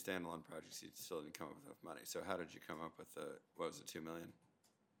COP standalone projects, you still didn't come up with enough money. So how did you come up with what was it, $2 million?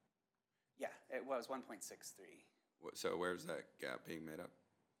 Yeah, it was 1.63. So where's that gap being made up?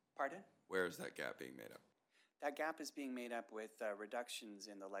 Pardon? Where is that gap being made up? That gap is being made up with reductions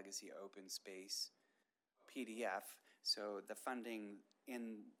in the legacy open space PDF. So the funding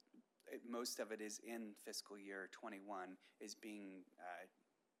most of it is in fiscal year 21, is being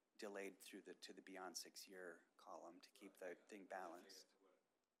delayed through to the beyond 6 year column to keep the thing balanced.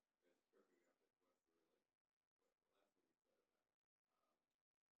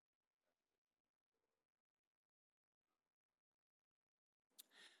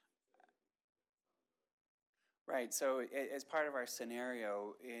 Right, so as part of our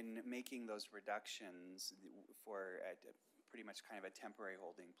scenario in making those reductions for pretty much kind of a temporary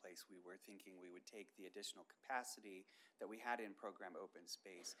holding place, we were thinking we would take the additional capacity that we had in program open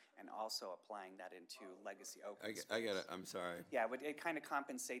space and also applying that into legacy open space. I get it, I'm sorry. Yeah, but it kind of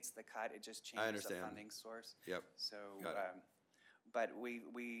compensates the cut, it just changes the funding source. Yep, so, got it. But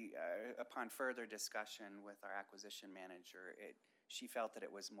we upon further discussion with our acquisition manager, she felt that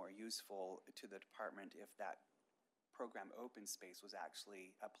it was more useful to the department if that program open space was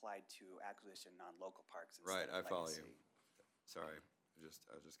actually applied to acquisition non-local parks instead Right, I of follow legacy. you. Sorry,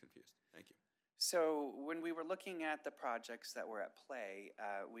 I was just confused. Thank you. So when we were looking at the projects that were at play,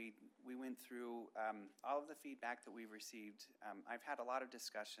 we went through all of the feedback that we've received. I've had a lot of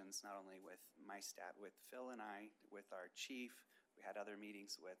discussions, not only with my staff, with Phil and I, with our chief. We had other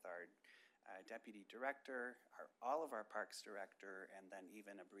meetings with our deputy director, all of our parks director, and then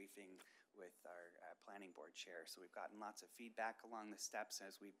even a briefing with our planning board chair. So we've gotten lots of feedback along the steps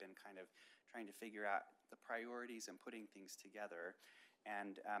as we've been kind of trying to figure out the priorities and putting things together.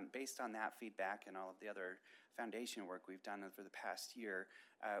 And based on that feedback and all of the other foundation work we've done over the past year,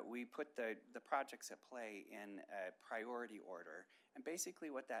 we put the projects at play in a priority order. And basically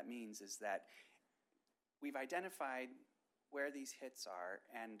what that means is that we've identified where these hits are,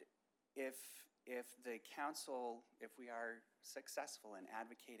 and if the council, if we are successful in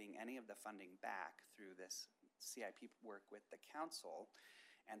advocating any of the funding back through this CIP work with the council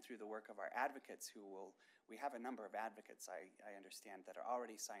and through the work of our advocates we have a number of advocates, I understand, that are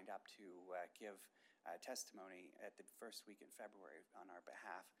already signed up to give testimony at the first week in February on our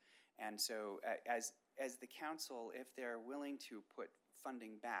behalf. And so as the council, if they're willing to put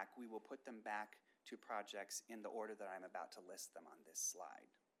funding back, we will put them back to projects in the order that I'm about to list them on this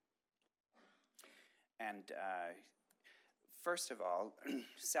slide. And first of all,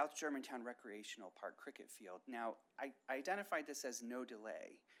 South Germantown Recreational Park Cricket Field. Now, I identified this as no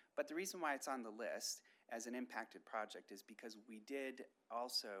delay, but the reason why it's on the list as an impacted project is because we did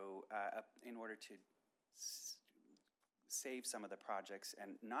also, in order to save some of the projects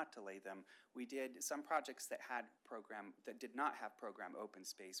and not delay them, we did some projects that did not have program open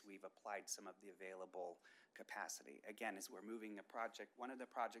space. We've applied some of the available capacity. Again, as we're moving a project, one of the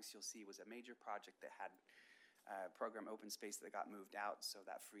projects you'll see was a major project that had program open space that got moved out, so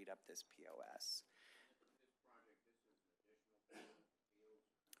that freed up this POS.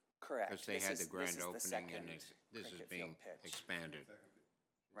 Correct. Because they had the grand this is the opening and second this is cricket being field pitch. expanded.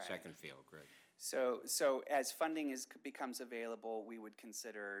 Right. Second field, great. So as funding becomes available, we would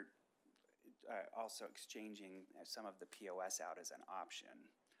consider also exchanging some of the POS out as an option.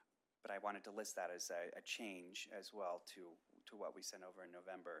 But I wanted to list that as a change as well to what we sent over in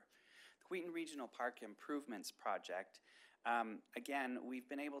November. The Wheaton Regional Park Improvements Project. Again, we've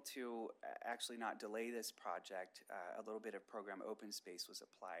been able to actually not delay this project. A little bit of program open space was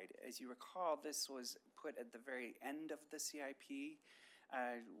applied. As you recall, this was put at the very end of the CIP.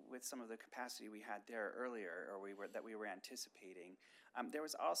 With some of the capacity we had there earlier, or that we were anticipating. There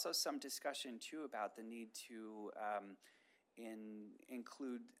was also some discussion too about the need to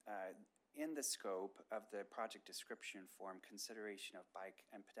include in the scope of the project description form consideration of bike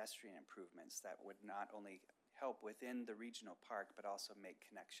and pedestrian improvements that would not only help within the regional park, but also make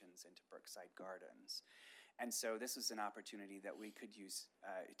connections into Brookside Gardens. And so this was an opportunity that we could use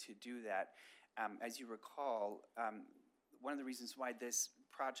to do that. As you recall, one of the reasons why this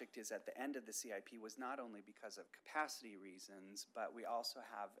project is at the end of the CIP was not only because of capacity reasons, but we also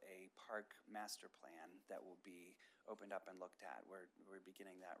have a park master plan that will be opened up and looked at. We're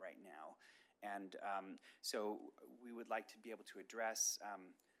beginning that right now. And so we would like to be able to address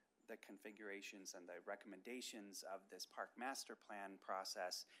the configurations and the recommendations of this park master plan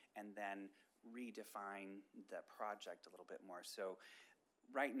process and then redefine the project a little bit more. So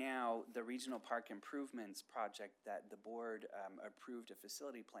right now, the Regional Park Improvements Project that the board approved a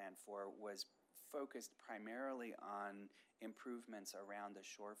facility plan for was focused primarily on improvements around the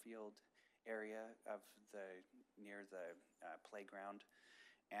Shorefield area near the playground.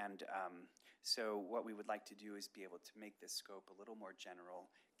 And so what we would like to do is be able to make this scope a little more general,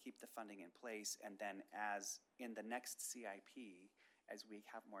 keep the funding in place, and then as in the next CIP, as we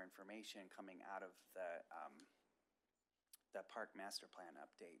have more information coming out of the park master plan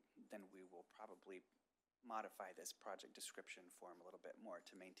update, then we will probably modify this project description form a little bit more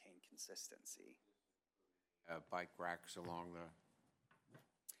to maintain consistency. Bike racks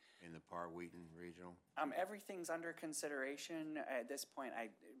in the Wheaton Regional? Everything's under consideration at this point.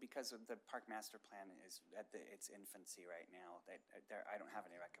 Because of the park master plan is at its infancy right now, I don't have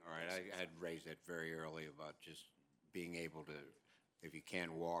any recommendations. All right, I had raised that very early about just being able to, if you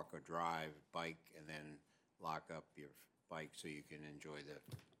can't walk or drive, bike, and then lock up your bike so you can enjoy the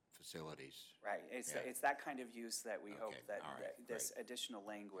facilities. Right, it's that kind of use that we hope that this great. additional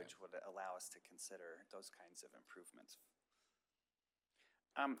language would allow us to consider those kinds of improvements.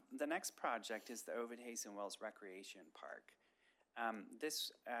 The next project is the Ovid Hazen Wells Recreation Park.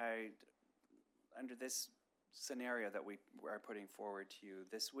 Under this scenario that we are putting forward to you,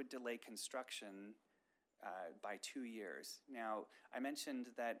 this would delay construction by 2 years. Now, I mentioned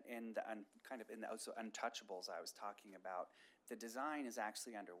that in the also untouchables I was talking about, the design is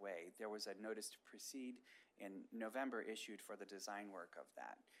actually underway. There was a notice to proceed in November issued for the design work of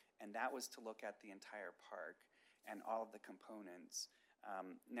that, and that was to look at the entire park and all of the components.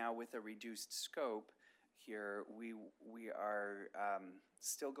 Now, with a reduced scope here, we are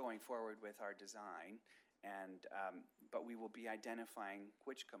still going forward with our design, but we will be identifying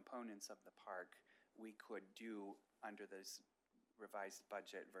which components of the park we could do under this revised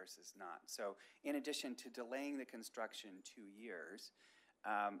budget versus not. So in addition to delaying the construction 2 years,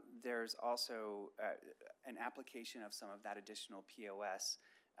 there's also an application of some of that additional POS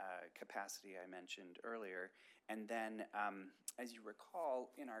capacity I mentioned earlier. And then, as you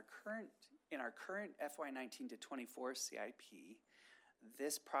recall, in our current FY19 to 24 CIP,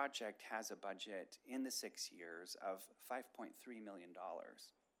 this project has a budget in the 6 years of $5.3 million.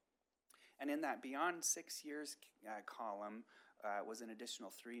 And in that beyond 6 years column was an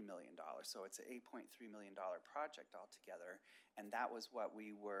additional $3 million. So it's an $8.3 million project altogether. And that was what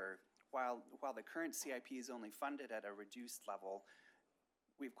we were, while the current CIP is only funded at a reduced level,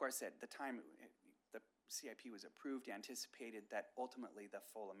 we of course at the time the CIP was approved, anticipated that ultimately the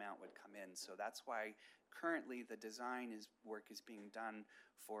full amount would come in. So that's why currently the design work is being done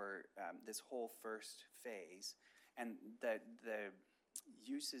for this whole first phase. And the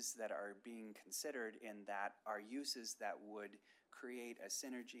uses that are being considered in that are uses that would create a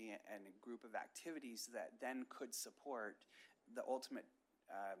synergy and a group of activities that then could support the ultimate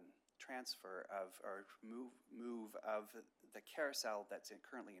transfer of or move of the carousel that's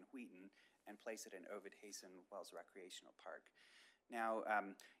currently in Wheaton and place it in Ovid Hazen Wells Recreational Park. Now,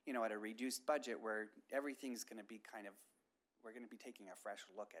 you know, at a reduced budget where everything's going to be we're going to be taking a fresh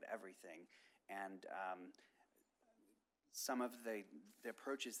look at everything, and some of the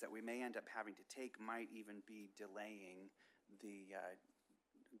approaches that we may end up having to take might even be delaying the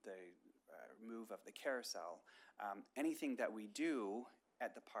move of the carousel. Anything that we do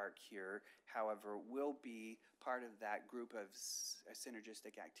at the park here, however, will be part of that group of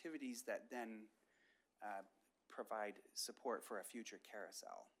synergistic activities that then provide support for a future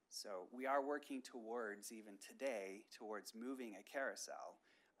carousel. So we are working towards, even today, towards moving a carousel.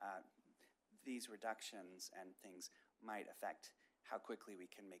 These reductions and things might affect how quickly we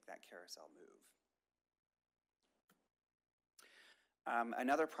can make that carousel move.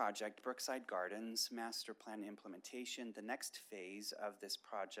 Another project, Brookside Gardens, master plan implementation. The next phase of this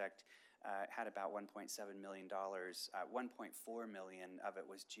project had about $1.7 million. 1.4 million of it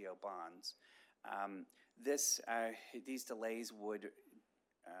was geo bonds. These delays would,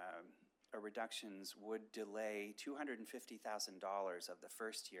 or reductions would delay $250,000 of the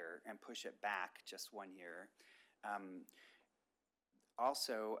first year and push it back just 1 year.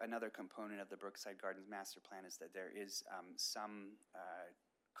 Also, another component of the Brookside Gardens master plan is that there is some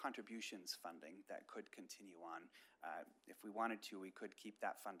contributions funding that could continue on. If we wanted to, we could keep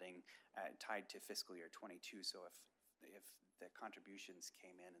that funding tied to fiscal year 22. So if the contributions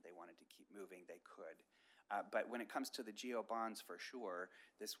came in and they wanted to keep moving, they could. But when it comes to the geo bonds, for sure,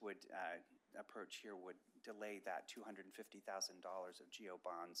 this would approach here would delay that $250,000 of geo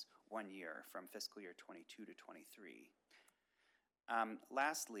bonds 1 year from fiscal year 22 to 23.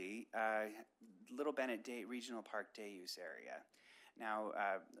 Lastly, Little Bennett Regional Park Day Use Area. Now,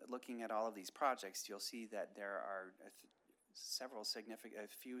 looking at all of these projects, you'll see that there are a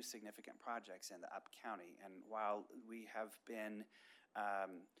few significant projects in the Up County. And while we have been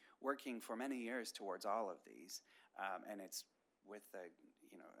working for many years towards all of these, and it's with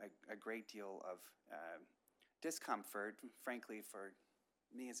a great deal of discomfort, frankly, for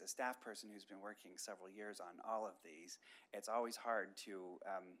me as a staff person who's been working several years on all of these, it's always hard to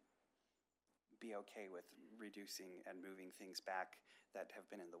be okay with reducing and moving things back that have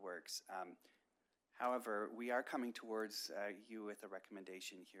been in the works. However, we are coming towards you with a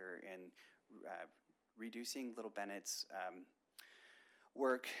recommendation here in reducing Little Bennett's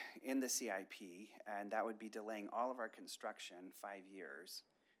work in the CIP, and that would be delaying all of our construction 5 years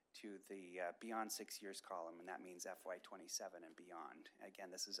to the beyond 6 years column, and that means FY27 and beyond. Again,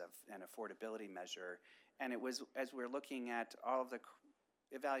 this is an affordability measure, and it was, as we're looking at all of the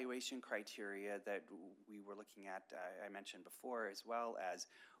evaluation criteria that we were looking at, I mentioned before, as well as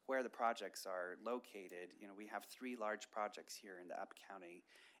where the projects are located. You know, we have 3 large projects here in the Up County,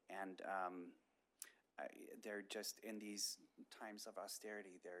 and they're just, in these times of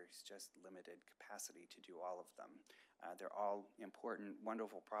austerity, there's just limited capacity to do all of them. They're all important,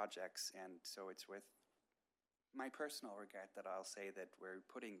 wonderful projects, and so it's with my personal regret that I'll say that we're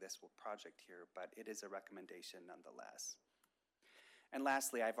putting this project here, but it is a recommendation nonetheless. And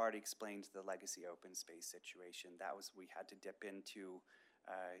lastly, I've already explained the legacy open space situation. That was, we had to dip into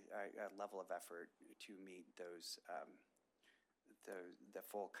a level of effort to meet those, the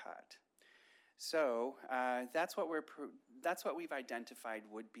full cut. So that's what we've identified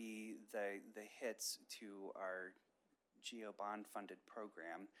would be the hits to our GEO bond funded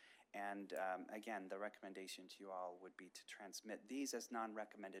program. And again, the recommendation to you all would be to transmit these as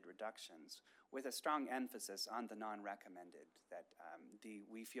non-recommended reductions with a strong emphasis on the non-recommended, that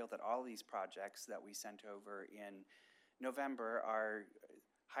we feel that all these projects that we sent over in November are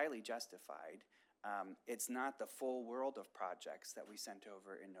highly justified. It's not the full world of projects that we sent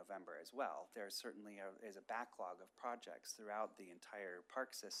over in November as well. There certainly is a backlog of projects throughout the entire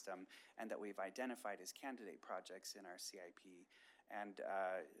park system, and that we've identified as candidate projects in our CIP.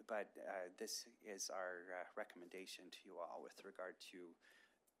 But this is our recommendation to you all with regard to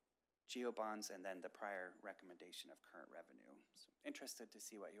GEO bonds and then the prior recommendation of current revenue. So interested to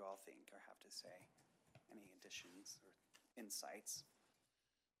see what you all think or have to say. Any additions or insights?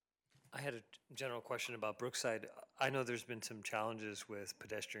 I had a general question about Brookside. I know there's been some challenges with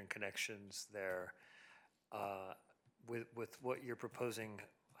pedestrian connections there. With what you're proposing,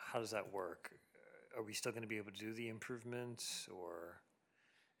 how does that work? Are we still going to be able to do the improvements, or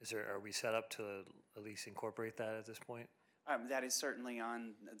are we set up to at least incorporate that at this point? That is certainly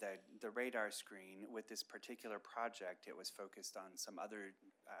on the radar screen. With this particular project, it was focused on some other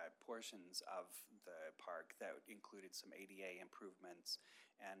portions of the park that included some ADA improvements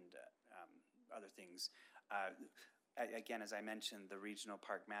and other things. Again, as I mentioned, the Regional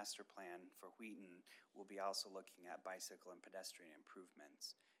Park Master Plan for Wheaton will be also looking at bicycle and pedestrian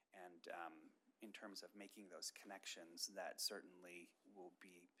improvements. And in terms of making those connections, that certainly will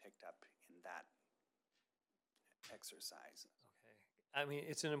be picked up in that exercise. Okay. I mean,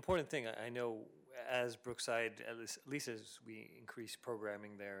 it's an important thing. I know as Brookside, at least as we increase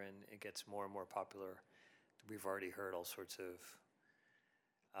programming there and it gets more and more popular, we've already heard all sorts of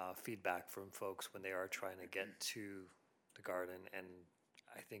feedback from folks when they are trying to get to the garden, and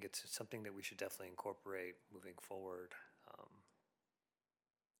I think it's something that we should definitely incorporate moving forward.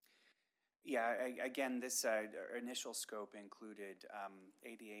 Yeah, again, this initial scope included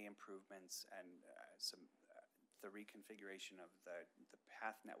ADA improvements and the reconfiguration of the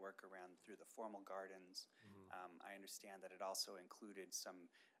path network around through the formal gardens. I understand that it also included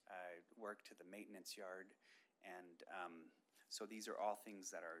some work to the maintenance yard, and so these are all things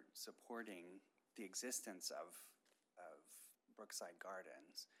that are supporting the existence of Brookside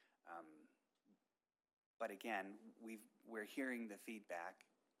Gardens. But again, we're hearing the feedback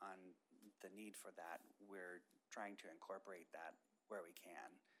on the need for that. We're trying to incorporate that where we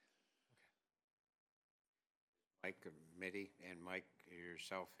can. Mike, committee, and Mike,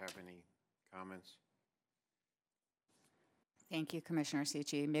 yourself have any comments? Thank you, Commissioner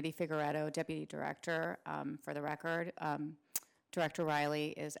Cici. Mitty Figueredo, Deputy Director. For the record, Director Riley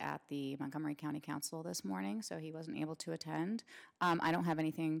is at the Montgomery County Council this morning, so he wasn't able to attend. I don't have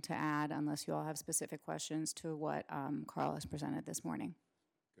anything to add unless you all have specific questions to what Carl has presented this morning.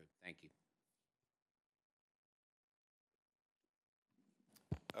 Good, thank you.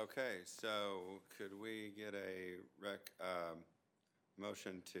 Okay, so could we get a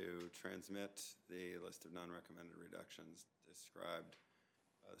motion to transmit the list of non-recommended reductions described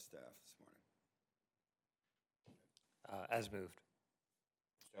by the staff this morning? As moved.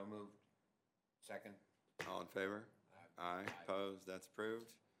 So moved. Second. All in favor? Aye. Opposed? That's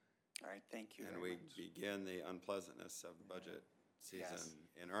approved. All right, thank you. And we begin the unpleasantness of the budget season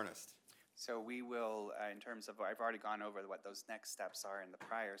in earnest. So we will, in terms of, I've already gone over what those next steps are in the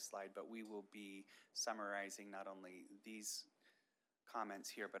prior slide, but we will be summarizing not only these comments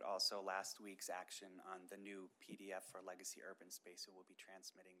here, but also last week's action on the new PDF for Legacy Urban Space. So we'll be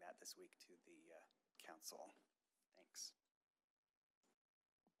transmitting that this week to the council. Thanks.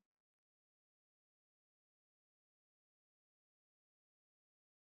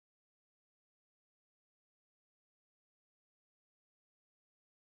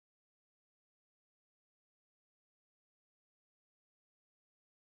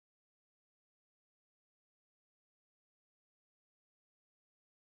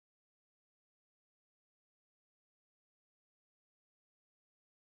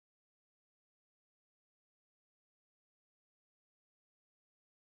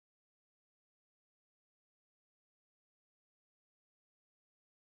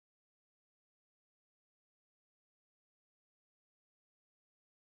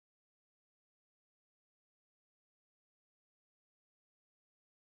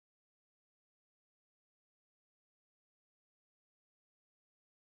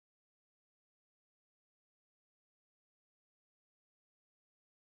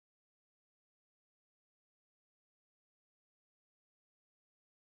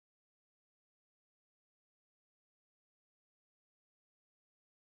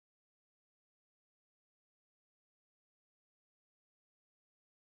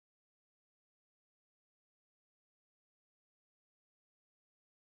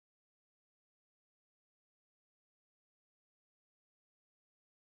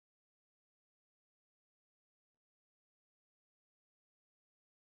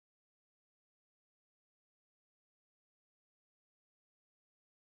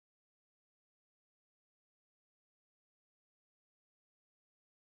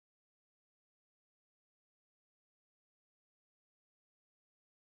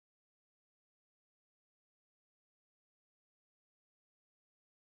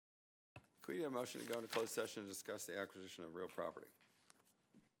 we get a motion to go into closed session to discuss the acquisition of real property?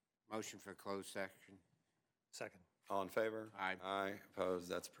 Motion for closed section. Second. All in favor? Aye. Aye, opposed,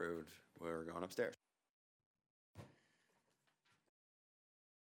 that's approved. We're going upstairs.